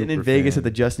he's sitting in super Vegas fan. at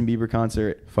the Justin Bieber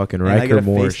concert. Fucking And I get Riker a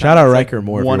Moore. FaceTime. Shout out It's like Riker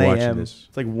Moore if 1 you're watching a.m. this.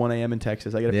 It's like 1 a.m. in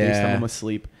Texas. I get a Yeah. FaceTime. I'm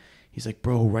asleep. He's like,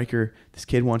 bro, Riker, this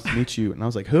kid wants to meet you. And I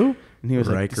was like, who? And he was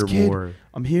like, Riker this kid, Moore.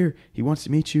 I'm here. He wants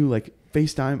to meet you. Like,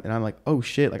 FaceTime. And I'm like, oh,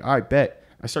 shit. Like, all right, bet.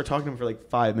 I start talking to him for like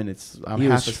 5 minutes. I'm He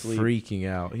half was asleep. freaking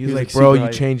out. He He was was, like, like, bro, super you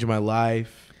hyped. changed my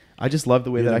life. I just love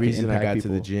the way You're that the I can reason I impact got people.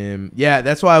 to the gym. Yeah,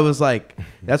 that's why I was like,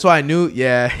 that's why I knew.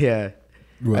 Yeah.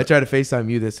 What? I tried to FaceTime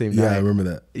you that same Yeah, night. I remember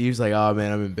that. He was like, oh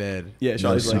man, I'm in bed. Yeah,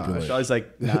 Charlie's super like, late. Charlie's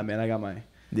like, nah, man, I got my.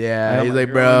 Yeah, I'm he's like, like,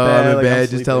 "You're bro, I'm in like, bed, I'm just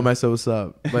sleeping." telling myself what's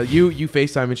up. But you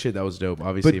FaceTime and shit, that was dope.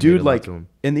 Obviously, But it meant dude, a lot like, to him.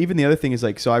 and even the other thing is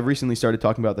like, so I recently started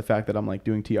talking about the fact that I'm like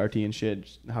doing TRT and shit.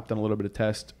 Just hopped on a little bit of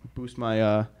test, boost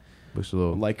my Push a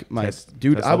little, like my test I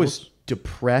was levels?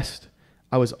 depressed.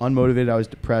 I was unmotivated. I was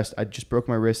depressed. I just broke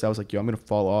my wrist. I was like, yo, I'm gonna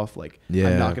fall off. Like, Yeah.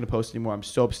 I'm not gonna post anymore. I'm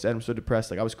so upset. I'm so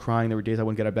depressed. Like, I was crying. There were days I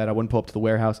wouldn't get out of bed. I wouldn't pull up to the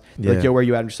warehouse. They're like, Yeah. yo, where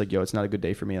you at? I'm just like, yo, it's not a good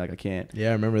day for me. Like, I can't. Yeah,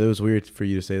 I remember that was weird for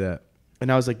you to say that. And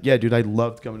I was like, yeah, dude, I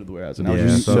loved coming to the warehouse. And I was Yeah,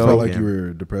 just So so I so, felt like yeah. you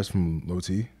were depressed from low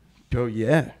T. oh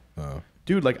yeah,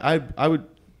 dude. Like, I would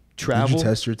travel. Did you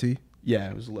test your T? Yeah,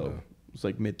 it was low. It was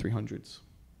like mid 300s.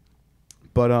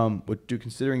 But dude,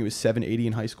 considering it was 780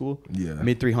 in high school, Yeah.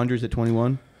 mid 300s at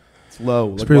 21, it's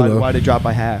low. It's Like, pretty why, low. why'd it drop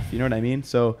by half? You know what I mean?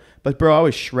 So, but bro, I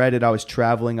was shredded. I was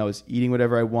traveling. I was eating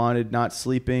whatever I wanted, not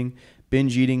sleeping,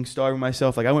 binge eating, starving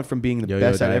myself. Like, I went from being the Yo-yo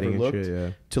best I ever dieting and looked shit, yeah.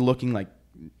 to looking like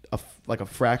a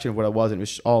fraction of what I was. And it was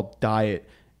just all diet,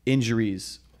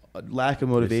 injuries, lack of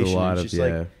motivation. lot It's of- just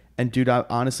yeah. like, and dude, I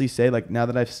honestly say, like, now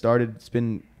that I've started, it's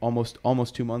been almost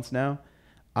 2 months now.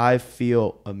 I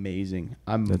feel amazing.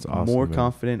 I'm That's awesome, more man.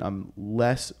 confident. I'm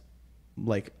less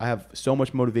like, I have so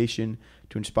much motivation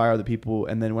to inspire other people.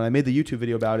 And then when I made the YouTube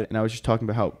video about it, and I was just talking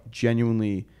about how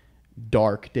genuinely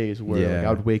dark days were. Like, Yeah.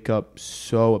 I would wake up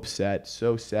so upset,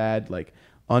 so sad, like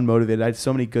unmotivated. I had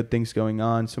so many good things going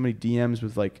on, so many DMs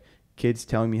with like kids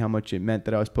telling me how much it meant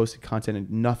that I was posting content, and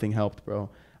nothing helped, bro.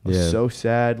 I was Yeah. so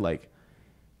sad. Like,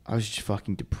 I was just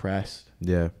fucking depressed.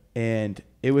 Yeah. And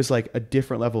it was like a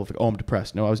different level of like, oh, I'm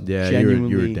depressed. No, I was Yeah, genuinely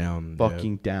you were down. yeah.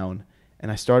 fucking down.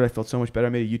 And I felt so much better. I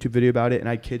made a YouTube video about it, and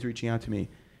I had kids reaching out to me.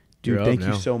 Dude, You're up thank you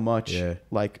now. so much, Yeah.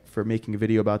 like, for making a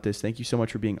video about this. Thank you so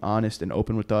much for being honest and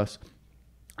open with us.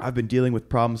 I've been dealing with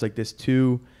problems like this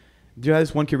too. Dude, I had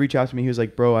this one kid reach out to me. He was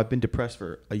like, bro, I've been depressed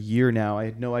for a year now. I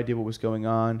had no idea what was going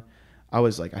on. I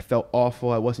was like, I felt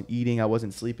awful. I wasn't eating. I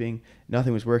wasn't sleeping.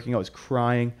 Nothing was working. I was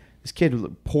crying. This kid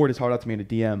poured his heart out to me in a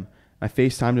DM. I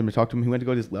FaceTimed him to talk to him. He went to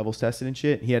go to his levels tested and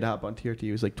shit. He had to hop on TRT.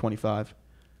 He was like 25.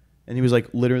 and he was like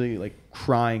literally like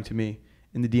crying to me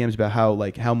in the DMs about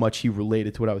how much he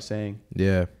related to what I was saying.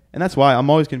 Yeah. And that's why I'm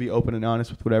always gonna be open and honest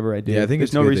with whatever I do. Yeah, I think there's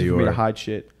it's no good reason that for you me to are. hide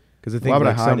shit. Because I think Why would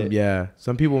like I hide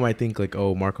some people might think like,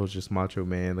 oh, Marco's just macho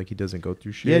man, like he doesn't go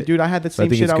through shit. Yeah, dude, I had the So I same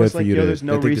think shit. it's I good was for like, you yo, to. there's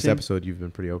no I think this reason. episode you've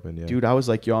been pretty open. Yeah. Dude, I was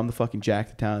like, yo, I'm the fucking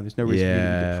Jack of town. There's no reason for me to be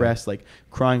Yeah. depressed. Like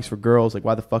crying's for girls. Like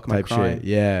why the fuck am I Type crying? shit.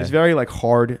 Yeah. It's very like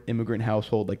hard immigrant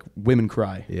household. Like women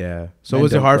cry. Yeah. So Men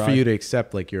was it don't hard cry. for you to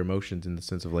accept like your emotions in the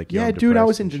sense of like, yo, Yeah, I'm dude, I depressed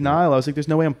was in and shit? denial. I was like, there's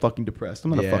no way I'm fucking depressed. I'm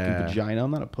not a Yeah. fucking vagina.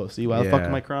 I'm not a pussy. Why the fuck Yeah.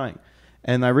 am I crying?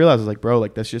 And I realized, I was like, bro,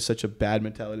 like that's just such a bad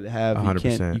mentality to have.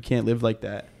 100%. You can't live like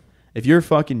that. If you're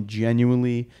fucking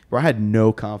genuinely, where I had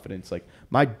no confidence, like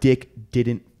my dick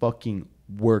didn't fucking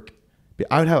work.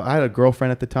 I had a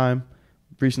girlfriend at the time,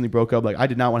 recently broke up. Like I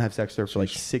did not want to have sex with her for like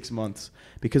 6 months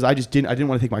because I didn't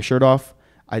want to take my shirt off.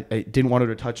 I didn't want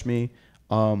her to touch me.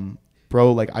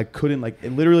 Bro, like I couldn't, like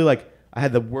it literally, like I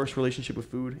had the worst relationship with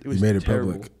food. It was You made it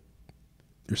terrible. public.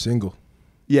 You're single.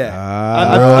 Yeah.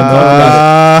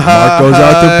 Marco's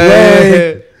out to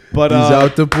play. But He's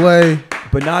out to play.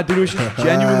 but nah, dude, it was just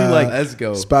genuinely like, let's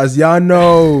go.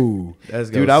 Spaziano. Let's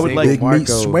go. Dude, I would Single like Big Marco. meat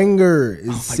swinger is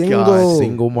my single. God,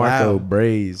 Single Marco Wow.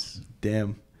 Braze.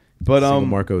 damn. But Single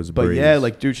Marco's but braised. yeah,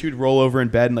 like dude, she would roll over in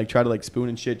bed and like try to like spoon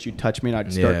and shit. She'd touch me and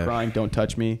I'd start Yeah. crying. Don't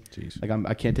touch me. Jeez. Like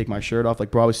I can't take my shirt off.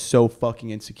 Like bro, I was so fucking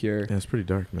insecure. Yeah, it's pretty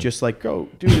dark, man. Just like, go,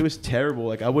 dude, it was terrible.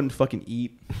 Like I wouldn't fucking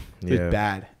eat. It Yeah. was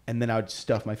bad. And then I would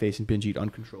stuff my face and binge eat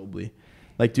uncontrollably.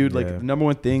 Like, dude, like Yeah. the number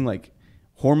one thing, like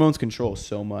hormones control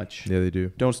so much. Yeah, they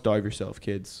do. Don't starve yourself,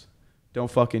 kids.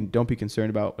 Don't be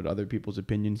concerned about what other people's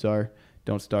opinions are.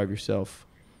 Don't starve yourself.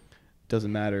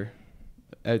 Doesn't matter.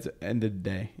 At the end of the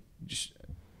day, just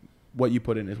what you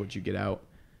put in is what you get out.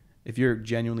 If you're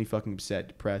genuinely fucking upset,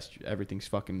 depressed, everything's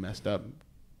fucking messed up,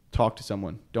 talk to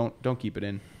someone. Don't keep it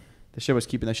in. The shit was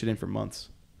keeping that shit in for months.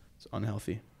 It's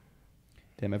unhealthy.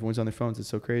 Damn, everyone's on their phones. It's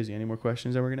so crazy. Any more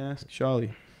questions that we're gonna ask,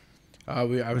 Charlie?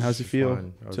 How's it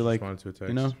feel to like,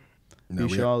 you know, No,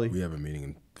 be Charlie? we have a meeting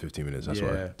in 15 minutes. That's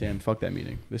Yeah. why. Damn, fuck that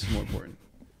meeting. This is more important.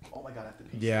 Oh my god, I have to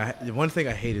pee. Yeah, the one thing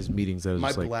I hate is meetings that are My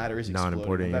just like bladder is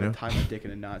non-important, exploding. you I'm know? about to tie my dick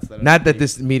in a knot. So that I Not don't that pee.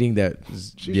 this meeting that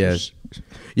is, yes.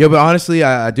 Yo, but honestly,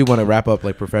 I do want to wrap up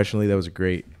like professionally. That was a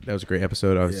great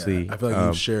episode. Obviously, Yeah, I feel like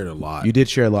you've shared a lot. You did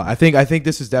share a lot. I think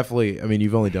this is definitely. I mean,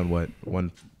 you've only done what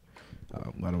one. I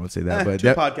don't want to say that, but two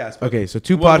podcasts. but okay, so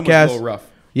 2 one of them was a podcasts. little rough.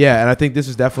 Yeah, and I think this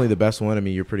is definitely the best one. I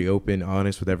mean, you're pretty open,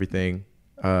 honest with everything.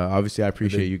 Obviously, I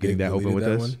appreciate you getting that open with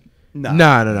us. Nah.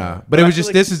 No. But it I was feel just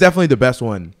like- this is definitely the best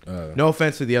one. Uh, No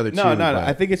offense to the other two. No. but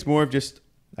I think it's more of just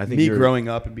I think me you're- growing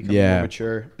up and becoming Yeah. more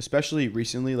mature, especially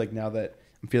recently. Like now that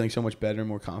I'm feeling so much better and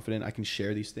more confident, I can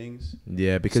share these things.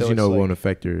 Yeah, because So you know it's it won't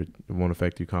affect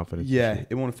your confidence. and Yeah, shit.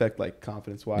 it won't affect like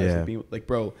confidence wise. Yeah. Like, like,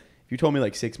 bro, if you told me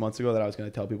like 6 months ago that I was gonna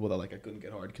tell people that like I couldn't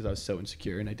get hard because I was so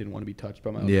insecure and I didn't want to be touched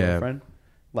by my own Yeah. girlfriend,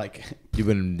 like You've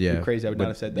been you're yeah crazy. I would but- not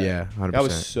have said that. Yeah, 100%. I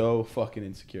was so fucking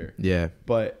insecure. Yeah.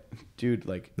 But dude,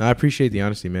 like, No, I appreciate the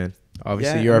honesty, man.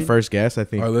 Obviously, Yeah, you're I our mean- first guest. I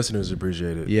think. Our listeners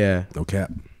appreciate it. Yeah. No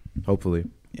cap. Hopefully.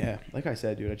 yeah, like I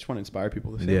said, dude, I just want to inspire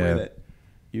people the same Yeah. way that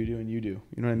you do and you do.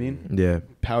 You know what I mean? Yeah.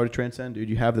 Power to transcend, dude.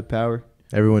 You have the power.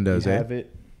 Everyone does, you eh? have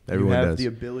it. Everyone you have does. the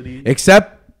ability.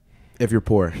 Except if you're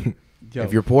poor. Yo,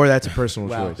 If you're poor, that's a personal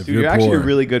wow, choice. dude, you're you're actually a poor.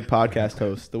 really good podcast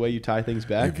host. The way you tie things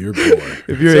back. If you're poor.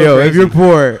 If you're So if you're crazy.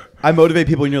 poor, I motivate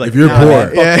people, and you're like, If you're nah, poor.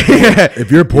 man, fuck yeah, you. yeah.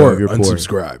 If you're poor, if you're poor.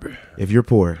 unsubscribe. If you're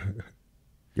poor,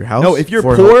 your house. No, if you're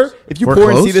Four poor, homes? if you're Four poor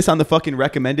and see clothes? this on the fucking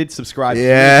recommended, subscribe.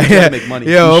 Yeah, You gotta yeah. make money.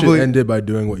 Yo, You should hopefully- end it by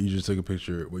doing what you just took a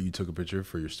picture. What you took a picture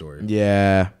for your story.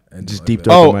 Yeah, And just like deep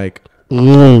that. throat Oh. the mic.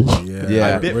 Yeah.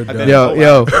 Yeah. We're I done. bet-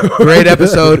 Yo, great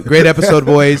episode,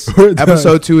 boys. We're done.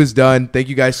 Episode 2 is done. Thank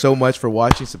you guys so much for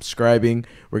watching, subscribing.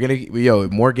 We're gonna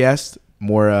more guests,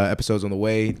 more episodes on the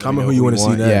way. Let me Comment know who you wanna see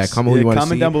want. Yeah, next. comment who you want to see.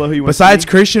 Comment down below who you want. Besides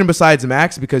Christian, and besides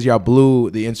Max, because y'all blew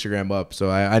the Instagram up. So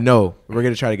I know we're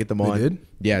gonna try to get them They on. did?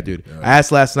 Yeah, dude. Yeah. I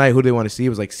asked last night who they want to see. It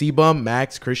was like C-Bum,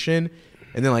 Max, Christian,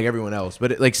 and then like everyone else.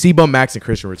 But like C-Bum, Max, and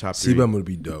Christian were top 3. C-Bum would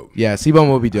be dope. Yeah, C-Bum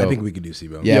would be dope. I think we could do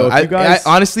C-Bum. Yeah, Yo, if I, you guys-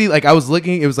 I honestly like. I was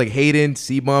looking. It was like Hayden,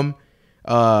 C-Bum.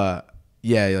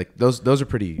 Yeah, like those are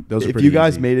pretty. Those are If pretty. you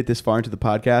guys easy. made it this far into the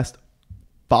podcast,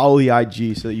 follow the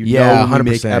IG so that you Yeah, know when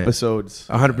we make 100%. episodes.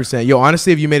 100%. Yo,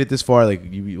 honestly, if you made it this far, like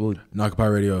you will. Inaka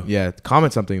Power Radio. Yeah,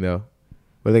 comment something though.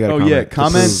 What do they got? Oh, comment? yeah,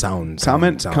 comment- Sound,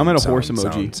 comment a horse sound,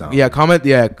 emoji. sound. Yeah, comment.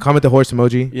 Yeah, comment the horse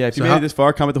emoji. Yeah, if you So made how- it this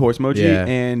far, comment the horse emoji, Yeah.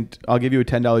 and I'll give you a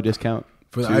 $10 discount.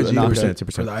 For the to IG, Inaka.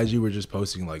 10%. for the IG, we're just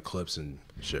posting like clips and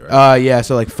shit, right? Yeah,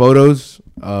 so like photos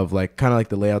of like kind of like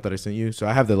the layout that I sent you. So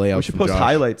I have the layout. We should from post Josh.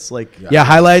 highlights like Yeah,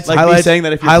 highlights, Like me highlights, saying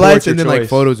that if you're highlights, poor, and it's then your like choice.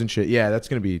 photos and shit. Yeah, that's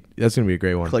gonna be a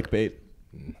great one. clickbait.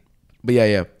 But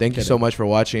yeah. Thank you so much for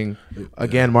watching.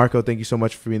 Again, Marco, thank you so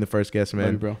much for being the first guest, man.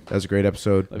 Love you, bro. That was a great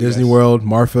episode. Love you Disney guys. World,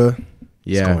 Marfa.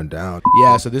 Yeah. It's going down.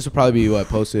 Yeah, so this will probably be what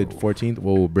posted 14th.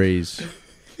 Whoa, Braze.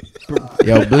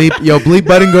 bleep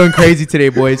button going crazy today,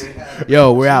 boys.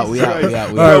 Yo, we're out. We out.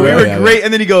 Bro, we were great,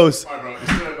 and then he goes. Alright, bro. You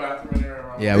still in the bathroom in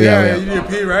here? Yeah, we out. you need to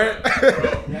pee, right?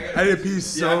 I need to pee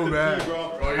so bad.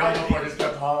 Bro, you don't know what just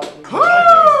kept hot.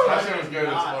 That shit was good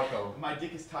as fuck, though. My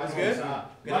dick is tied. Good?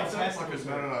 My testicles.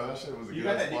 No, that shit was a You good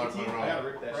got that spot. nicotine? I gotta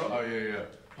rip that shit. Oh, yeah.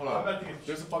 Hold on.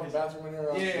 There's a fucking bathroom in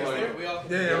here. Yeah, we all.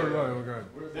 Yeah, we're going.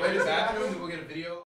 Wait, is bathroom? We'll get a video.